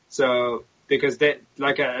 So because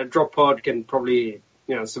like a drop pod can probably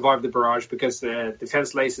survive the barrage because the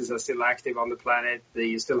defense lasers are still active on the planet.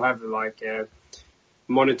 You still have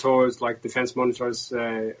monitors, like defense monitors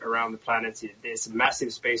around the planet. There's a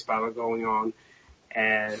massive space battle going on,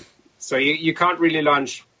 and so you can't really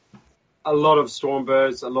launch a lot of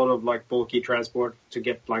Stormbirds, a lot of like bulky transport to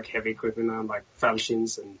get like heavy equipment on, like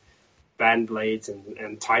falchions and band blades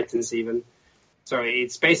and titans even. So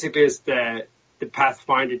it's basically just the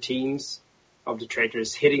Pathfinder teams of the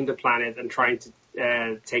traitors hitting the planet and trying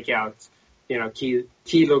to take out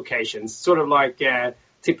key locations, sort of like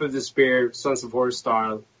Tip of the Spear, Sons of Horus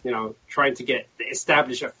style. Trying to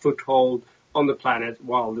establish a foothold on the planet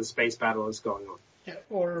while the space battle is going on. Yeah,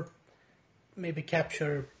 or maybe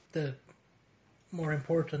capture the more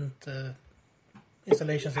important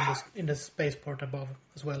installations in the spaceport above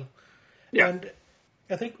as well. Yeah. And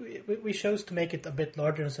I think we chose to make it a bit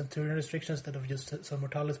larger in Centurion restrictions instead of just Sun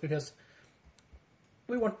Mortalis, because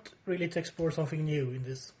we want really to explore something new in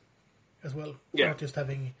this as well. Yeah. Not just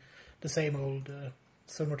having the same old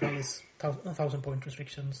Sun Mortalis 1,000-point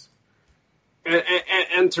restrictions.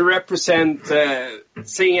 And to represent,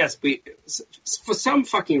 seeing as for some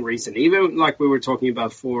fucking reason, even like we were talking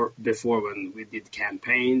about before when we did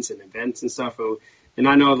campaigns and events and stuff, and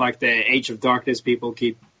I know like the Age of Darkness people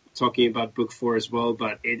keep talking about book 4 as well,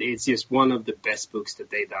 but it's just one of the best books that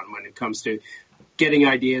they've done when it comes to getting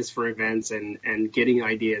ideas for events and getting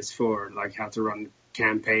ideas for like how to run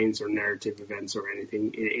campaigns or narrative events or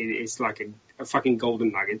anything. It's like a fucking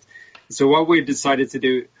golden nugget. So what we decided to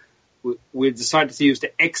do, we decided to use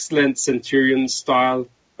the excellent Centurion style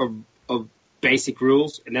of basic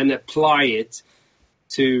rules and then apply it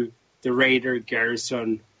to the Raider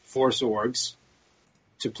Garrison Force Orgs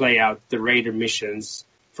to play out the Raider missions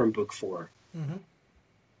from book 4. Mm-hmm.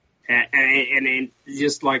 And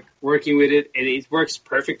just like working with it, and it works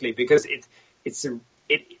perfectly because it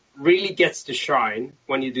really gets to shine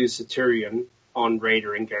when you do Centurion on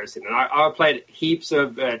Raider and Garrison. And I played heaps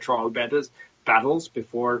of trial battles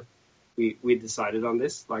before we decided on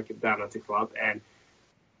this, like down at the club, and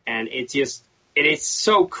it is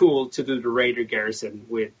so cool to do the Raider Garrison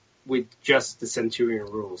with just the Centurion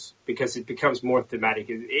rules, because it becomes more thematic.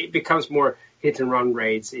 It becomes more hit and run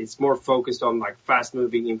raids. It's more focused on like fast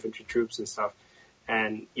moving infantry troops and stuff.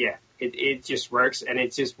 And yeah, it just works. And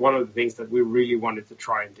it's just one of the things that we really wanted to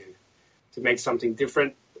try and do, to make something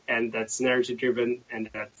different and that's narrative driven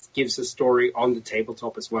and that gives a story on the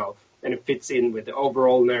tabletop as well. And it fits in with the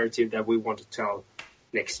overall narrative that we want to tell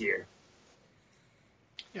next year.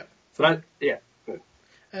 Yeah. So that, yeah.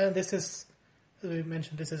 And this is, as we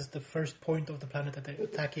mentioned, this is the first point of the planet that they're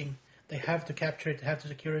attacking. They have to capture it, they have to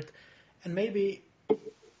secure it. And maybe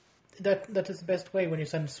that is the best way when you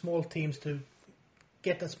send small teams to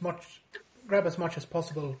grab as much as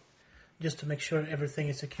possible, just to make sure everything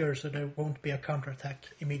is secure, so there won't be a counterattack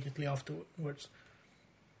immediately afterwards.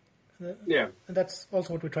 Yeah. And that's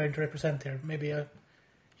also what we're trying to represent here. Maybe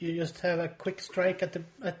you just have a quick strike at the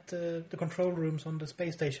control rooms on the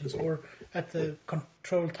space stations, or at the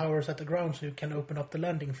control towers at the ground, so you can open up the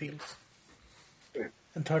landing fields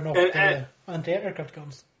and turn off the anti-aircraft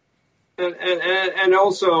guns. And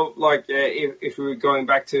also, like, if we were going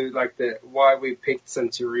back to like why we picked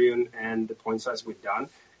Centurion and the point size we've done,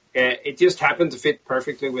 it just happened to fit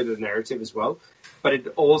perfectly with the narrative as well. But it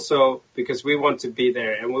also, because we want to be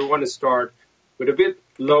there and we want to start with a bit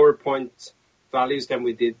lower point values than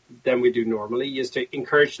we do normally, just to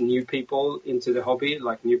encourage new people into the hobby,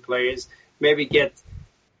 like new players, maybe get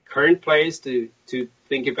current players to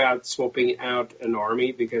think about swapping out an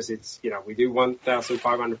army, because it's, we do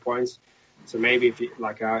 1,500 points. So maybe if you,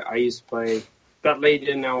 like I used to play that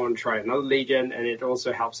Legion, now I want to try another Legion, and it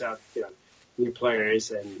also helps out, new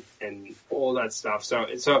players and all that stuff.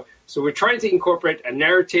 So we're trying to incorporate a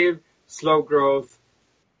narrative, slow growth,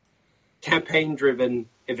 campaign-driven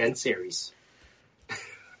event series.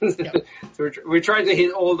 Yeah. So we're trying to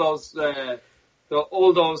hit all those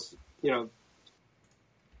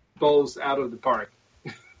goals out of the park.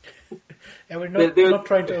 Yeah, we're not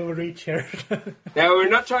trying to overreach here. Yeah, we're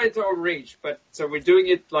not trying to overreach, but so we're doing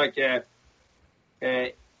it like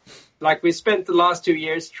we spent the last 2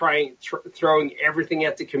 years throwing everything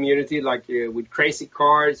at the community, like with crazy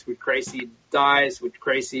cards, with crazy dice, with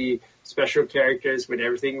crazy special characters, with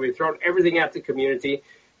everything. We've thrown everything at the community,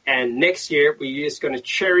 and next year we're just going to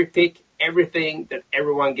cherry pick everything that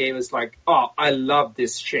everyone gave us, like, oh, I love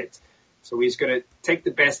this shit. So we're just going to take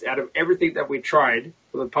the best out of everything that we tried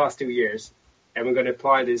for the past 2 years, and we're going to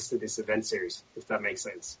apply this to this event series, if that makes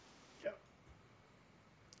sense. Yeah.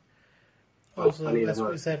 Also, as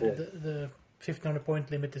we said, the 1,500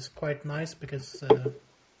 point limit is quite nice, because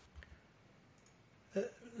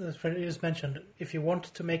as Freddy just mentioned, if you want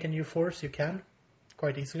to make a new force, you can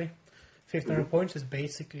quite easily. 1,500 points is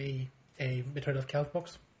basically a Betrayal of Calth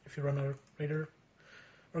box if you run a raider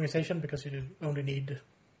organization, because you only need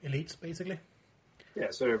elites basically. Yeah,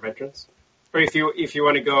 so they're veterans. Or if you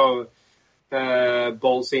want to go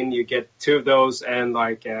balls in, you get 2 of those and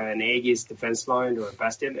like an Aegis defense line or a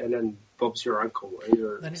bastion, and then Bob's your uncle and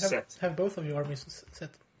you're Then you set. have both of your armies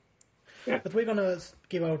set. Yeah. But we're gonna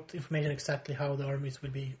give out information exactly how the armies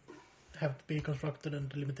will have to be constructed and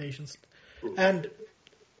the limitations. And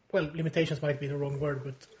well, limitations might be the wrong word,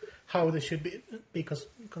 but how they should be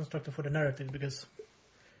constructed for the narrative, because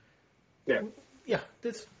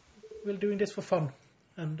we're doing this for fun.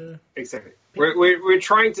 And exactly. We're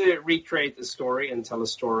trying to recreate a story and tell a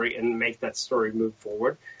story and make that story move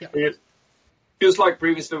forward. Yeah. Just like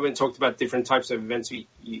previously when we talked about different types of events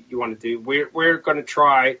you want to do, we're going to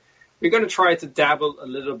try to dabble a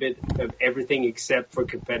little bit of everything except for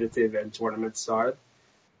competitive and tournament side.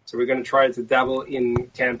 So we're going to try to dabble in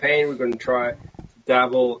campaign. We're going to try to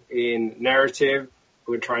dabble in narrative.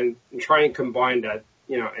 We're trying to combine that,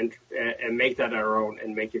 and make that our own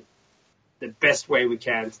and make it the best way we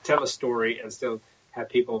can to tell a story and still have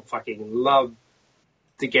people fucking love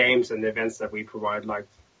the games and the events that we provide. Like,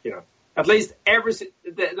 at least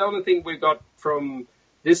the only thing we got from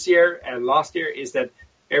this year and last year is that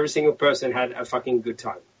every single person had a fucking good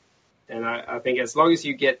time. And I think as long as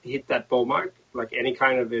you hit that ball mark, like any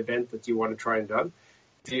kind of event that you want to try and done,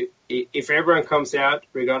 if everyone comes out,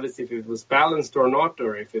 regardless if it was balanced or not,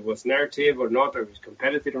 or if it was narrative or not, or if it was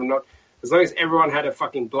competitive or not, as long as everyone had a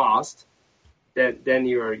fucking blast, then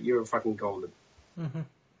you're fucking golden. Mm-hmm.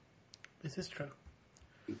 This is true.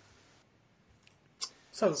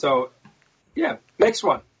 So, yeah, next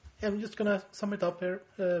one. Yeah, I'm just gonna sum it up here.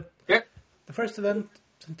 Yeah. The first event,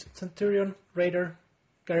 Centurion, Raider,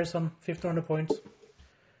 Garrison, 1,500 points,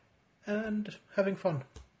 and having fun.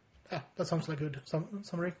 That sounds like a good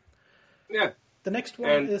summary. Yeah. The next one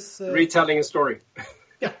and is retelling a story.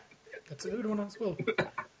 Yeah, that's a good one as well.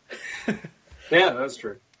 Yeah, that's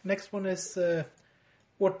true. Next one is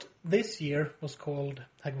what this year was called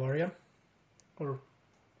Hagvaria, or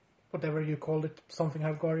whatever you called it, something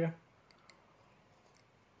Hagvaria.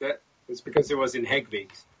 Yeah, it's because it was in Hegvig,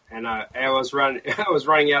 and I was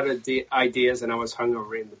running out of the ideas, and I was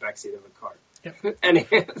hungover in the backseat of a car.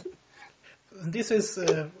 Yeah. And this is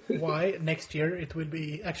why next year it will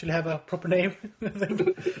actually have a proper name,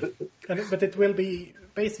 but it will be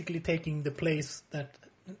basically taking the place that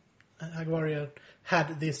Hagvaria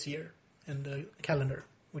had this year in the calendar,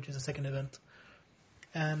 which is the second event.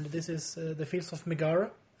 And this is the Fields of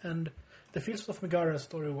Megara. And the Fields of Megara,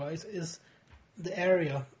 story-wise, is the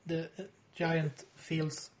area, the giant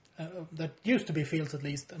fields that used to be fields at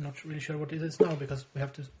least. I'm not really sure what it is now because we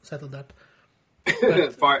have to settle that.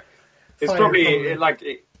 But it's probably like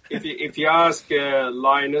if you ask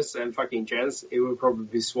Linus and fucking Jens, it would probably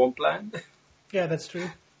be swampland. Yeah, that's true.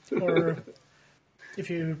 Or if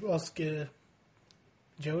you ask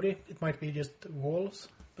Jody, it might be just walls,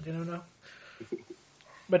 but you don't know.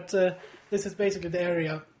 But this is basically the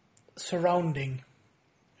area surrounding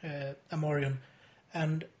Amorion,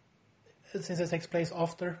 and since it takes place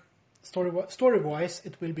after story-wise,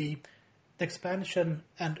 it will be the expansion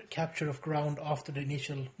and capture of ground after the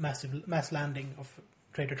initial mass landing of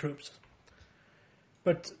traitor troops.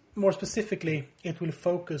 But more specifically, it will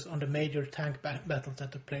focus on the major tank battles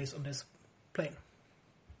that took place on this plane.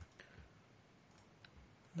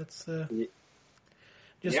 Let's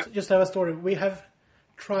just have a story. We have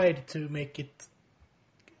tried to make it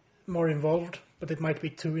more involved, but it might be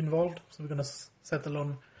too involved, so we're going to settle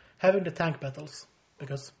on having the tank battles,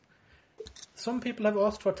 because some people have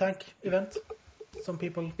asked for a tank event. Some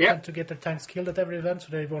people want to get their tanks killed at every event,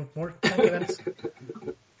 so they want more tank events.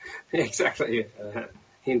 Exactly.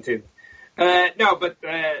 Hinted. No, but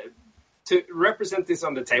to represent this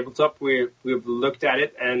on the tabletop, we've looked at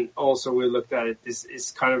it, and also we looked at it. This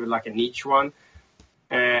is kind of like a niche one.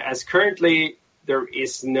 As currently, there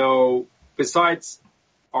is no, besides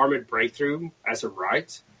Armored Breakthrough as a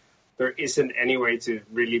right, there isn't any way to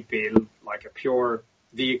really build like a pure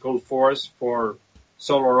vehicle force for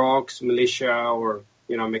Solar Aux, Militia, or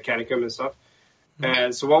Mechanicum and stuff.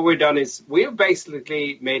 And so what we've done is we have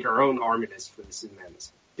basically made our own army list for this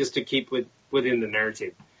event, just to keep within the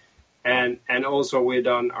narrative. And also we've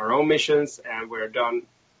done our own missions, and we've done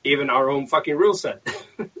even our own fucking rule set.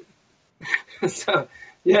 So,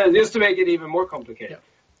 yeah, just to make it even more complicated.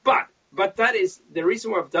 Yeah. But that is, the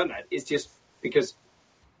reason why I've done that is just because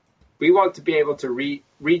we want to be able to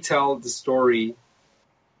retell the story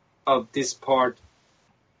of this part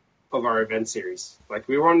of our event series. Like,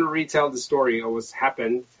 we want to retell the story of what's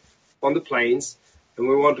happened on the plains, and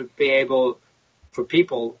we want to be able, for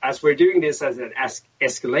people, as we're doing this as an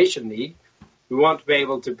escalation league, we want to be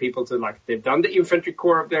able to people to, like, they've done the infantry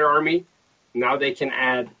core of their army, now they can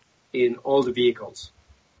add in all the vehicles.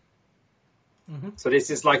 Mm-hmm. So this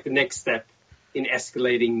is like the next step in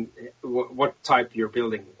escalating what type you're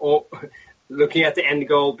building. Or looking at the end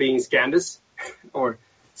goal being Scandus, or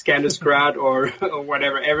Scandusgrad, or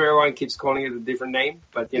whatever. Everyone keeps calling it a different name,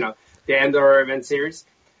 but, you know, the end of our event series.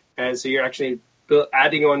 So you're actually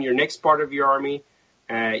adding on your next part of your army.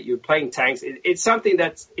 You're playing tanks. It's something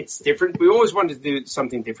it's different. We always wanted to do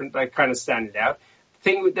something different, like kind of stand it out. The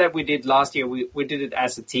thing that we did last year, we did it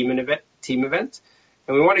as a team event,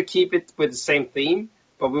 and we want to keep it with the same theme,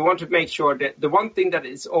 but we want to make sure that the one thing that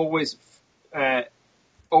is always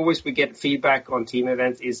we get feedback on team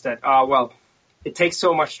events is that, well, it takes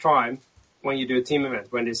so much time when you do a team event,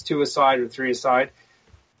 when there's 2 aside or 3 aside.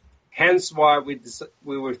 Hence why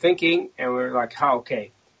we were thinking, and we were like, how can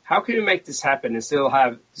we make this happen and still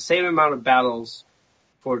have the same amount of battles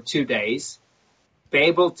for 2 days, be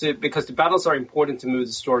able to, because the battles are important to move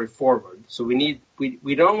the story forward. So we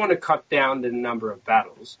don't want to cut down the number of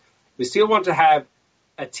battles. We still want to have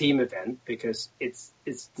a team event because it's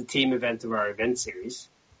the team event of our event series.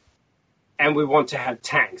 And we want to have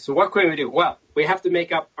tanks. So what can we do? Well, we have to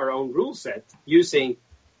make up our own rule set using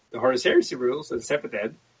the Horus Heresy rules and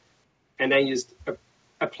Sephiroth, and then just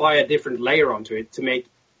apply a different layer onto it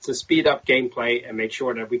to speed up gameplay and make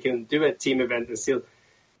sure that we can do a team event and still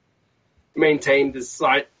maintain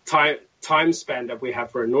the time span that we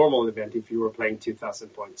have for a normal event if you were playing 2,000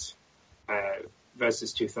 points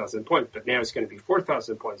versus 2,000 points. But now it's going to be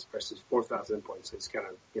 4,000 points versus 4,000 points. It's kind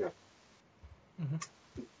of, you know,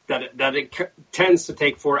 that it tends to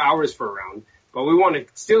take 4 hours for a round. But we want to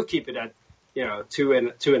still keep it at, you know,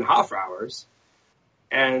 2.5 hours.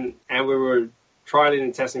 And we were trialing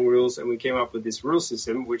and testing rules, and we came up with this rule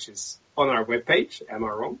system, which is on our webpage. Am I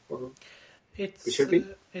wrong? Or it should be.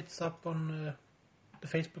 It's up on the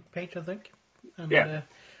Facebook page, I think. And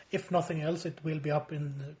if nothing else, it will be up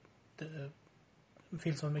in the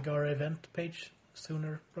Fields of Megara event page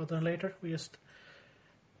sooner rather than later.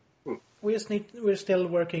 We're still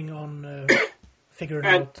working on figuring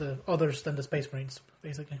out others than the Space Marines,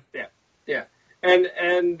 basically. Yeah. And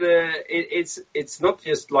it's not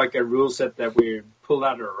just like a rule set that we pull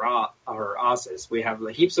out our asses. We have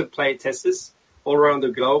heaps of play testers all around the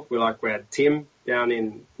globe. We had Tim down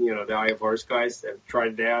in, you know, the Eye of Horus guys that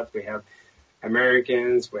tried it out. We have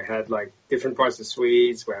Americans. We had like different parts of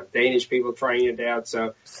Swedes. We have Danish people trying it out.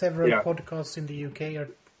 So several podcasts in the UK are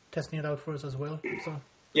testing it out for us as well. So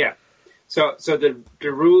yeah, so the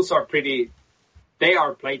rules are pretty. They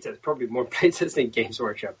are playtest, probably more playtest than Games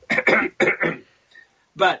Workshop.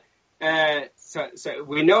 But so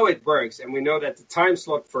we know it works, and we know that the time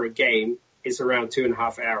slot for a game is around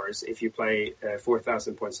 2.5 hours if you play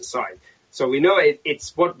 4,000 points aside. So we know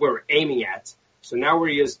it's what we're aiming at. So now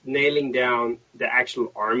we're just nailing down the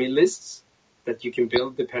actual army lists that you can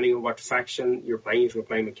build depending on what faction you're playing. If you're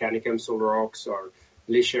playing Mechanicum, Solar Ox, or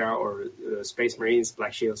Militia, or Space Marines,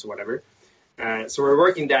 Black Shields, or whatever. So we're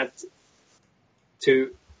working that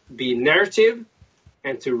to be narrative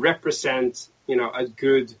and to represent, you know, a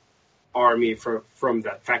good army from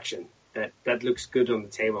that faction that looks good on the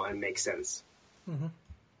table and makes sense. Mm-hmm.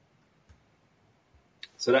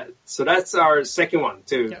 So that's our second one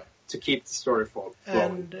to keep the story flowing.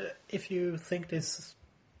 And if you feel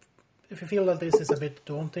that this is a bit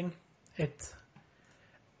daunting, it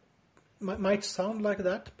might sound like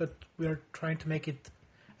that, but we're trying to make it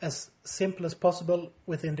as simple as possible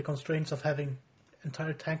within the constraints of having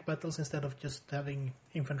entire tank battles instead of just having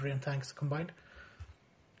infantry and tanks combined.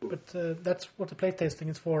 But that's what the playtesting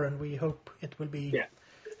is for, and we hope it will be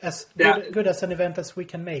as good as an event as we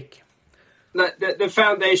can make. The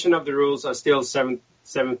foundation of the rules are still 7th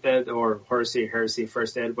Ed or Heresy,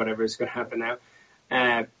 First Ed, whatever is going to happen now.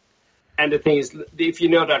 And the thing is, if you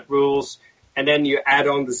know that rules, and then you add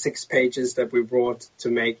on the 6 pages that we brought to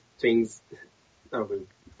make things... we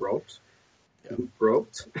wrote? Yeah.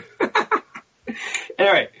 Wrote?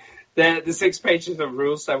 Anyway, the 6 pages of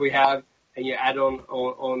rules that we have, and you add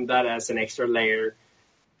on that as an extra layer,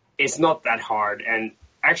 it's not that hard. And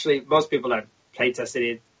actually, most people that play tested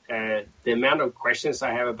it, the amount of questions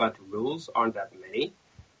I have about the rules aren't that many.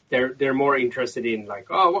 They're more interested in like,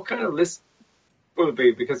 what kind of list will it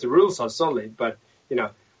be? Because the rules are solid, but you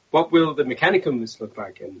know, what will the Mechanicum list look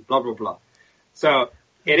like, and blah blah blah. So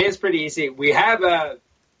it is pretty easy. We have a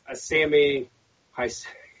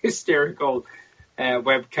semi-hysterical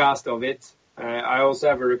webcast of it. I also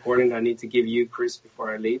have a recording I need to give you, Chris,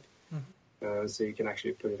 before I leave. so you can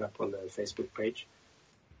actually put it up on the Facebook page,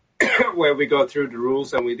 where we go through the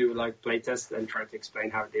rules and we do like playtests and try to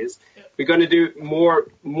explain how it is. Yeah. We're going to do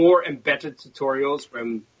more and better tutorials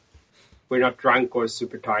when we're not drunk or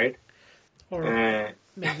super tired. Or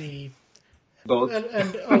maybe Both.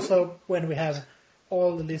 and also when we have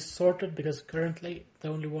all the lists sorted, because currently the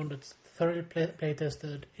only one that's thoroughly play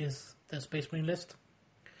tested is the Space Marine list.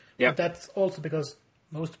 Yeah. But that's also because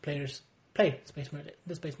most players play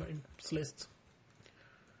the Space Marines list.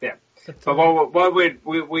 Yeah. But But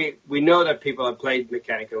we know that people have played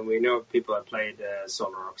Mechanica, and we know people have played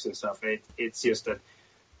Solar Rocks and stuff. It's just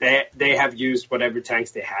that they have used whatever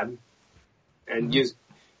tanks they have, and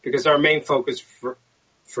because our main focus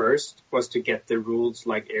first was to get the rules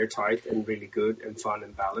like airtight and really good and fun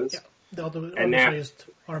and balanced. yeah, the other And are now- just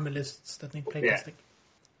army lists that need play Yeah. testing.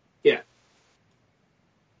 Yeah.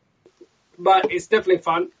 But it's definitely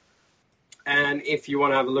fun. And if you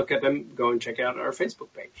want to have a look at them, go and check out our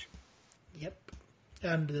Facebook page. Yep.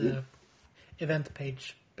 And the event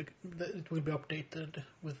page, it will be updated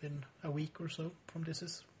within a week or so from this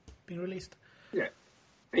is being released. Yeah.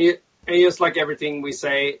 And just like everything we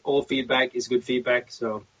say, all feedback is good feedback.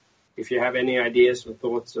 So if you have any ideas or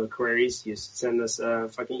thoughts or queries, just send us a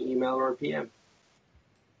fucking email or a PM.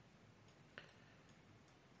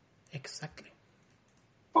 Exactly.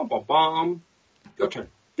 Bom, bom, bom. Your turn.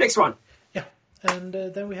 Next one. Yeah. And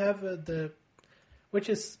then we have which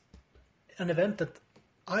is an event that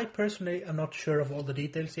I personally am not sure of all the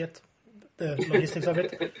details yet, the logistics of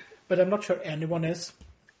it, but I'm not sure anyone is,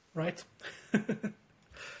 right?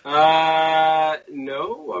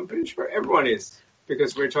 No, I'm pretty sure everyone is,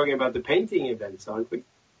 because we're talking about the painting events, aren't we?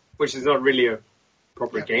 Which is not really a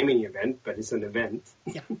proper gaming event, but it's an event.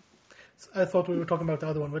 Yeah. So I thought we were talking about the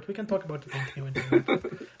other one, but we can talk about the painting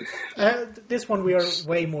event. This one we are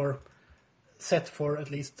way more set for, at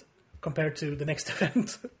least compared to the next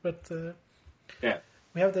event. But Yeah.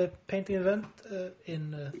 we have the painting event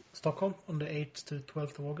in Stockholm on the 8th to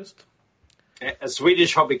 12th of August. A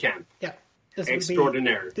Swedish hobby camp. Yeah.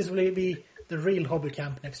 Extraordinary. This will be the real hobby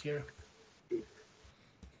camp next year.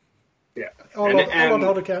 Yeah. All of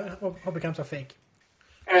the hobby camps are fake.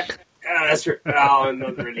 That's true. Oh,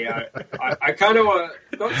 not really. I kind of want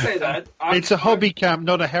to... Don't say that. It's a hobby camp,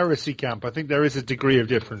 not a heresy camp. I think there is a degree of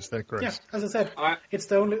difference there, Chris. Yeah, as I said, it's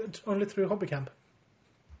the only through hobby camp.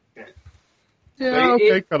 Yeah,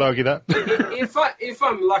 okay, can't argue that. If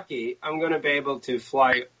I'm lucky, I'm going to be able to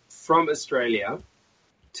fly from Australia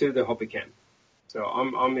to the hobby camp. So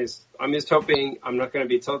I'm just hoping I'm not going to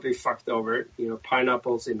be totally fucked over.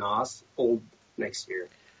 Pineapples in ass all next year.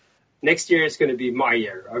 Next year is going to be my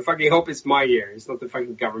year. I fucking hope it's my year. It's not the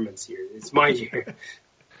fucking government's year. It's my year.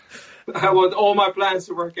 I want all my plans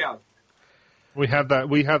to work out. We have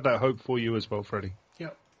that hope for you as well, Freddie. Yeah.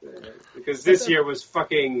 Because this year was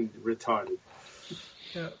fucking retarded.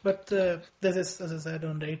 Yeah, but this is, as I said,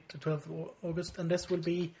 on the 8th to 12th of August, and this will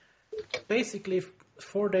be basically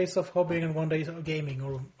 4 days of hobbying and 1 day of gaming,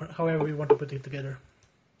 or however we want to put it together.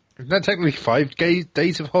 Isn't that technically 5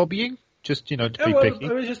 days of hobbying? Just, to be picky.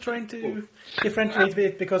 I was just trying to differentiate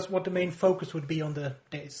it, because what the main focus would be on the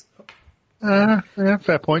days. Yeah,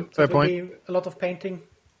 fair point. So it will be a lot of painting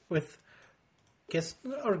with guest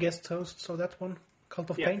hosts, so that one,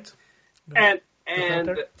 Cult of Paint.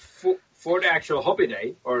 And for the actual hobby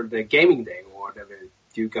day, or the gaming day, or whatever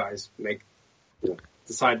you guys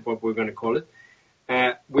decide what we're going to call it,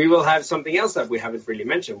 we will have something else that we haven't really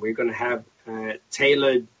mentioned. We're going to have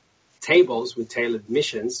tailored tables with tailored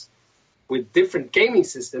missions with different gaming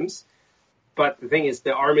systems. But the thing is,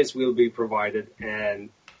 the armies will be provided, and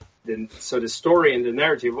so the story and the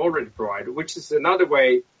narrative already provided, which is another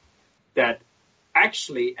way that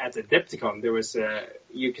actually at Adepticon there was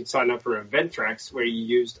you could sign up for event tracks where you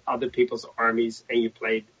used other people's armies and you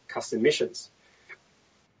played custom missions,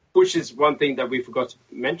 which is one thing that we forgot to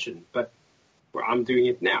mention, but I'm doing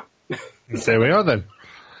it now. There we are then.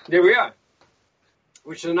 There we are.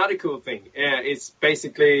 Which is another cool thing. It's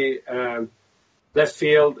basically left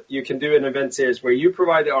field. You can do an event series where you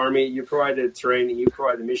provide the army, you provide the terrain, and you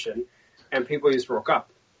provide the mission, and people just rock up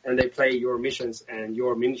and they play your missions and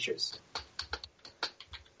your miniatures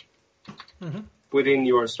within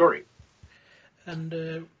your story. And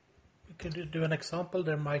we could do an example.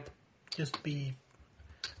 There might just be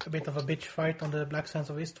a bit of a bitch fight on the Black Sands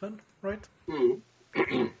of Istvan, right?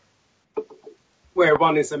 Where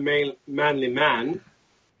one is a manly man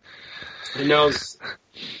who knows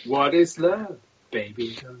what is love,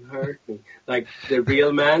 baby, don't hurt me. Like the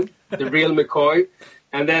real man, the real McCoy.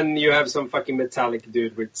 And then you have some fucking metallic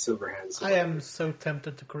dude with silver hands. I am so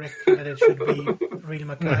tempted to correct you that it should be real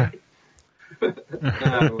McCoy.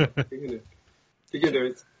 No, you can do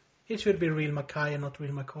it. It should be real Mackay and not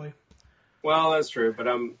real McCoy. Well, that's true, but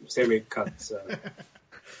I'm semi-cut, so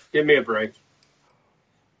give me a break.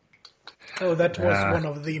 Oh, that was one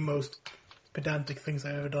of the most pedantic things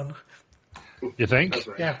I've ever done. You think? That's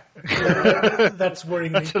right. Yeah, that's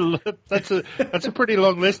worrying me. That's a pretty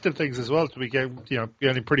long list of things as well to be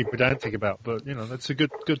getting pretty pedantic about. But that's a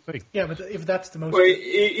good thing. Yeah, but if that's the most... Well,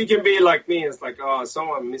 you can be like me. It's like, oh,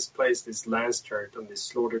 someone misplaced this lance turret on this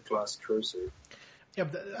slaughter class cruiser. Yeah,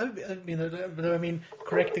 but I mean,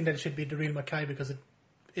 correcting that it should be the real Mackay because it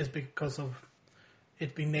is because of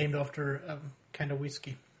it being named after kind of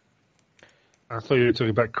whiskey. I thought you were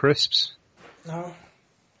talking about crisps. No.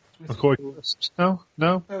 McCoy crisps. No,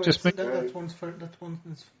 just me. That one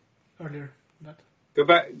is earlier. That.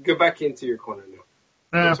 Go back into your corner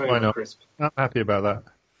now. Why not? Crisp. I'm happy about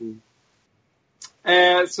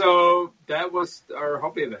that. So that was our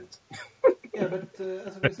hobby event. Yeah, but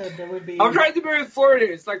as we said, there will be... I'm trying to be with 40.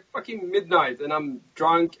 It's like fucking midnight, and I'm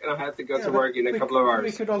drunk, and I have to go to work in a couple of hours.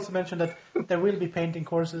 We could also mention that there will be painting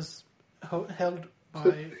courses hosted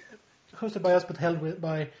by us, but held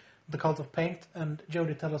by the Cult of Paint. And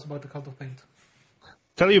Jody, tell us about the Cult of Paint.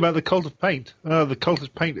 Tell you about the Cult of Paint. The Cult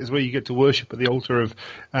of Paint is where you get to worship at the altar of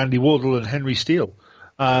Andy Wardle and Henry Steele.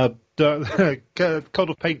 The Cult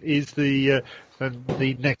of Paint is the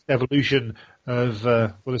next evolution of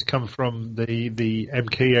what has come from the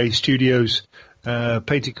MKA Studios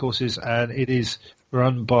painting courses, and it is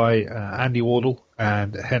run by Andy Wardle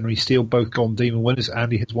and Henry Steele, both Golden Demon winners.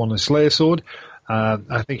 Andy has won a Slayer sword.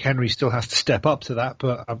 I think Henry still has to step up to that,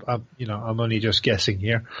 but I'm only just guessing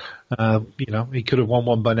here. He could have won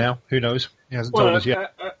one by now. Who knows? He hasn't told us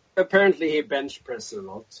yet. Apparently, he bench pressed a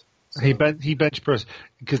lot. So. He bench press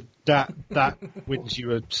because that wins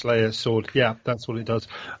you a Slayer sword. Yeah, that's what it does.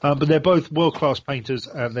 But they're both world class painters,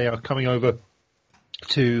 and they are coming over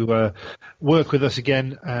to work with us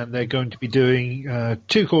again. And they're going to be doing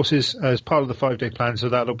 2 courses as part of the 5-day plan. So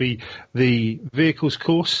that'll be the vehicles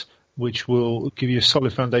course, which will give you a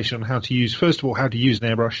solid foundation on how to use, first of all, how to use an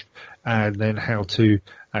airbrush, and then how to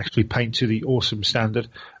actually paint to the awesome standard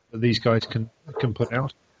that these guys can put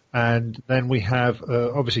out. And then we have,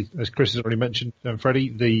 obviously, as Chris has already mentioned, Freddie,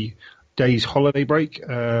 the day's holiday break,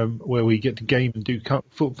 where we get to game and do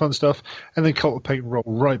fun stuff. And then Cult of Paint roll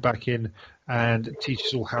right back in and teach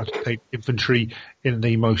us all how to paint infantry in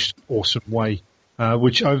the most awesome way,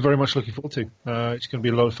 which I'm very much looking forward to. It's going to be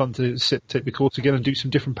a lot of fun to take the course again and do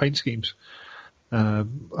some different paint schemes. I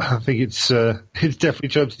think it's definitely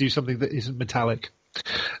time to do something that isn't metallic.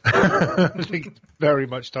 I think it's very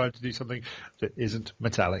much time to do something that isn't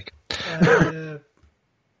metallic.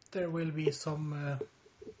 There will be some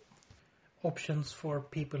options for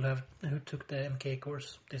people who took the MK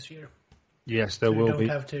course this year. Yes, there will be. You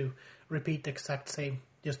don't have to repeat the exact same,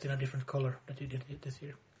 just in a different color that you did this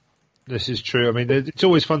year. This is true. I mean, it's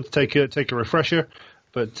always fun to take a refresher,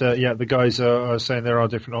 but the guys are saying there are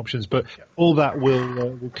different options. But all that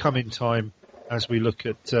will come in time as we look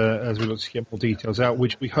to get more details out,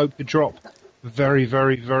 which we hope to drop very,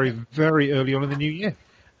 very, very, very early on in the new year.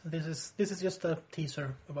 This is just a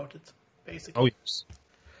teaser about it, basically. Oh yes,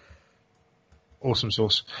 awesome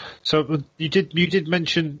sauce. So you did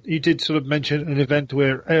mention an event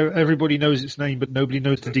where everybody knows its name, but nobody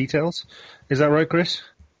knows the details. Is that right, Chris?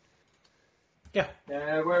 Yeah.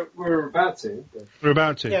 We're about to. But... We're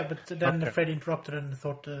about to. Yeah, but then Fred interrupted and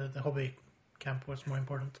thought the hobby camp was more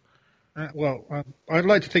important. I'd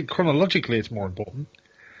like to think chronologically it's more important.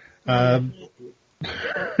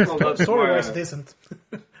 Story-wise, it isn't.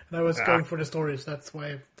 And I was going for the stories, that's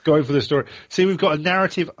why. Going for the story. See, we've got a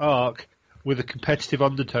narrative arc with a competitive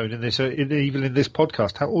undertone in this, even in this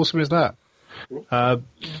podcast. How awesome is that?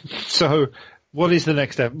 So, what is the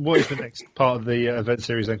next step? What is the next part of the event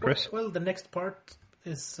series then, Chris? Well, the next part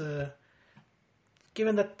is,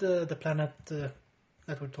 given that the planet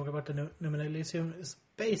that we'll talk about, the Numenor Elysium, is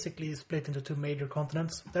basically split into 2 major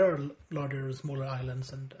continents. There are larger and smaller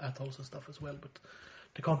islands and atolls and stuff as well, but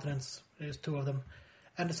the continents, there's 2 of them.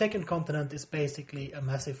 And the second continent is basically a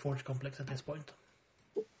massive forge complex at this point.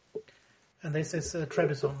 And this is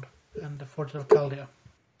Trebizond and the Forge of Chaldea.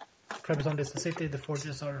 Trebizond is the city, the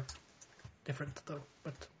forges are different though,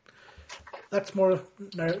 but that's more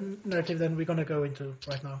narrative than we're going to go into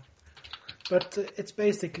right now. But it's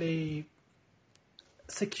basically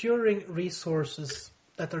securing resources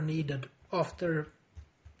that are needed after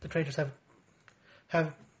the traders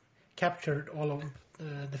have captured all of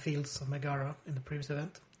the fields of Megara in the previous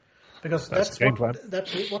event, because that's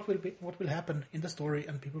what will happen in the story,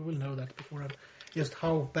 and people will know that beforehand, just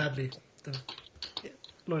how badly the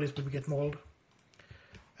loyalists will get mauled.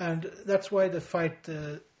 And that's why the fight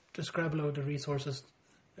to scrabble over the resources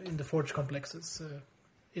in the Forge complexes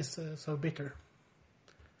is so bitter.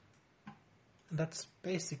 And that's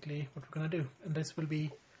basically what we're going to do. And this will be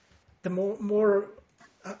the more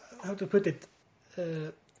how to put it,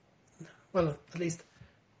 well, at least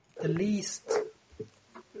the least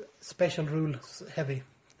special rules heavy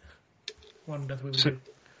one that we will do.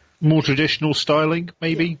 More traditional styling,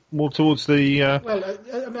 maybe? More towards the... Well,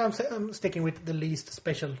 I'm sticking with the least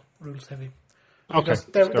special rules heavy. Okay,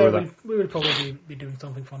 Because we will probably be doing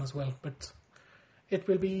something fun as well. But it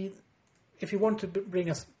will be... If you want to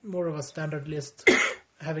bring us more of a standard list,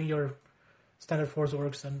 having your standard Force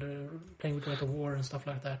orcs and playing with Art of War and stuff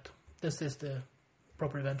like that, this is the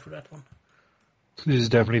proper event for that one. This is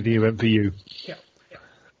definitely the event for you. Yeah.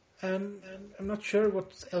 And I'm not sure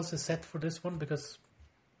what else is set for this one because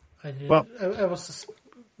I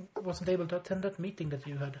wasn't able to attend that meeting that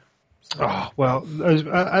you had. So.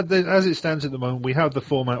 As it stands at the moment, we have the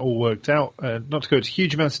format all worked out. Not to go into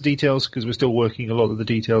huge amounts of details because we're still working a lot of the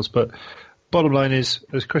details, but bottom line is,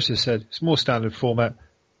 as Chris has said, it's more standard format.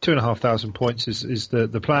 2,500 points is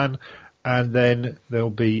the plan, and then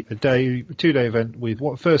there'll be a 2-day event with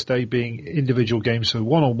first day being individual games, so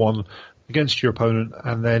 1-on-1 against your opponent,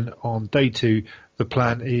 and then on day 2, the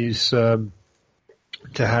plan is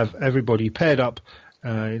to have everybody paired up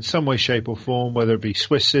in some way, shape or form, whether it be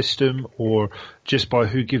Swiss system or just by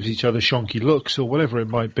who gives each other shonky looks or whatever it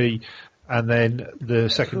might be. And then the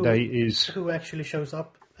second day is... Who actually shows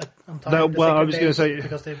up on time? No, well, I was going to say...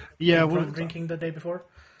 Because they've been drinking the day before?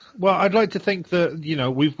 Well, I'd like to think that,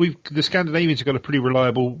 the Scandinavians have got a pretty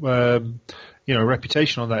reliable...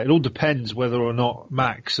 reputation on that. It all depends whether or not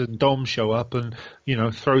Max and Dom show up and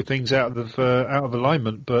throw things out of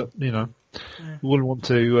alignment. But we wouldn't want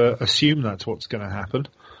to assume that's what's going to happen.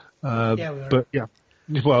 Yeah, we are. But yeah,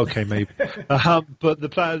 well, okay, maybe. But the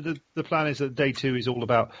plan is that day 2 is all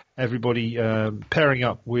about everybody pairing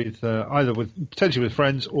up with potentially with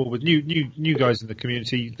friends or with new guys in the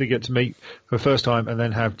community they get to meet for the first time, and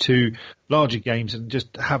then have 2 larger games and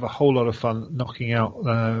just have a whole lot of fun knocking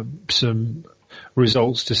out some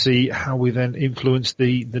results to see how we then influence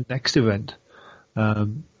the next event.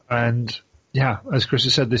 And yeah, as Chris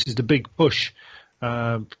has said, this is the big push.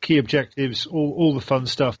 Key objectives, all the fun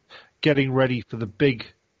stuff, getting ready for the big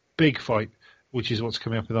fight, which is what's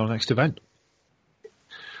coming up with our next event.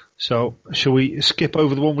 So, shall we skip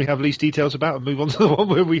over the one we have least details about and move on to the one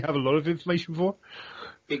where we have a lot of information for?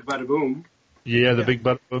 Big bada boom. Yeah, the big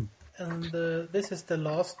bada boom. And this is the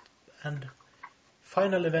last and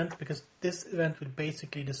final event, because this event will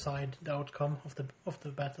basically decide the outcome of the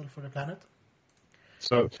battle for the planet.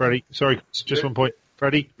 So, Freddie, sorry, just one point.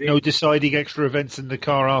 Freddie, no deciding extra events in the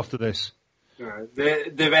car after this.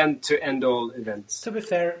 The event to end all events. To be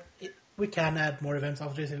fair, we can add more events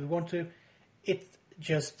after this if we want to. It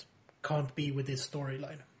just can't be with this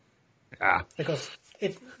storyline. Because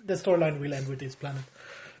the storyline will end with this planet.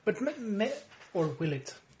 But or will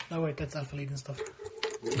it? No, wait, that's Alpha Legion stuff.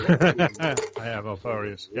 I am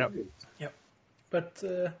Alfarius. Yep. But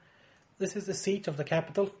this is the siege of the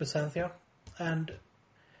capital, Byzantia, and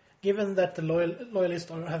given that the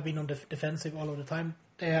loyalists have been on the defensive all of the time,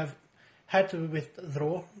 they have had to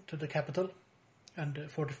withdraw to the capital and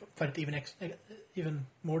fortify it even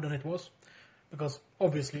more than it was, because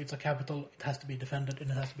obviously it's a capital, it has to be defended and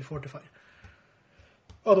it has to be fortified.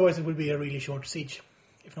 Otherwise, it would be a really short siege,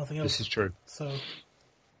 if nothing else. This is true. So,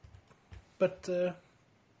 but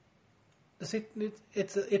it's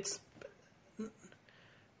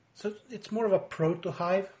more of a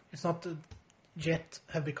proto-hive. It's not it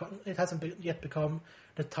hasn't yet become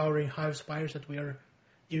the towering hive spires that we are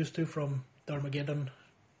used to from the Armageddon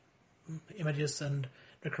images and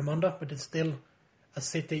Necromunda, but it's still a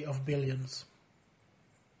city of billions.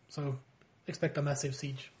 So expect a massive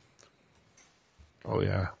siege. Oh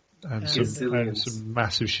yeah, and some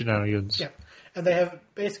massive shenanigans. Yeah, and they have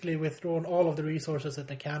basically withdrawn all of the resources that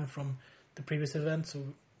they can from the previous event, so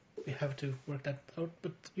we have to work that out.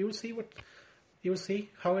 But you will see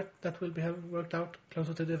how that will be worked out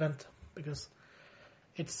closer to the event, because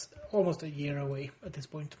it's almost a year away at this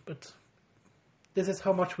point. But this is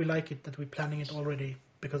how much we like it, that we're planning it already,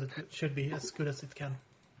 because it should be as good as it can.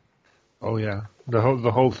 Oh yeah, the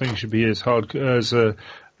whole thing should be as hard as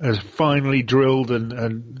finely drilled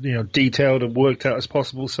and detailed and worked out as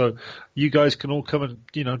possible, so you guys can all come and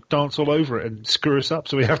dance all over it and screw us up.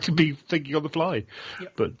 So we have to be thinking on the fly.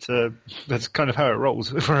 Yep. But that's kind of how it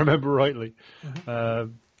rolls, if I remember rightly.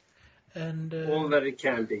 Mm-hmm. And all that it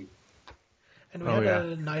can be. And we had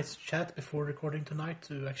a nice chat before recording tonight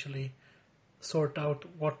to actually sort out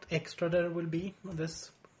what extra there will be on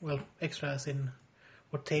this. Well, extra as in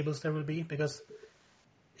what tables there will be, because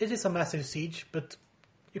it is a massive siege, but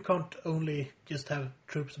you can't only just have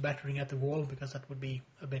troops battering at the wall, because that would be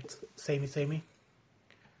a bit samey.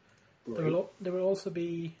 Right. There will also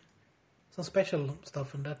be some special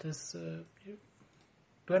stuff, and that is...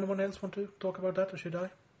 do anyone else want to talk about that, or should I?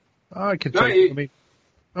 I could No, take. I mean,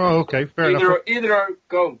 oh, okay, fair enough. Either or,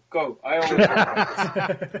 go. I always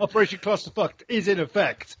Operation Clusterfuck is in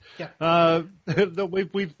effect. Yeah.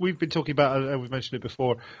 We've been talking about, and we've mentioned it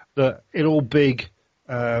before, that in all big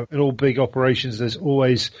operations, there's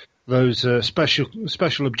always those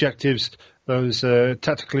special objectives, those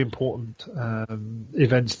tactically important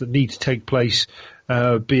events that need to take place,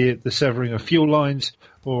 be it the severing of fuel lines,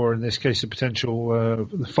 or in this case, the potential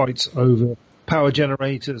fights over power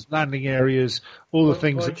generators, landing areas, all the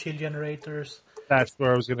things. Void shield generators. That's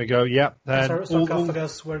where I was going to go. Yeah, and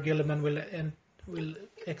sarcophagus, where Gilliman will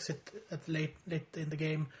exit at late in the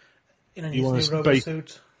game in a new robot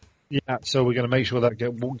suit. Yeah, so we're going to make sure that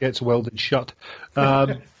gets welded shut.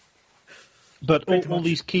 But all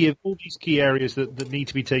these key areas that need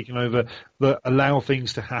to be taken over, that allow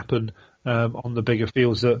things to happen on the bigger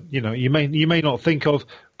fields that you may not think of,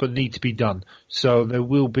 but need to be done. So there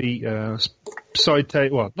will be not side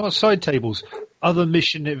tables, other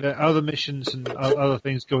missions and other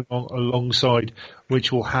things going on alongside,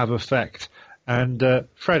 which will have effect. And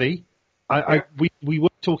Freddie, we were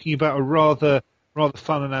talking about a rather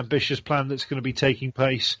fun and ambitious plan that's going to be taking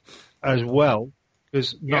place as well.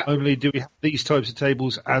 Because not only do we have these types of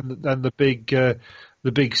tables and the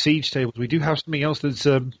big siege tables, we do have something else that's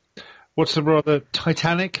what's the rather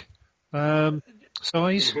Titanic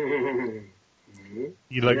size.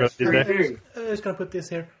 You like what I did there? I was going to put this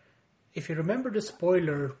here. If you remember the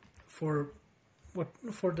spoiler for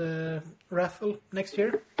the raffle next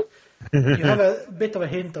year, you have a bit of a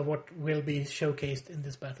hint of what will be showcased in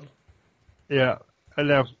this battle. Yeah, I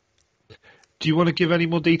know. Do you want to give any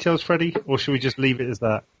more details, Freddie, or should we just leave it as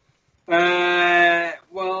that?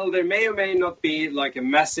 Well, there may or may not be like a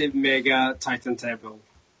massive mega Titan table,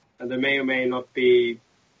 and there may or may not be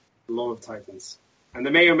a lot of Titans, and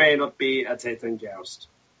there may or may not be a Titan joust.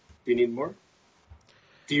 Do you need more?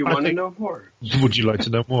 Do you want to know more? Would you like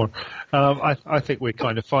to know more? I think we're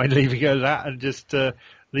kind of fine leaving it at that and just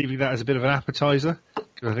leaving that as a bit of an appetizer,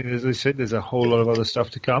 because I think, as I said, there's a whole lot of other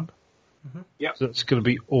stuff to come. Mm-hmm. Yeah, so it's going to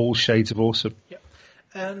be all shades of awesome. Yeah,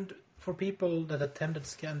 and for people that attended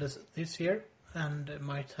Scandus this year and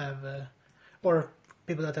might have, or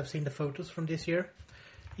people that have seen the photos from this year,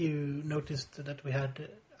 you noticed that we had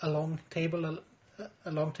a long table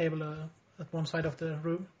at one side of the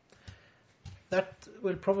room. That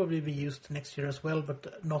will probably be used next year as well,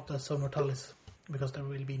 but not as Zone Mortalis, because there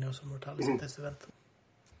will be no Zone Mortalis at this event.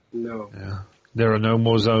 No. Yeah, there are no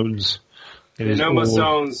more zones. No more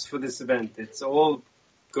zones for this event. It's all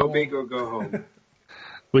go big or go home.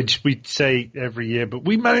 Which we say every year, but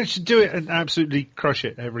we managed to do it and absolutely crush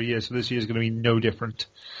it every year. So this year is going to be no different.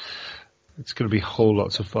 It's going to be whole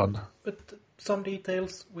lots of fun. But some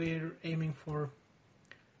details, we're aiming for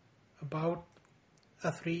about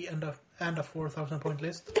a 3,000 and a 4,000 point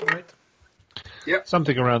list, right? Yeah,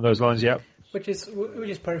 something around those lines. Yeah, which is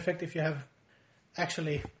perfect if you have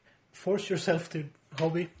actually forced yourself to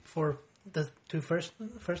hobby for the two first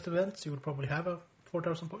events. You would probably have a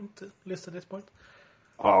 4,000 point list at this point.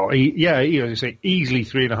 Oh, yeah, you say easily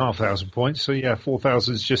 3,500 points. So yeah,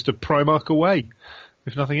 4,000 is just a Primarch away,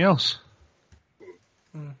 if nothing else.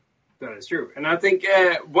 That is true. And I think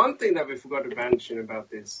one thing that we forgot to mention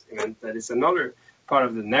about this event, that is another part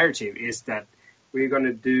of the narrative, is that we're going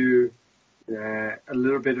to do a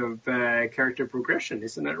little bit of character progression.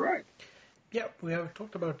 Isn't that right? Yeah, we have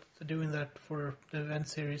talked about doing that for the event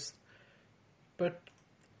series. But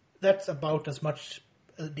that's about as much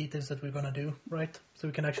details that we're going to do, right? So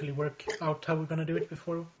we can actually work out how we're going to do it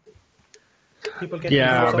before people get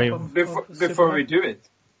before we do it.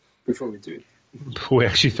 Before we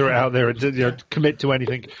actually throw it out there and commit to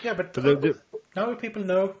anything. Yeah, but now people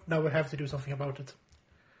know. Now we have to do something about it.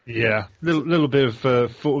 Yeah, little bit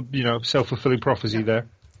of self-fulfilling prophecy there.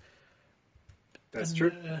 That's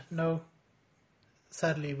true. No,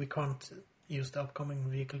 sadly we can't use the upcoming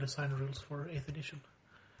vehicle design rules for 8th edition.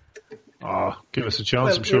 Give us a chance.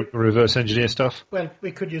 Well, I'm sure we can reverse engineer stuff. Well,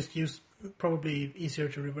 we could just use, probably easier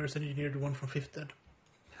to reverse engineer the one from 5th Ed.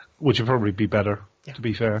 Which would probably be better, to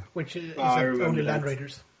be fair. Which is only Land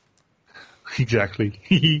Raiders. Exactly.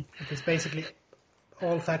 It's basically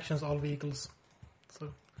all factions, all vehicles.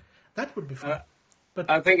 So that would be fun.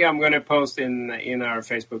 But I think I'm going to post in our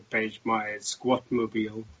Facebook page my squat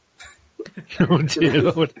mobile. Oh dear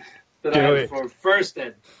Lord. that I have for 1st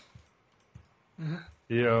Ed. Mm-hmm.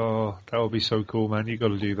 Yeah, that would be so cool, man. You got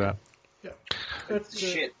to do that. Yeah. But,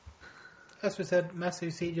 Shit. as we said,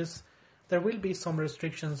 massive sieges, there will be some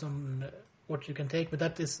restrictions on what you can take, but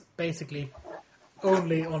that is basically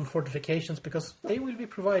only on fortifications because they will be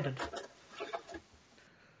provided.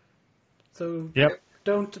 So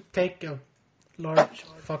don't take a large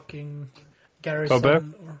fucking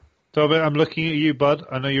garrison. Tobit, I'm looking at you, bud.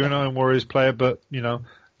 I know you're an Iron Warriors player, but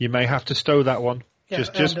you may have to stow that one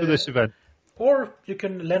just for this event. Or you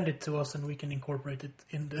can lend it to us and we can incorporate it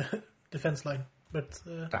in the defense line. But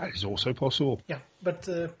that is also possible. Yeah, but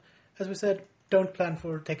as we said, don't plan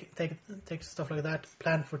for take stuff like that.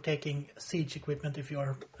 Plan for taking siege equipment if you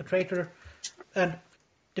are a traitor, and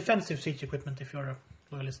defensive siege equipment if you are a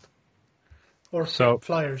loyalist, or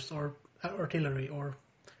flyers or artillery or.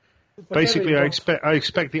 Basically, I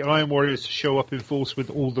expect the Iron Warriors to show up in force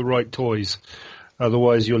with all the right toys.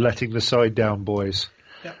 Otherwise, you're letting the side down, boys.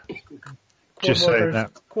 Yeah. Just saying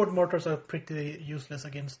that. Quad mortars are pretty useless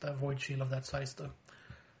against a void shield of that size, though.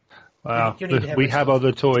 Wow. We have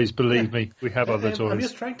other toys, believe me. We have other toys. I'm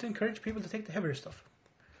just trying to encourage people to take the heavier stuff.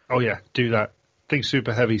 Oh, yeah, do that. Think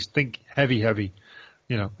super heavies. Think heavy.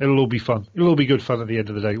 It'll all be fun. It'll all be good fun at the end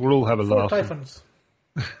of the day. We'll all have a laugh. Typhons.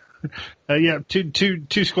 Yeah,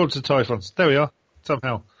 two squads of Typhons. There we are.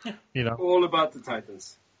 Somehow. Yeah. All about the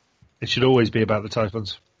Titans. It should always be about the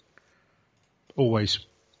Typhons. Always.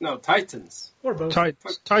 No, Titans. Or both.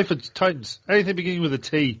 Titans. Anything beginning with a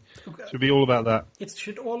T should be all about that. It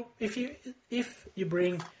should all. If you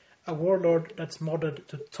bring a warlord that's modded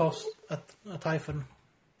to toss a Typhon,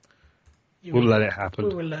 we'll let it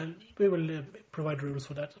happen. We will provide rules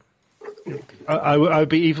for that. I would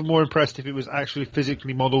be even more impressed if it was actually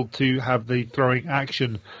physically modelled to have the throwing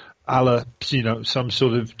action a la, some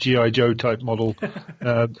sort of G.I. Joe type model,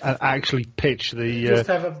 and actually pitch the just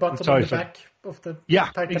have a button on the back of the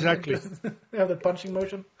Titan. Exactly. Have the punching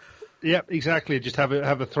motion. Yeah, exactly. Just have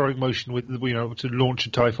a throwing motion with to launch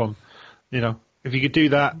a Typhon. If you could do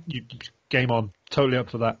that, game on. Totally up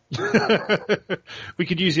for that. We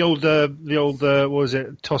could use the old what was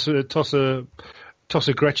it?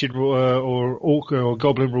 Tosser Gretchen or Orc or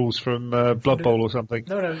Goblin rules from Blood Bowl or something.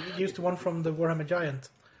 No, use the one from the Warhammer Giant.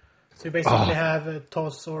 So you basically have a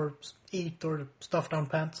toss or eat or stuff down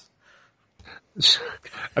pants.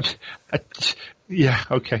 Yeah,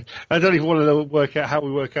 okay. I don't even want to work out how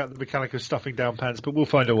we work out the mechanic of stuffing down pants, but we'll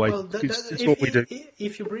find a way. Well, it's what we do.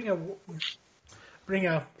 If you bring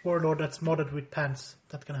a warlord that's modded with pants,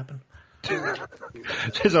 that can happen.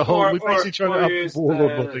 There's a whole. We're basically trying to up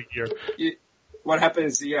warlord modding here. What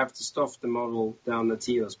happens is you have to stuff the model down the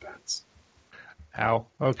Teo's pants. Ow.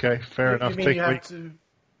 Okay, fair enough. You mean you have to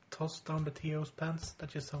toss down the Teo's pants? That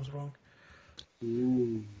just sounds wrong.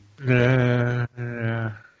 Yeah.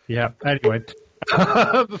 Anyway,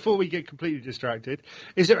 before we get completely distracted,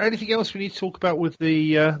 is there anything else we need to talk about with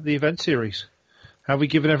the event series? Have we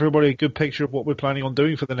given everybody a good picture of what we're planning on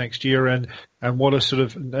doing for the next year, and what a sort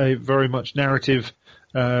of a very much narrative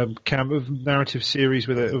narrative series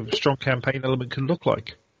with a strong campaign element can look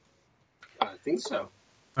like? I think so.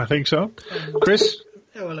 Chris?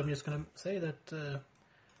 Yeah, well, I'm just going to say that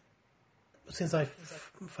since I'm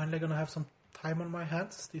finally going to have some time on my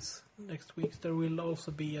hands these next weeks, there will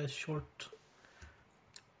also be a short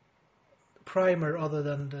primer other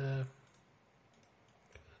than the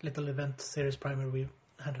little event series primer we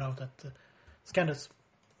handed out at Scandus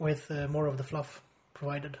with more of the fluff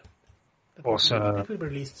provided. Awesome. It will be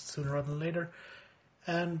released sooner rather than later.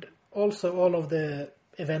 And also all of the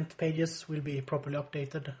event pages will be properly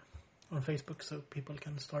updated on Facebook so people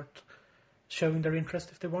can start showing their interest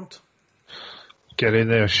if they want. Get in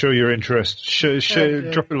there, show your interest,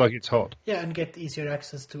 drop it like it's hot. Yeah, and get easier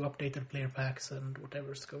access to updated player packs and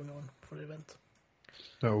whatever's going on for the event.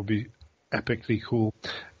 That would be epically cool.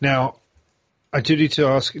 Now, I do need to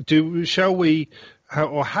ask: shall we,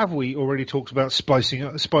 or have we already talked about spicing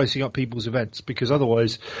up people's events? Because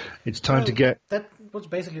otherwise, it's time to get. That was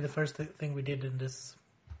basically the first thing we did in this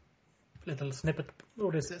little snippet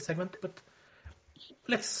or this segment. But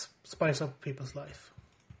let's spice up people's life.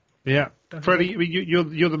 Yeah, Freddie,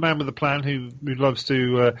 you're the man with the plan who loves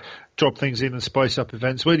to drop things in and spice up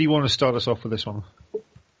events. Where do you want to start us off with this one?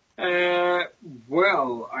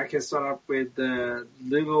 Well, I can start up with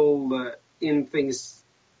little in things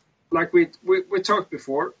like we talked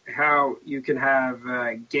before, how you can have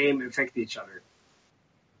game affect each other,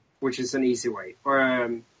 which is an easy way.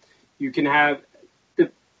 Or you can have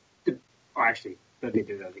actually, let me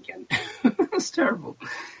do that again. That's terrible.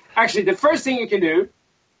 Actually, the first thing you can do,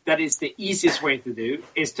 that is the easiest way to do,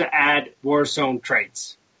 is to add Warzone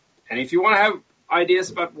traits. And if you want to have ideas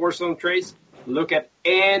about Warzone traits, look at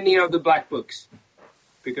any of the black books.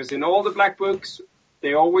 because in all the black books,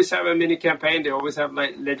 they always have a mini campaign, they always have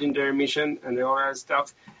like legendary mission, and they all have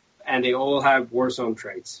stuff, and they all have Warzone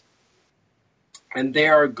traits. And they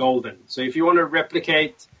are golden. So if you want to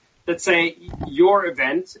replicate, let's say, your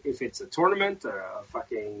event, if it's a tournament or a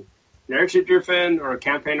fucking narrative-driven or a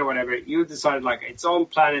campaign or whatever, you decide like it's on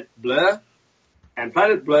Planet Bleu, and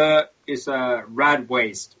Planet Bleu is a rad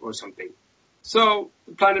waste or something. So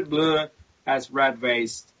Planet Bleu has rad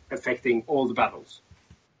waste affecting all the battles.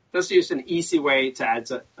 That's just an easy way to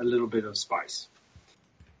add a little bit of spice.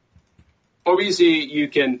 Obviously, you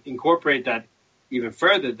can incorporate that even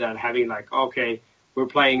further, than having like, okay, we're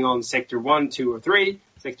playing on Sector 1, 2, or 3.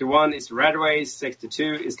 Sector 1 is rad waste. Sector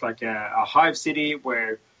 2 is like a hive city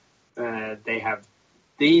where they have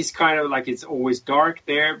these kind of, like, it's always dark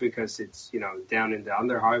there because it's, you know, down in the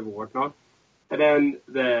underhive or whatnot. And then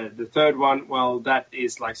the third one, well, that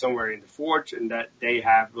is like somewhere in the forge, and that they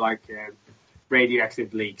have like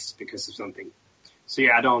radioactive leaks because of something. So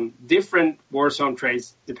you add on different Warzone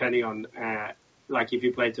traits depending on, like if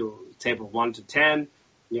you play to table 1 to 10,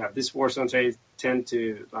 you have this Warzone trait,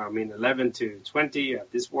 11 to 20, you have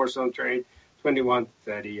this Warzone trait, 21 to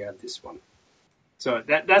 30, you have this one. So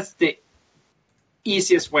that's the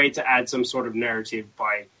easiest way to add some sort of narrative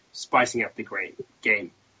by spicing up the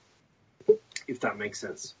game, if that makes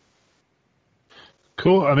sense.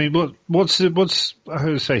 Cool. I mean, what's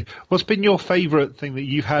what's been your favourite thing that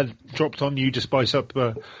you've had dropped on you to spice up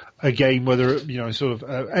a game, whether you know sort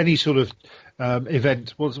of any sort of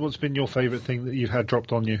event? What's been your favourite thing that you've had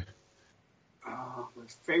dropped on you? My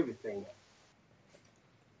favourite thing.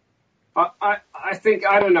 I think,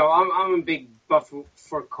 I don't know. I'm a big buff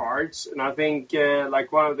for cards, and I think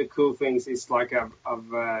like one of the cool things is like I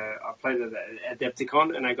played at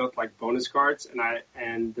Adepticon, and I got like bonus cards,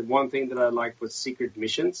 and the one thing that I liked was secret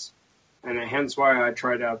missions, and hence why I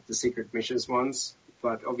tried out the secret missions ones,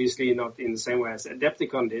 but obviously not in the same way as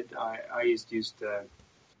Adepticon did. I used the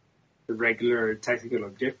regular tactical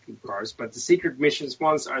objective cards, but the secret missions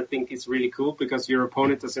ones I think is really cool because your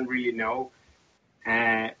opponent doesn't really know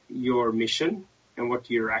your mission and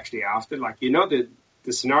what you're actually after. Like, you know the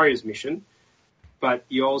scenario's mission, but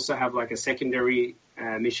you also have like a secondary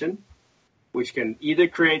mission, which can either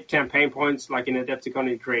create campaign points, like in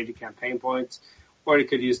Adepticon it created campaign points, or it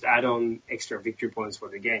could just add on extra victory points for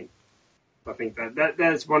the game. I think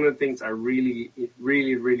that's one of the things I really,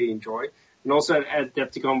 really, really enjoy. And also at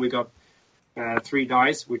Adepticon we got 3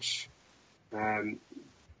 dice, which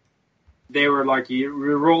they were like, you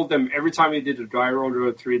rolled them every time you did a die roll. You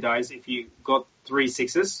rolled 3 dice. If you got 3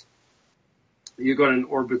 6s, you got an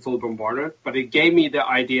orbital bombardment. But it gave me the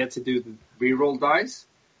idea to do the reroll dice,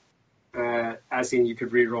 as in you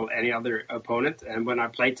could reroll any other opponent. And when I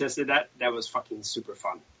play tested that was fucking super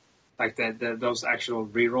fun. Like those actual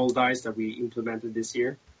reroll dice that we implemented this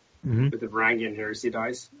year with the Varangian Heresy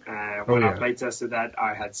dice. When I play tested that,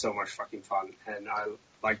 I had so much fucking fun, and I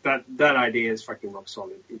like that idea is fucking rock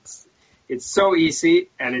solid. It's so easy,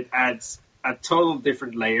 and it adds a total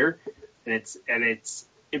different layer, and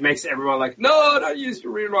it makes everyone like, no, don't use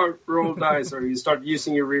your reroll dice, or you start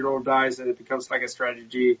using your reroll dice, and it becomes like a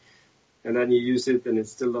strategy, and then you use it, and it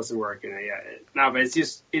still doesn't work. And but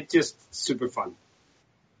it's just super fun.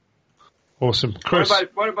 Awesome, Chris.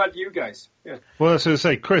 What about you guys? Yeah. Well, as I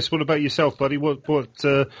say, Chris, what about yourself, buddy? What?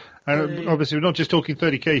 And obviously, we're not just talking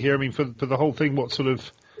 30k here. I mean, for the whole thing, what sort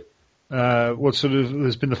of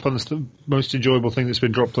has been the funnest, most enjoyable thing that's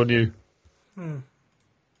been dropped on you?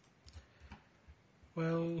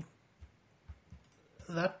 Well,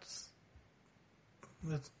 that's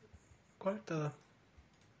quite I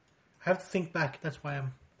have to think back. That's why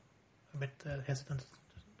I'm a bit hesitant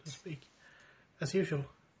to speak, as usual.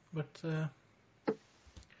 But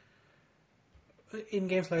in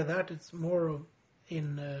games like that, it's more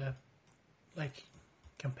in like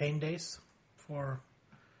campaign days, for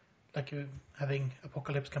like having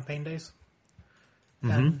Apocalypse campaign days,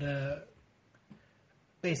 and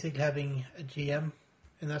basically having a GM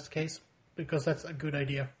in that case, because that's a good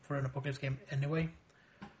idea for an Apocalypse game anyway.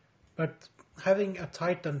 But having a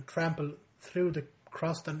Titan trample through the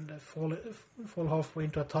crust and fall halfway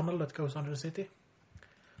into a tunnel that goes under the city,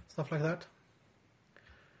 stuff like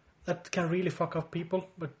that can really fuck up people.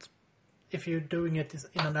 But if you're doing it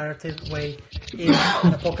in a narrative way in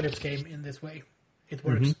an Apocalypse game in this way, it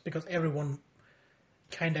works, because everyone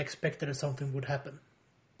kind of expected that something would happen.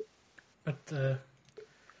 But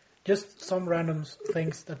just some random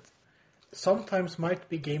things that sometimes might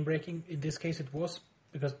be game breaking. In this case, it was,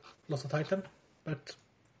 because lost a Titan, but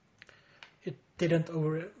it didn't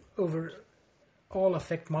overall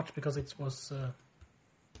affect much because it was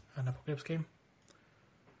an Apocalypse game.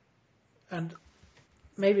 And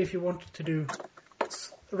maybe if you want to do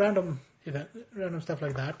random stuff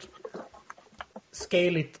like that,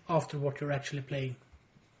 scale it after what you're actually playing.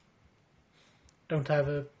 Don't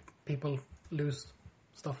have people lose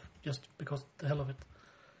stuff just because the hell of it.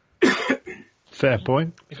 Fair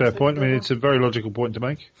point. Fair point. I mean, it's a very logical point to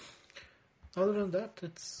make. Other than that,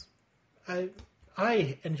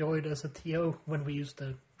 I enjoyed as a TO when we used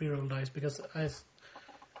the reroll dice because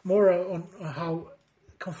more on how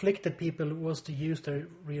conflicted people was to use their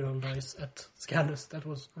reroll dice at Scandus. That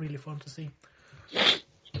was really fun to see.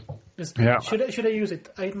 Should I use it?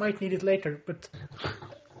 I might need it later, but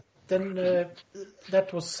then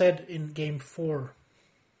that was said in game 4,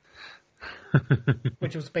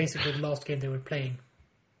 which was basically the last game they were playing.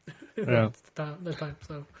 That time.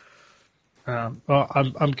 So. Well,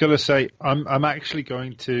 I'm going to say I'm actually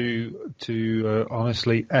going to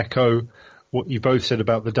honestly echo what you both said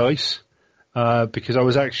about the dice. Because I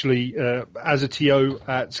was actually, as a TO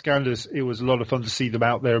at Scandus, it was a lot of fun to see them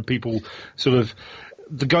out there and people sort of,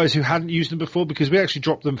 the guys who hadn't used them before, because we actually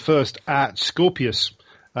dropped them first at Scorpius.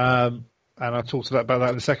 And I'll talk about that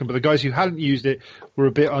in a second. But the guys who hadn't used it were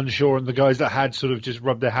a bit unsure, and the guys that had sort of just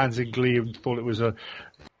rubbed their hands in glee and thought it was a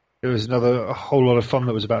whole lot of fun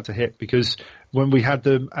that was about to hit. Because when we had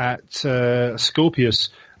them at Scorpius,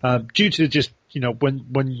 due to just, when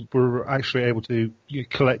we're actually able to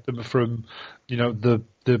collect them from, the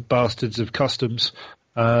bastards of customs,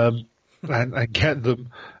 and get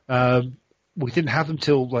them, we didn't have them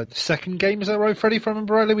till like the second game. Is that right, Freddie? If I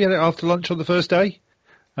remember rightly, we had it after lunch on the first day.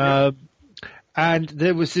 And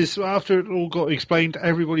there was this, after it all got explained,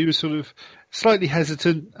 everybody was sort of slightly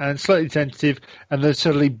hesitant and slightly tentative, and then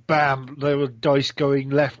suddenly, bam, there were dice going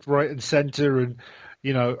left, right, and centre, and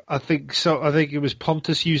I think it was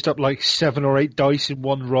Pontus used up like 7 or 8 dice in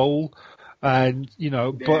one roll, and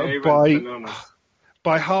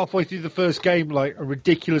by halfway through the first game, like a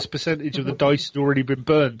ridiculous percentage of the dice had already been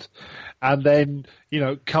burned, and then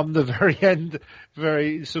come the very end,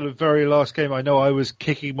 very last game, I know I was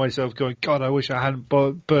kicking myself, going, God, I wish I hadn't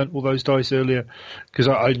burnt all those dice earlier because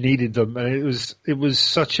I needed them, and it was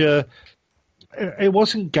such a, it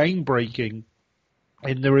wasn't game breaking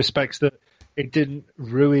in the respects that it didn't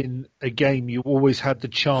ruin a game. You always had the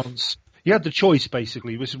chance. You had the choice,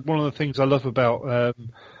 basically, which is one of the things I love about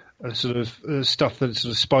stuff that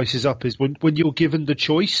sort of spices up is when you're given the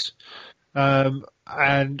choice,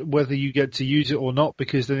 and whether you get to use it or not,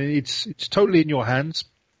 because then it's totally in your hands,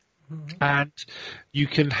 and you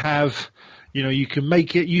can have, you can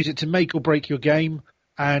use it to make or break your game.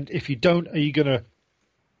 And if you don't, are you going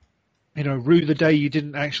to, rue the day you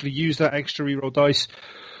didn't actually use that extra reroll dice?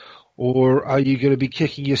 Or are you going to be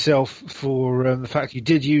kicking yourself for the fact you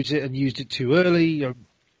did use it and used it too early?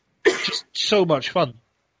 Just so much fun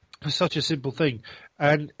for such a simple thing.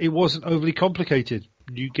 And it wasn't overly complicated.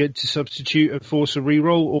 You get to substitute and force a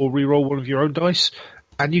reroll or reroll one of your own dice,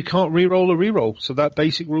 and you can't reroll a reroll. So that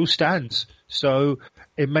basic rule stands. So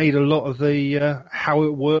it made a lot of the how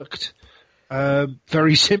it worked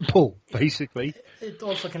very simple, basically. It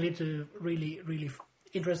also can lead to really, really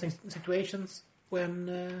interesting situations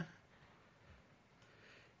when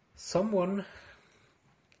someone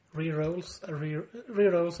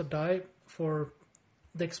rerolls a die for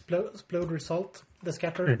the explode result, the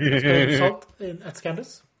scatter explode result at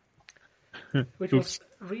Scandus, which was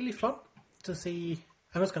really fun to see.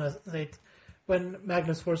 I'm just going to say it, when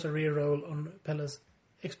Magnus forced a reroll on Pelle's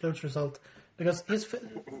explodes result, because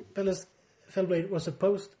Pelle's Fellblade was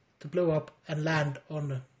supposed to blow up and land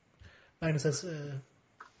on Magnus's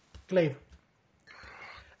glaive.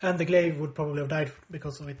 And the glaive would probably have died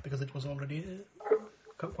because of it, because it was already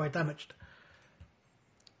quite damaged.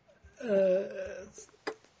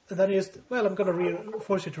 Then he just, I'm going to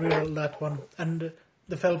force you to reroll that one. And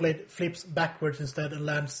the Fellblade flips backwards instead and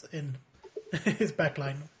lands in his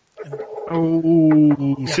backline.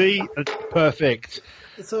 See? Perfect.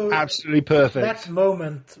 So absolutely perfect. That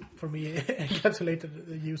moment, for me, encapsulated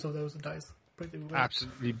the use of those dice pretty well.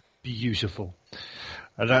 Absolutely beautiful.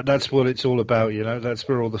 And that's what it's all about, That's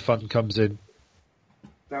where all the fun comes in.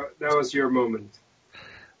 That was your moment.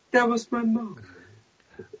 That was my moment.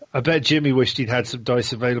 I bet Jimmy wished he'd had some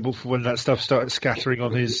dice available for when that stuff started scattering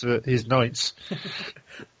on his nights.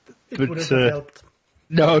 It wouldn't have helped.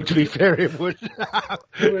 No, to be fair, it would.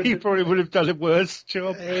 He probably would have done a worse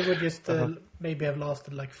job. He would just maybe have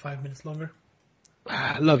lasted like 5 minutes longer.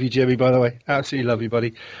 Love you, Jimmy, by the way. Absolutely love you,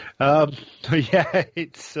 buddy. Yeah,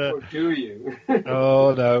 it's... or do you?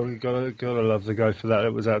 Oh, no, we've got to love the guy for that.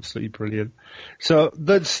 It was absolutely brilliant. So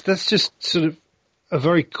that's just sort of a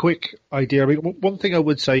very quick idea. I mean, one thing I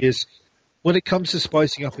would say is, when it comes to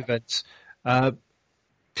spicing up events,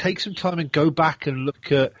 take some time and go back and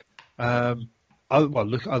look at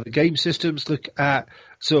look at other game systems, look at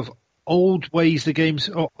sort of older versions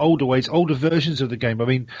of the game. I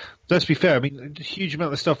mean, let's be fair. I mean, a huge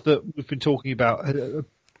amount of stuff that we've been talking about,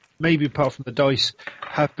 maybe apart from the dice,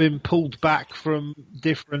 have been pulled back from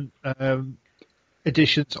different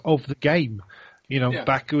editions of the game. You know, a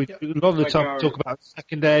lot of the time we talk about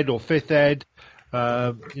second ed or fifth ed.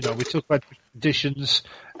 We talk about editions.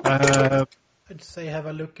 I'd say have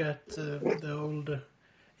a look at the old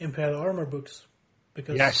Imperial Armor books.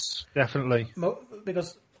 Because yes, definitely.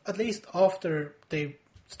 Because at least after they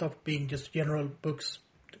stopped being just general books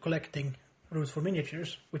collecting rules for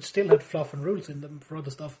miniatures, which still had fluff and rules in them for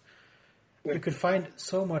other stuff, you could find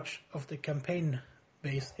so much of the campaign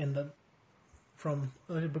base in them from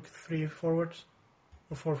book 3 forwards,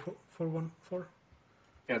 or 414.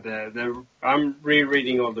 Yeah, I'm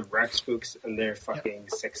rereading all the Rax books, and they're fucking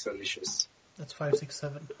sex delicious. That's 5, 6,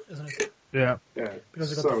 7, isn't it? Yeah.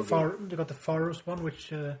 Because they got the Faros one,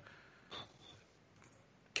 which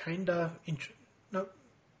kinda not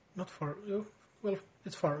Far. Well,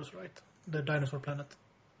 it's Faros, right? The dinosaur planet.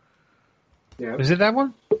 Yeah. Is it that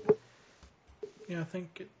one? Yeah, I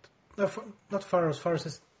think it. No, not Faros. Faros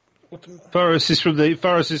is. Faros is from the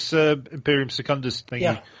Imperium Secundus thing.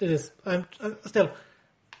 Yeah, it is. I'm still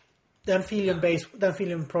the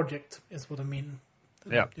Amphibian project is what I mean.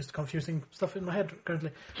 Yeah. Just confusing stuff in my head currently.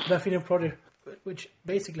 The Amphibian project, which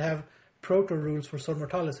basically have proto rules for Sword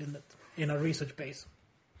Mortalis in it, in a research base.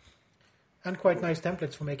 And quite nice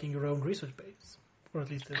templates for making your own research base. Or at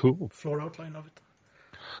least the floor outline of it.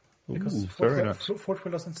 Because Fort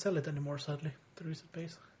Will doesn't sell it anymore, sadly, the research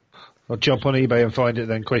base. I'll jump on eBay and find it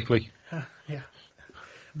then quickly. Yeah.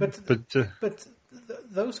 But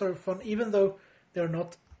those are fun, even though they're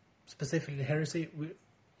not specifically heresy.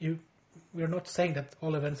 We're not saying that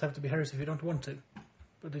all events have to be heresy if you don't want to,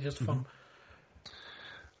 but they're just fun.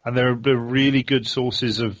 And there are really good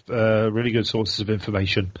sources of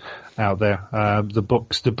information out there. The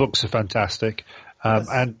books are fantastic.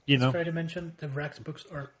 And as Freddie mentioned, the Vrax books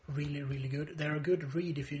are really, really good. They're a good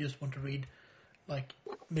read if you just want to read like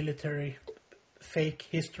military fake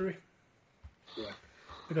history. Yeah.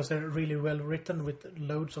 Because they're really well written with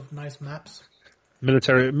loads of nice maps.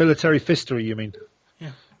 Military fistory, you mean?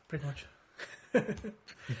 Yeah, pretty much. And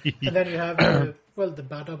then you have the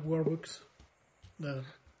Badab war books, the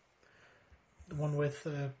one with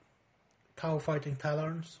Tau fighting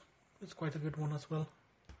Talarns. It's quite a good one as well.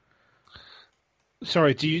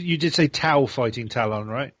 Sorry, you did say Tau fighting Talon,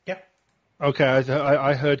 right? Yeah. Okay,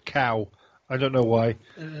 I heard cow. I don't know why.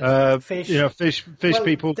 Fish. Fish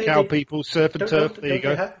people, cow people, surf and turf. There you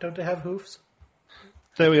go. Don't they have hoofs?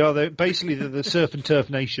 There we are. Basically, the surf and turf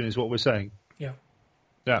nation is what we're saying. Yeah.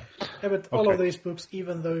 Yeah. But all of these books,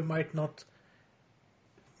 even though they might not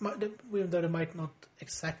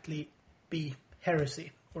exactly be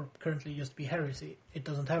heresy, or currently just be heresy, it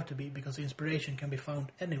doesn't have to be, because the inspiration can be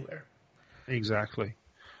found anywhere. Exactly.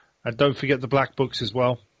 And don't forget the black books as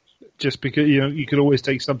well. Just because, you could always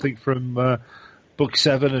take something from book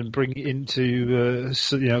 7 and bring it into,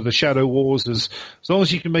 the Shadow Wars, as long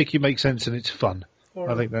as you can make it make sense and it's fun.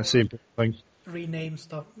 I think that's the important thing. Rename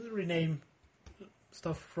stuff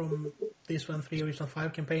from this 1.3 Original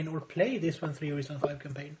 5 campaign, or play this 1.3 Original 5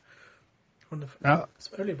 campaign from the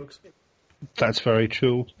early books. That's very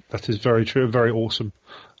true. That is very true. Very awesome,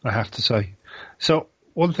 I have to say. So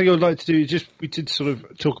one thing I would like to do is we did sort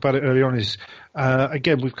of talk about it earlier on, is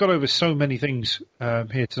again, we've got over so many things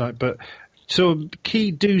here tonight, but some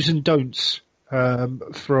key do's and don'ts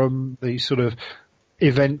from the sort of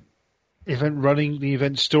event running, the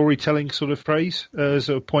event storytelling sort of phrase, as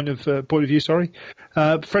a point of view. Sorry,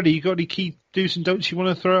 Freddie, you got any key do's and don'ts you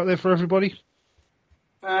want to throw out there for everybody?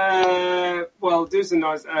 Well, do's and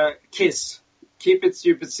don'ts. KISS. Keep it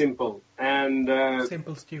stupid simple, and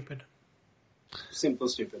simple stupid. Simple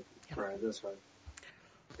stupid. Yeah. Right, that's right.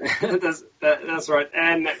 that's right,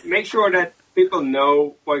 and make sure that people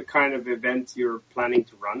know what kind of event you're planning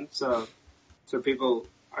to run, so people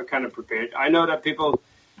are kind of prepared. I know that people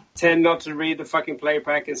tend not to read the fucking player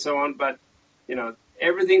pack and so on, but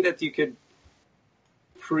everything that you could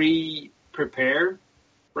prepare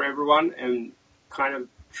for everyone and kind of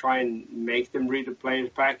try and make them read the player's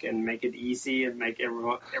pack and make it easy and make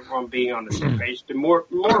everyone being on the same page. The more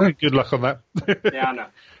good luck on that. Yeah, I know.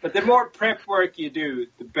 But the more prep work you do,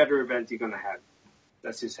 the better event you're going to have.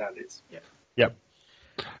 That's just how it is. Yeah. Yep.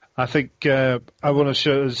 I think I want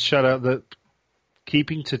to shout out that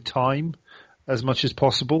keeping to time as much as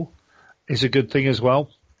possible is a good thing as well,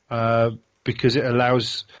 because it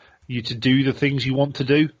allows you to do the things you want to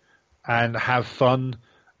do and have fun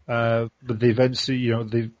with the events,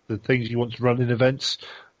 the things you want to run in events,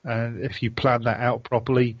 and if you plan that out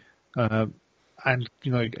properly, and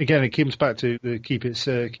again, it comes back to the keep it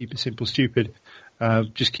simple, stupid.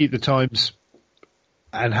 Just keep the times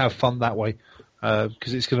and have fun that way,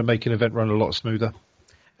 because it's going to make an event run a lot smoother.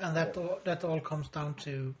 And that all comes down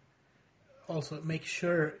to also make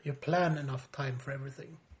sure you plan enough time for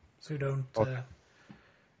everything, so you don't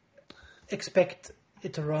expect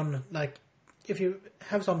it to run. Like, if you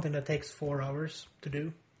have something that takes 4 hours to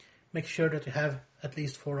do, make sure that you have at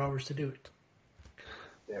least 4 hours to do it.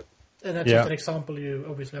 Yep. And that's just an example. You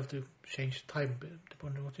obviously have to change time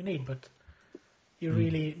depending on what you need, but you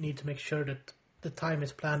really need to make sure that the time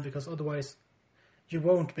is planned, because otherwise you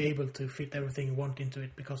won't be able to fit everything you want into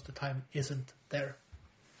it because the time isn't there.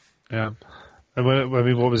 Yeah. And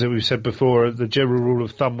what was it we said before? The general rule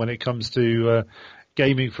of thumb when it comes to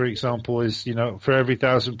gaming, for example, is, for every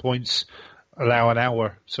 1,000 points, allow an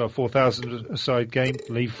hour. So a 4,000 aside game,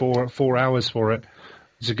 leave 4 hours for it.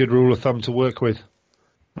 It's a good rule of thumb to work with.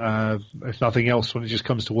 If nothing else, when it just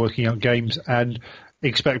comes to working out games, and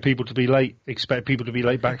expect people to be late. Expect people to be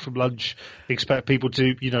late back from lunch. Expect people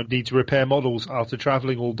to, need to repair models after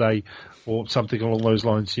travelling all day, or something along those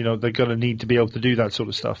lines. They're going to need to be able to do that sort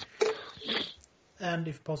of stuff. And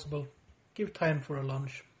if possible, give time for a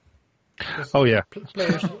lunch. Oh yeah,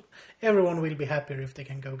 players, everyone will be happier if they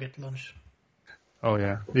can go get lunch. Oh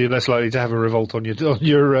yeah, you're less likely to have a revolt on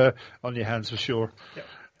your hands for sure.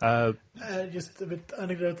 Yeah. Just a bit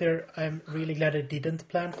anecdote there. I'm really glad I didn't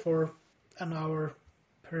plan for an hour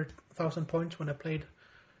per 1,000 points when I played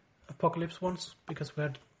Apocalypse once, because we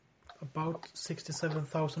had about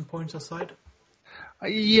 67,000 points aside.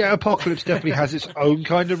 Yeah, Apocalypse definitely has its own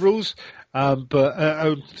kind of rules, but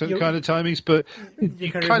own kind of timings. But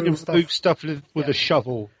you kind of remove stuff with a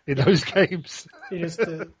shovel in those games.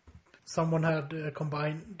 Someone had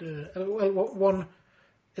combined. One.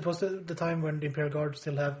 It was the time when the Imperial Guard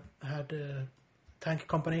still had tank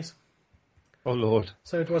companies. Oh Lord!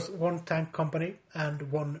 So it was one tank company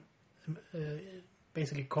and one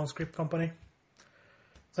basically conscript company.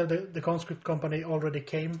 So the conscript company already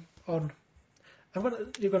came on.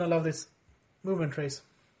 You're gonna love this movement trace.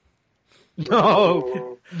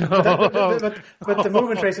 No, but the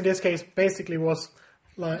movement trace in this case basically was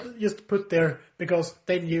like just put there because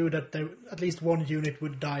they knew that at least one unit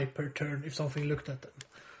would die per turn if something looked at them.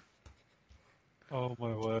 Oh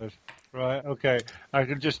my word! Right, okay. I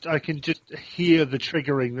can just hear the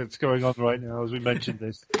triggering that's going on right now as we mentioned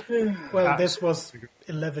this. Well, this was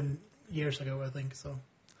 11 years ago, I think. So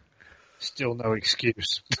still no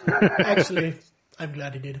excuse. Actually, I'm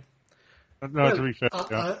glad he did. No, to be fair,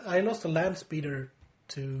 I lost a land speeder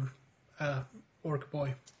to Orc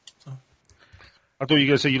Boy. So I thought you were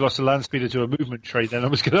going to say you lost a land speeder to a movement trade. Then I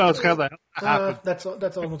was going to ask how that happened. That's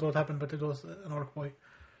almost what happened, but it was an Orc Boy.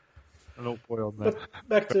 An Orc Boy on there. But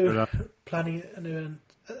back to planning an event.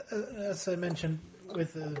 As I mentioned,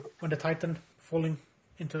 with when the Titan falling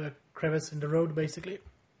into a crevice in the road, basically,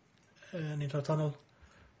 and into a tunnel,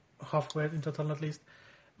 halfway into a tunnel at least,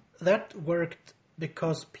 that worked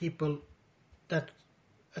because people that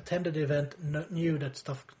attended the event knew that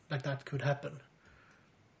stuff like that could happen.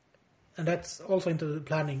 And that's also into the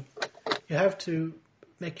planning. You have to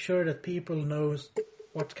make sure that people knows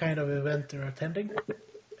what kind of event they're attending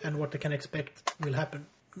and what they can expect will happen.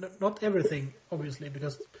 Not everything, obviously,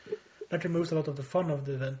 because that removes a lot of the fun of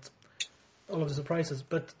the event, all of the surprises.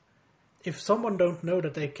 But if someone don't know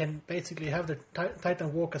that they can basically have the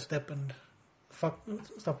Titan walk a step and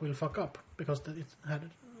stuff will fuck up because it's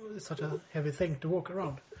such a heavy thing to walk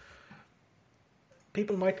around,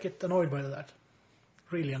 people might get annoyed by that.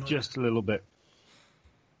 Really annoyed. Just a little bit.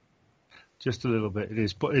 Just a little bit.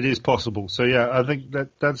 It is possible. So yeah, I think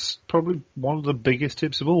that's probably one of the biggest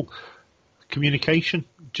tips of all. Communication.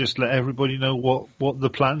 Just let everybody know what the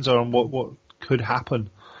plans are and what could happen.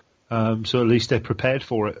 So at least they're prepared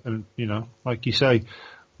for it. And like you say,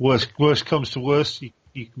 worst comes to worst,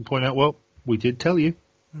 you can point out, well, we did tell you,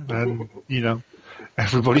 and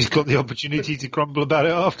everybody's got the opportunity to grumble about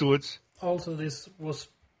it afterwards. Also, this was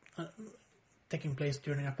taking place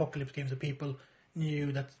during Apocalypse games, so people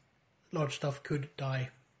knew that large stuff could die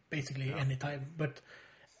basically any time. But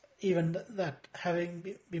even that,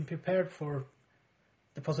 having been prepared for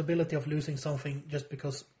the possibility of losing something just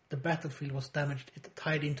because the battlefield was damaged, it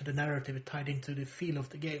tied into the narrative, it tied into the feel of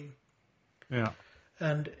the game. Yeah.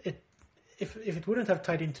 And if it wouldn't have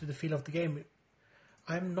tied into the feel of the game,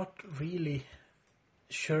 I'm not really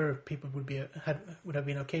sure people would have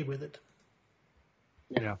been okay with it.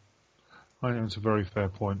 Yeah. I think that's a very fair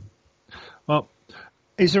point. Well,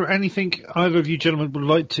 Is there anything either of you gentlemen would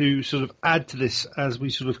like to sort of add to this as we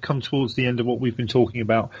sort of come towards the end of what we've been talking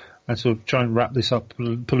about and sort of try and wrap this up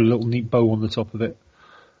and put a little neat bow on the top of it?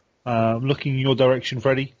 Looking in your direction,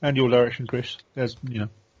 Freddie, and your direction, Chris. There's, you're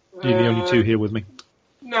the only two here with me.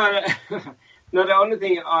 No, no. The only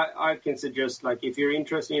thing I can suggest, like, if you're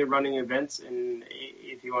interested in running events and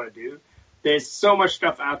if you want to do, there's so much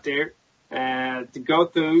stuff out there to go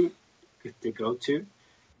to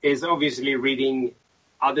is obviously reading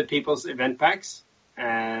other people's event packs.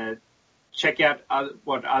 Check out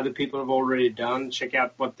what other people have already done. Check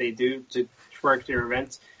out what they do to work their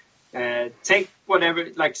events. Take whatever,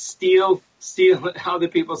 like steal other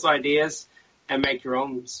people's ideas and make your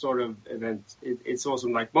own sort of event. It's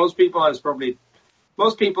awesome. Like most people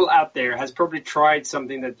out there has probably tried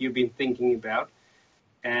something that you've been thinking about.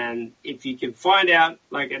 And if you can find out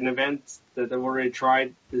like an event that they've already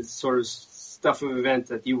tried, this sort of stuff of event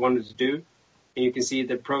that you wanted to do, and you can see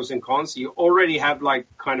the pros and cons, you already have like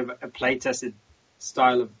kind of a play tested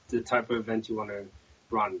style of the type of event you want to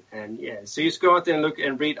run. And yeah, so you just go out there and look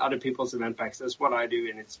and read other people's event packs. That's what I do,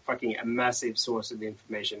 and it's fucking a massive source of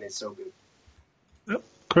information. It's so good. Yep.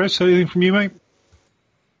 Chris, anything from you, mate?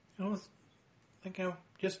 I think I'll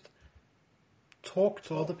just talk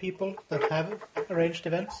to other people that have arranged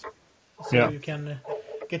events, so you can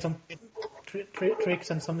get some tricks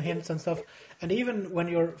and some hints and stuff. And even when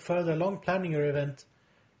you're further along planning your event,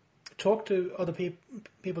 talk to other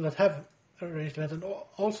people that have arranged events, and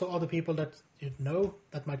also other people that you know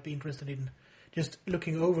that might be interested in just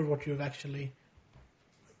looking over what you've actually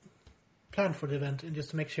planned for the event, and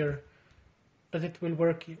just to make sure that it will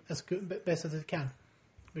work as good, best as it can.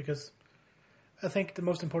 Because I think the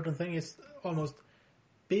most important thing is almost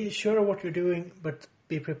be sure of what you're doing, but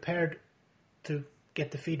be prepared to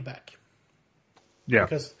get the feedback. Yeah.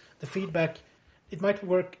 Because the feedback, it might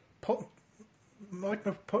work might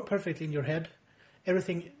not perfectly in your head.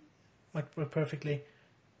 Everything might work perfectly,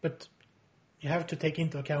 but you have to take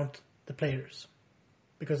into account the players,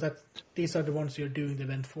 because these are the ones you're doing the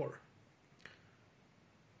event for.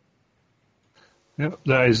 Yeah,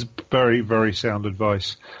 that is very, very sound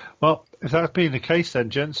advice. Well, if that's being the case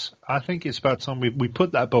then, gents, I think it's about time we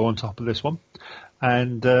put that bow on top of this one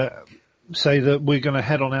and say that we're going to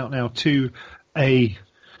head on out now to a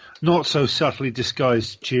not so subtly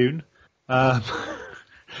disguised tune. I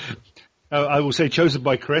will say chosen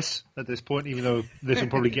by Chris at this point, even though this will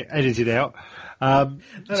probably get edited out.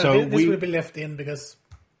 This will be left in because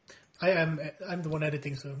I'm the one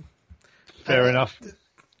editing, so fair enough.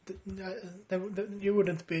 You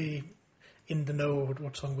wouldn't be in the know of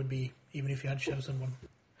what song would be, even if you had chosen one.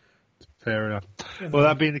 Fair enough. Well,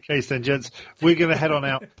 that being the case then, gents, we're going to head on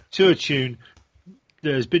out to a tune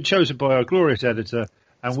that has been chosen by our glorious editor,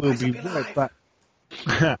 and we'll be right back.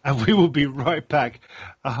 And we will be right back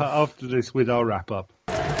after this with our wrap-up.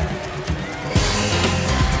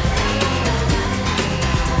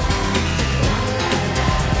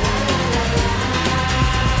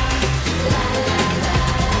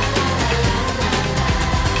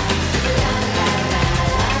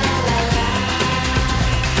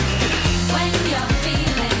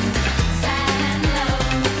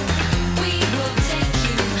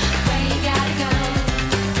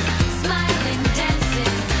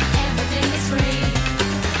 Everything is free.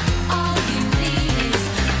 All you need is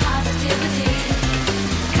positivity.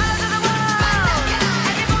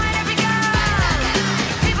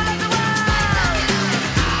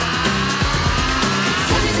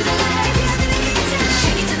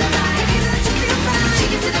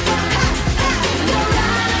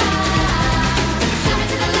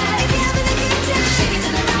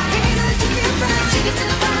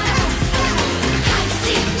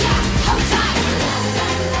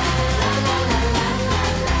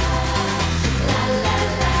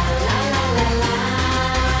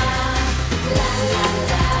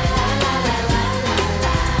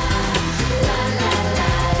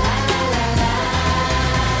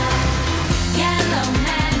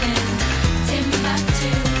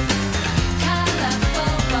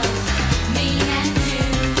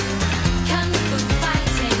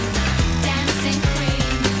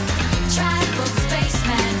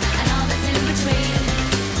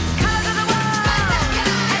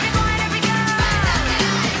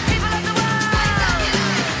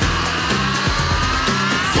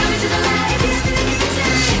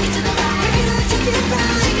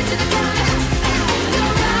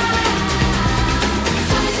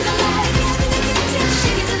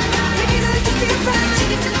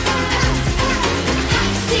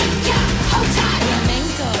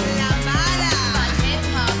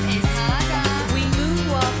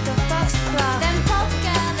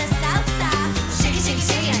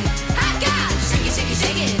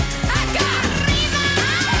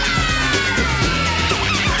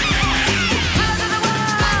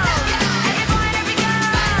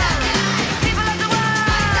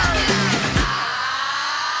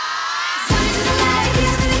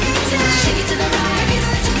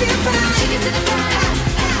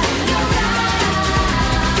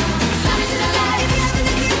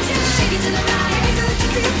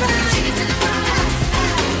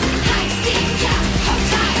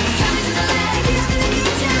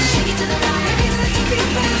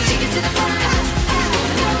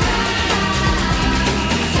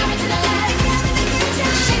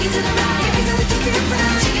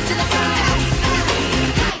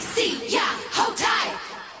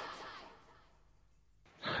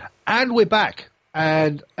 And we're back.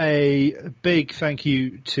 And a big thank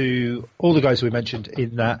you to all the guys we mentioned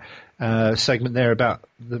in that segment there about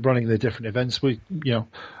running the different events. We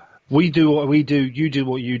do what we do, you do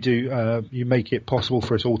what you do. You make it possible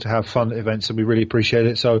for us all to have fun events, and we really appreciate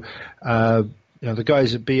it. So, the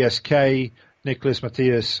guys at BSK, Nicholas,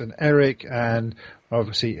 Matthias, and Eric, and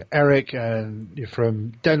obviously Eric, and you're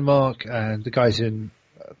from Denmark, and the guys in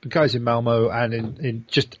Malmo, and in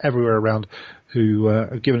just everywhere around, who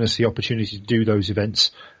have given us the opportunity to do those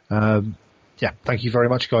events. Thank you very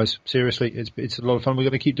much, guys. Seriously, it's a lot of fun. We're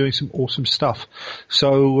going to keep doing some awesome stuff.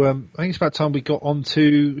 So I think it's about time we got on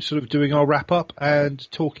to sort of doing our wrap-up and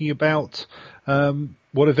talking about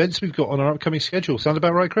what events we've got on our upcoming schedule. Sound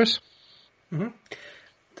about right, Chris? Mm-hmm.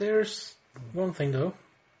 There's one thing, though.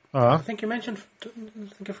 I think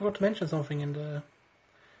I forgot to mention something in the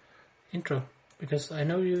intro, because I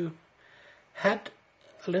know you had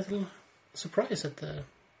a little surprise at the...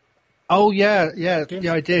 Oh, yeah,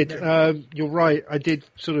 I did. Yeah. You're right. I did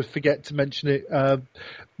sort of forget to mention it.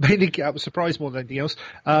 Mainly out of surprise more than anything else.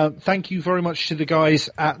 Thank you very much to the guys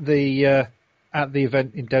at the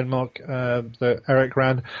event in Denmark that Eric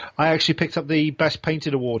ran. I actually picked up the Best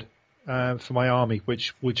Painted Award for my army,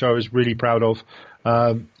 which I was really proud of,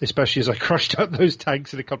 especially as I crushed up those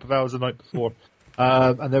tanks in a couple of hours the night before.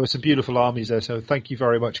 And there were some beautiful armies there, so thank you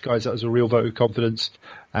very much, guys. That was a real vote of confidence.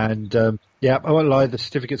 And I won't lie, the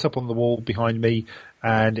certificate's up on the wall behind me,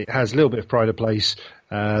 and it has a little bit of pride of place.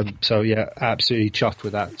 So yeah, absolutely chuffed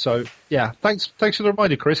with that. So yeah, thanks for the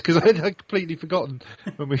reminder, Chris, because I had completely forgotten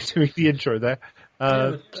when we were doing the intro there.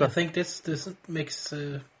 I think this makes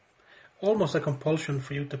almost a compulsion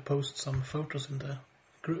for you to post some photos in the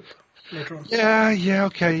group later on. Yeah,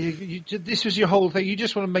 okay. This was your whole thing. You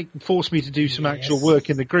just want to force me to do some actual work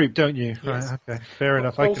in the group, don't you? Yes. Right, okay, fair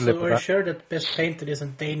enough. I can live with that. Also, are you sure that Best Painted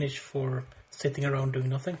isn't Danish for sitting around doing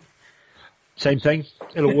nothing? Same thing.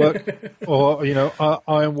 It'll work. Or,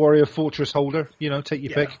 Iron Warrior Fortress Holder. Take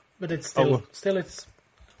your pick. But it's still it's...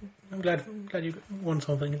 I'm glad you won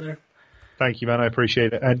something there. Thank you, man. I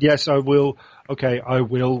appreciate it. And yes, I will. Okay, I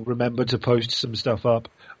will remember to post some stuff up.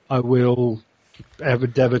 I will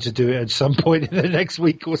endeavour to do it at some point in the next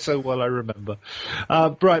week or so while I remember.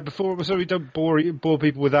 Right, so we don't bore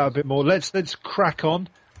people with that a bit more, let's crack on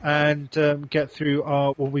and get through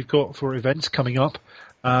what we've got for events coming up,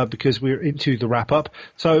 because we're into the wrap-up.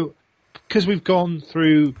 So, because we've gone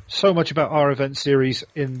through so much about our event series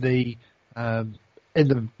in the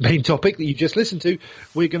main topic that you just listened to,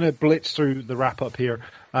 we're going to blitz through the wrap-up here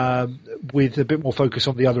with a bit more focus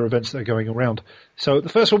on the other events that are going around. So the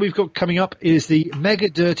first one we've got coming up is the Mega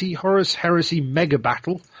Dirty Horus Heresy Mega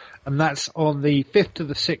Battle, and that's on the 5th to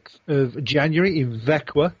the 6th of January in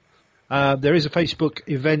Vecchia. There is a Facebook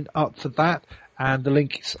event up for that, and the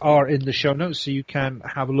links are in the show notes, so you can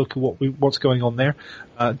have a look at what's going on there.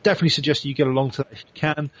 Definitely suggest you get along to that if you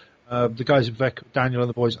can. The guys at Vec, Daniel and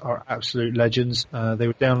the boys, are absolute legends. They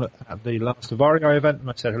were down at the last Avarii event, and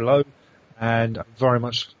I said hello. And I'm very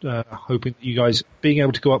much hoping that you guys, being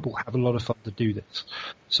able to go up, will have a lot of fun to do this.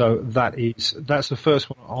 So that's the first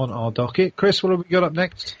one on our docket. Chris, what have we got up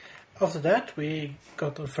next? After that, we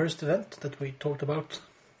got our first event that we talked about,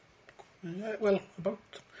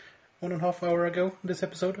 about 1.5 hours ago in this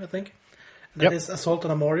episode, I think. And that is Assault on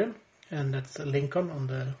Amorion, and that's Lincoln on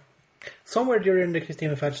the... somewhere during the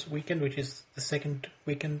Christina Fadge weekend, which is the second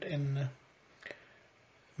weekend in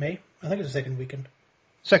May. I think it's the second weekend.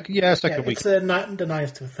 Second weekend. It's the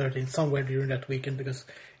 9th to 13th, somewhere during that weekend, because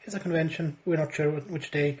it's a convention. We're not sure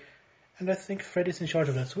which day, and I think Freddy's in charge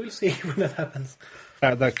of that, so we'll see when that happens.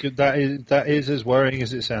 That is as worrying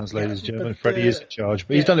as it sounds, ladies and gentlemen. Freddy is in charge,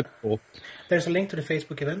 but he's done it before. There's a link to the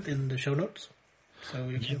Facebook event in the show notes, so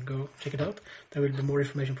you can go check it out. There will be more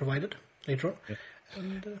information provided later on. Yeah.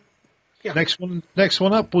 And... Next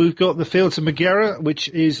one up, we've got the Fields of Megara, which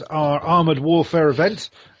is our armoured warfare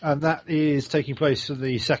event, and that is taking place from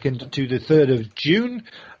the 2nd to the 3rd of June.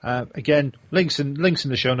 Again, links in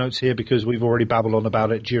the show notes here, because we've already babbled on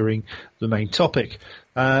about it during the main topic.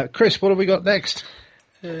 Chris, what have we got next?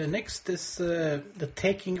 Next is the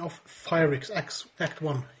Taking of Firix, Act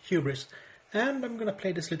 1, Hubris. And I'm going to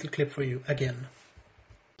play this little clip for you again.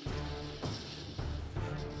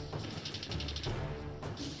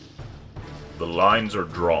 The lines are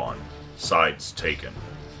drawn, sides taken.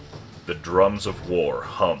 The drums of war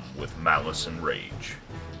hum with malice and rage.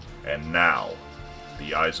 And now,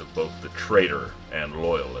 the eyes of both the traitor and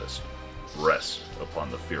loyalist rest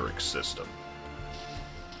upon the Feryx system.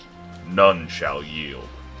 None shall yield,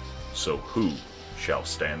 so who shall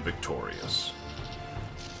stand victorious?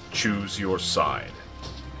 Choose your side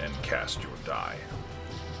and cast your die.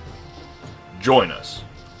 Join us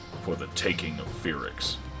for the Taking of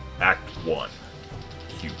Feryx, Act 1,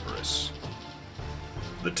 Hubris.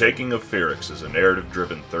 The Taking of Feryx is a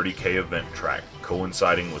narrative-driven 30K event track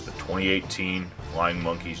coinciding with the 2018 Flying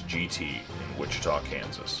Monkeys GT in Wichita,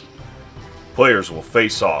 Kansas. Players will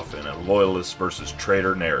face off in a loyalist versus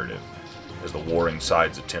traitor narrative as the warring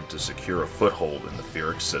sides attempt to secure a foothold in the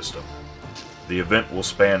Feryx system. The event will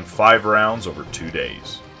span 5 rounds over 2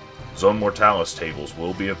 days. Zone Mortalis tables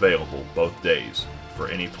will be available both days for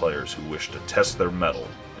any players who wish to test their mettle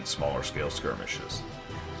in smaller scale skirmishes.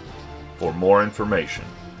 For more information,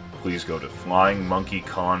 please go to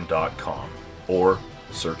flyingmonkeycon.com or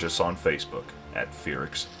search us on Facebook at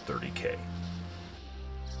Feryx30K.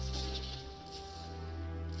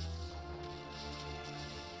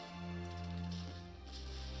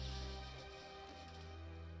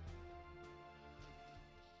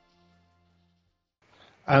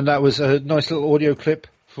 And that was a nice little audio clip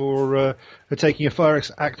for Taking of Feryx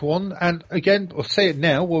Act 1. And again, I'll say it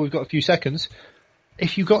now while we've got a few seconds.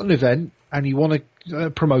 If you've got an event and you want to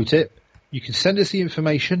promote it, you can send us the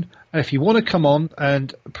information. And if you want to come on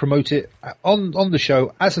and promote it on the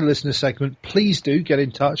show as a listener segment, please do get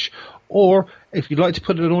in touch. Or if you'd like to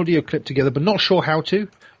put an audio clip together but not sure how to,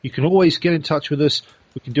 you can always get in touch with us.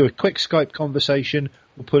 We can do a quick Skype conversation.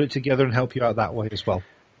 We'll put it together and help you out that way as well.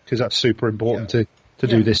 Because that's super important to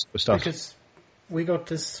do this sort of stuff. Because we got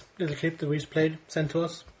this little clip that we played sent to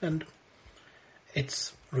us, and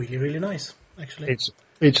it's really, really nice, actually.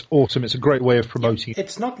 It's awesome. It's a great way of promoting it.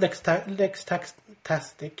 It's not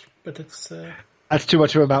Lextastic, but it's... That's too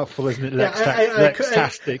much of a mouthful, isn't it?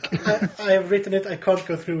 Lextastic. I have written it. I can't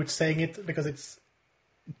go through it saying it because it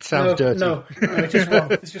sounds dirty. No, it's just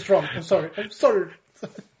wrong. It's just wrong. I'm sorry.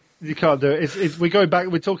 You can't do it. We're going back.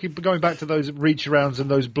 We're going back to those reach rounds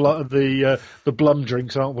and those the Blum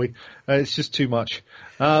drinks, aren't we? It's just too much.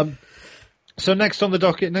 So next on the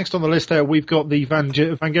docket, next on the list there, we've got the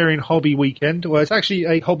Vangarian Hobby Weekend. Well, it's actually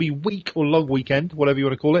a hobby week or long weekend, whatever you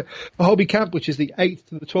want to call it. A hobby camp, which is the 8th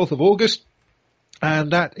to the 12th of August.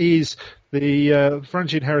 And that is the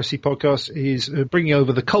Varangian Heresy podcast is bringing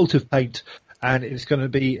over the Cult of Paint. And it's going to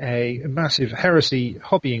be a massive heresy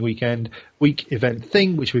hobbying week event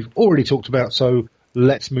thing, which we've already talked about. So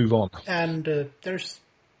let's move on. And there's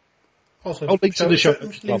also links to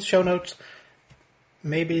the show notes.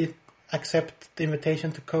 Maybe accept the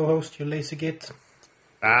invitation to co-host your lazy git.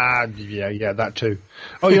 Yeah, that too.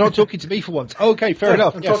 Oh, you're not talking to me for once. Okay, fair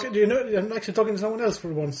enough. I'm yes. I'm actually talking to someone else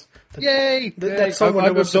for once. Yay! That someone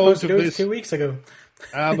who was supposed to do it 2 weeks ago.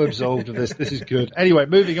 I'm absolved of this. This is good. Anyway,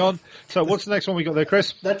 moving on. So what's the next one we got there,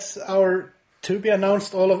 Chris? That's our to be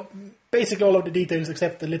announced, basically all of the details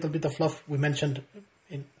except a little bit of fluff we mentioned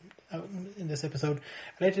in this episode.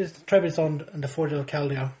 And it is Trebizond and the Forge of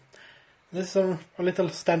Chaldea. This is a little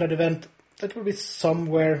standard event that will be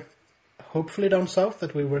somewhere, hopefully down south,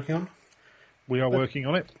 that we're working on. We are working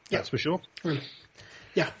on it, that's for sure. Really.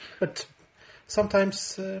 Yeah, but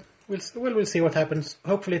sometimes we'll see what happens.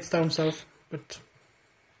 Hopefully it's down south, but...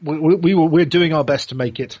 We're doing our best to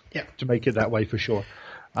make it that way for sure.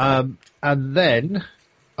 And then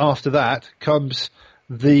after that comes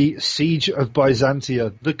the Siege of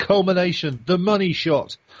Byzantia, the culmination, the money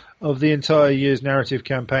shot of the entire year's narrative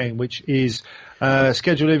campaign, which is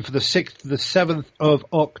scheduled in for the 6th to the 7th of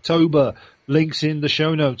October. Links in the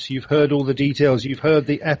show notes. You've heard all the details. You've heard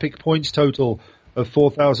the epic points total of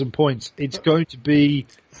 4,000 points. It's going to be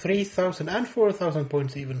 3,000 and 4,000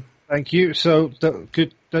 points even. Thank you. So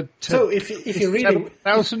if you really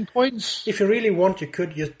 1,000 points, if you really want, you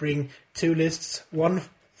could just bring two lists: one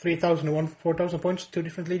 3,000 and one 4,000 points, two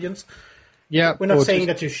different legions. Yeah, we're not saying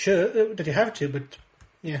that you should, that you have to, but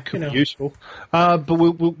yeah, could be useful. But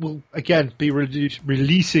we'll again be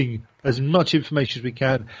releasing as much information as we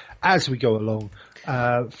can as we go along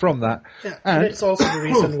from that. Yeah, and it's also the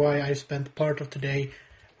reason why I spent part of today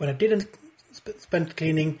when I didn't spend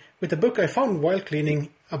cleaning with a book I found while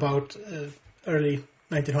cleaning about early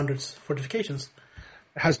 1900s fortifications.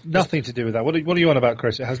 It has nothing to do with that. What are you on about,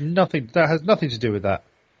 Chris? It has nothing. That has nothing to do with that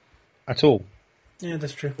at all. Yeah,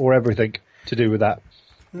 that's true. Or everything to do with that.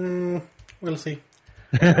 We'll see.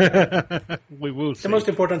 We will see. The most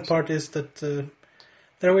important part is that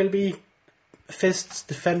there will be fists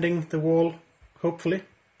defending the wall, hopefully.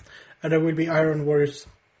 And there will be Iron Warriors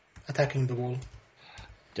attacking the wall.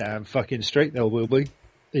 Damn fucking straight there will be.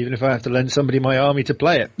 Even if I have to lend somebody my army to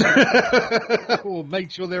play it. Or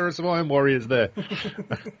make sure there are some Iron Warriors there.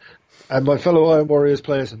 And my fellow Iron Warriors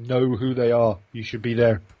players know who they are. You should be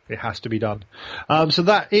there. It has to be done. So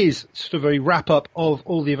that is sort of a wrap-up of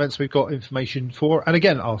all the events we've got information for. And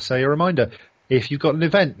again, I'll say a reminder. If you've got an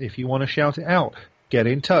event, if you want to shout it out, get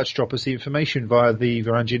in touch. Drop us the information via the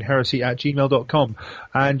varangianheresy@gmail.com.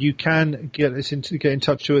 And you can get in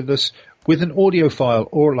touch with us with an audio file,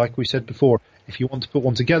 or like we said before, if you want to put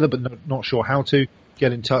one together but not sure how to,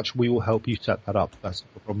 get in touch. We will help you set that up. That's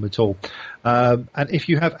not a problem at all. And if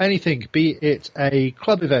you have anything, be it a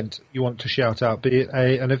club event you want to shout out, be it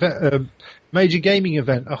an event, a major gaming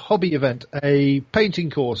event, a hobby event, a painting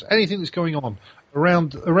course, anything that's going on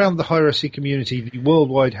around the heresy community, the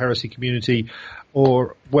worldwide heresy community,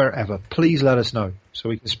 or wherever, please let us know so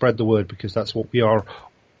we can spread the word, because that's what we are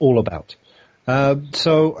all about.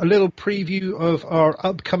 So a little preview of our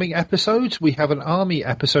upcoming episodes. We have an army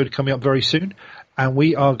episode coming up very soon, and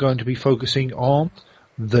we are going to be focusing on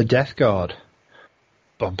the Death Guard.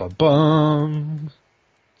 Bum, bum, bum.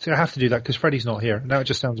 See, I have to do that because Freddie's not here. Now it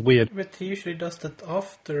just sounds weird. But he usually does that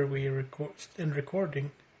after we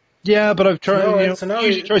recording. Yeah, but I've tried. So now he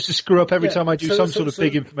usually tries to screw up every time I do some sort of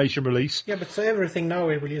big so, information release. Yeah, but so everything now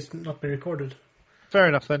will just not be recorded. Fair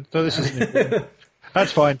enough then. So this isn't important.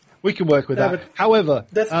 That's fine. We can work with that. But However,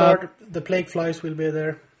 Death Guard, the Plague Flies will be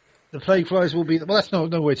there. The Plague Flies will be. Well, that's no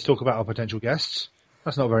way to talk about our potential guests.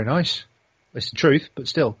 That's not very nice. It's the truth, but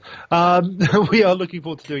still, we are looking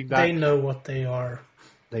forward to doing that. They know what they are.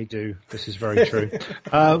 They do. This is very true.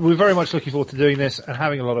 We're very much looking forward to doing this and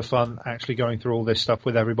having a lot of fun actually going through all this stuff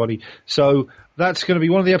with everybody. So that's going to be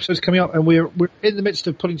one of the episodes coming up, and we're in the midst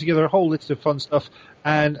of putting together a whole list of fun stuff.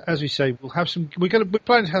 And as we say, we'll have some. We're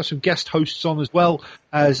planning to have some guest hosts on as well,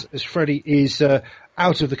 as Freddie is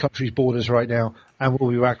out of the country's borders right now, and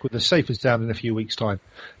we'll be back with the Safe and Sound in a few weeks' time.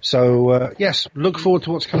 So yes, look forward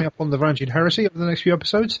to what's coming up on the Varangian Heresy over the next few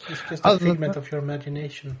episodes. It's just a figment of your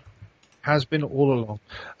imagination. Has been all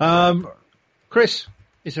along. Chris,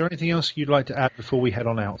 is there anything else you'd like to add before we head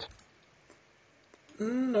on out?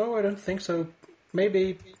 No, I don't think so.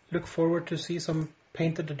 Maybe look forward to see some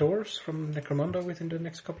painted doors from Necromunda within the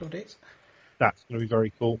next couple of days. That's going to be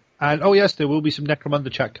very cool. And, oh yes, there will be some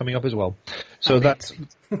Necromunda chat coming up as well. So it's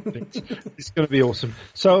going to be awesome.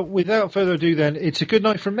 So without further ado then, it's a good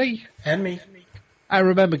night from me. And me. And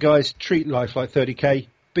remember guys, treat life like 30k.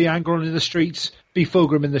 Be Angron in the streets, be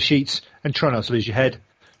Fulgrim in the sheets, and try not to lose your head.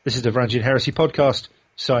 This is the Varangian Heresy Podcast,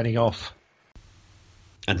 signing off.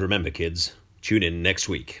 And remember, kids, tune in next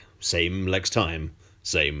week. Same Lex time,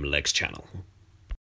 same Lex channel.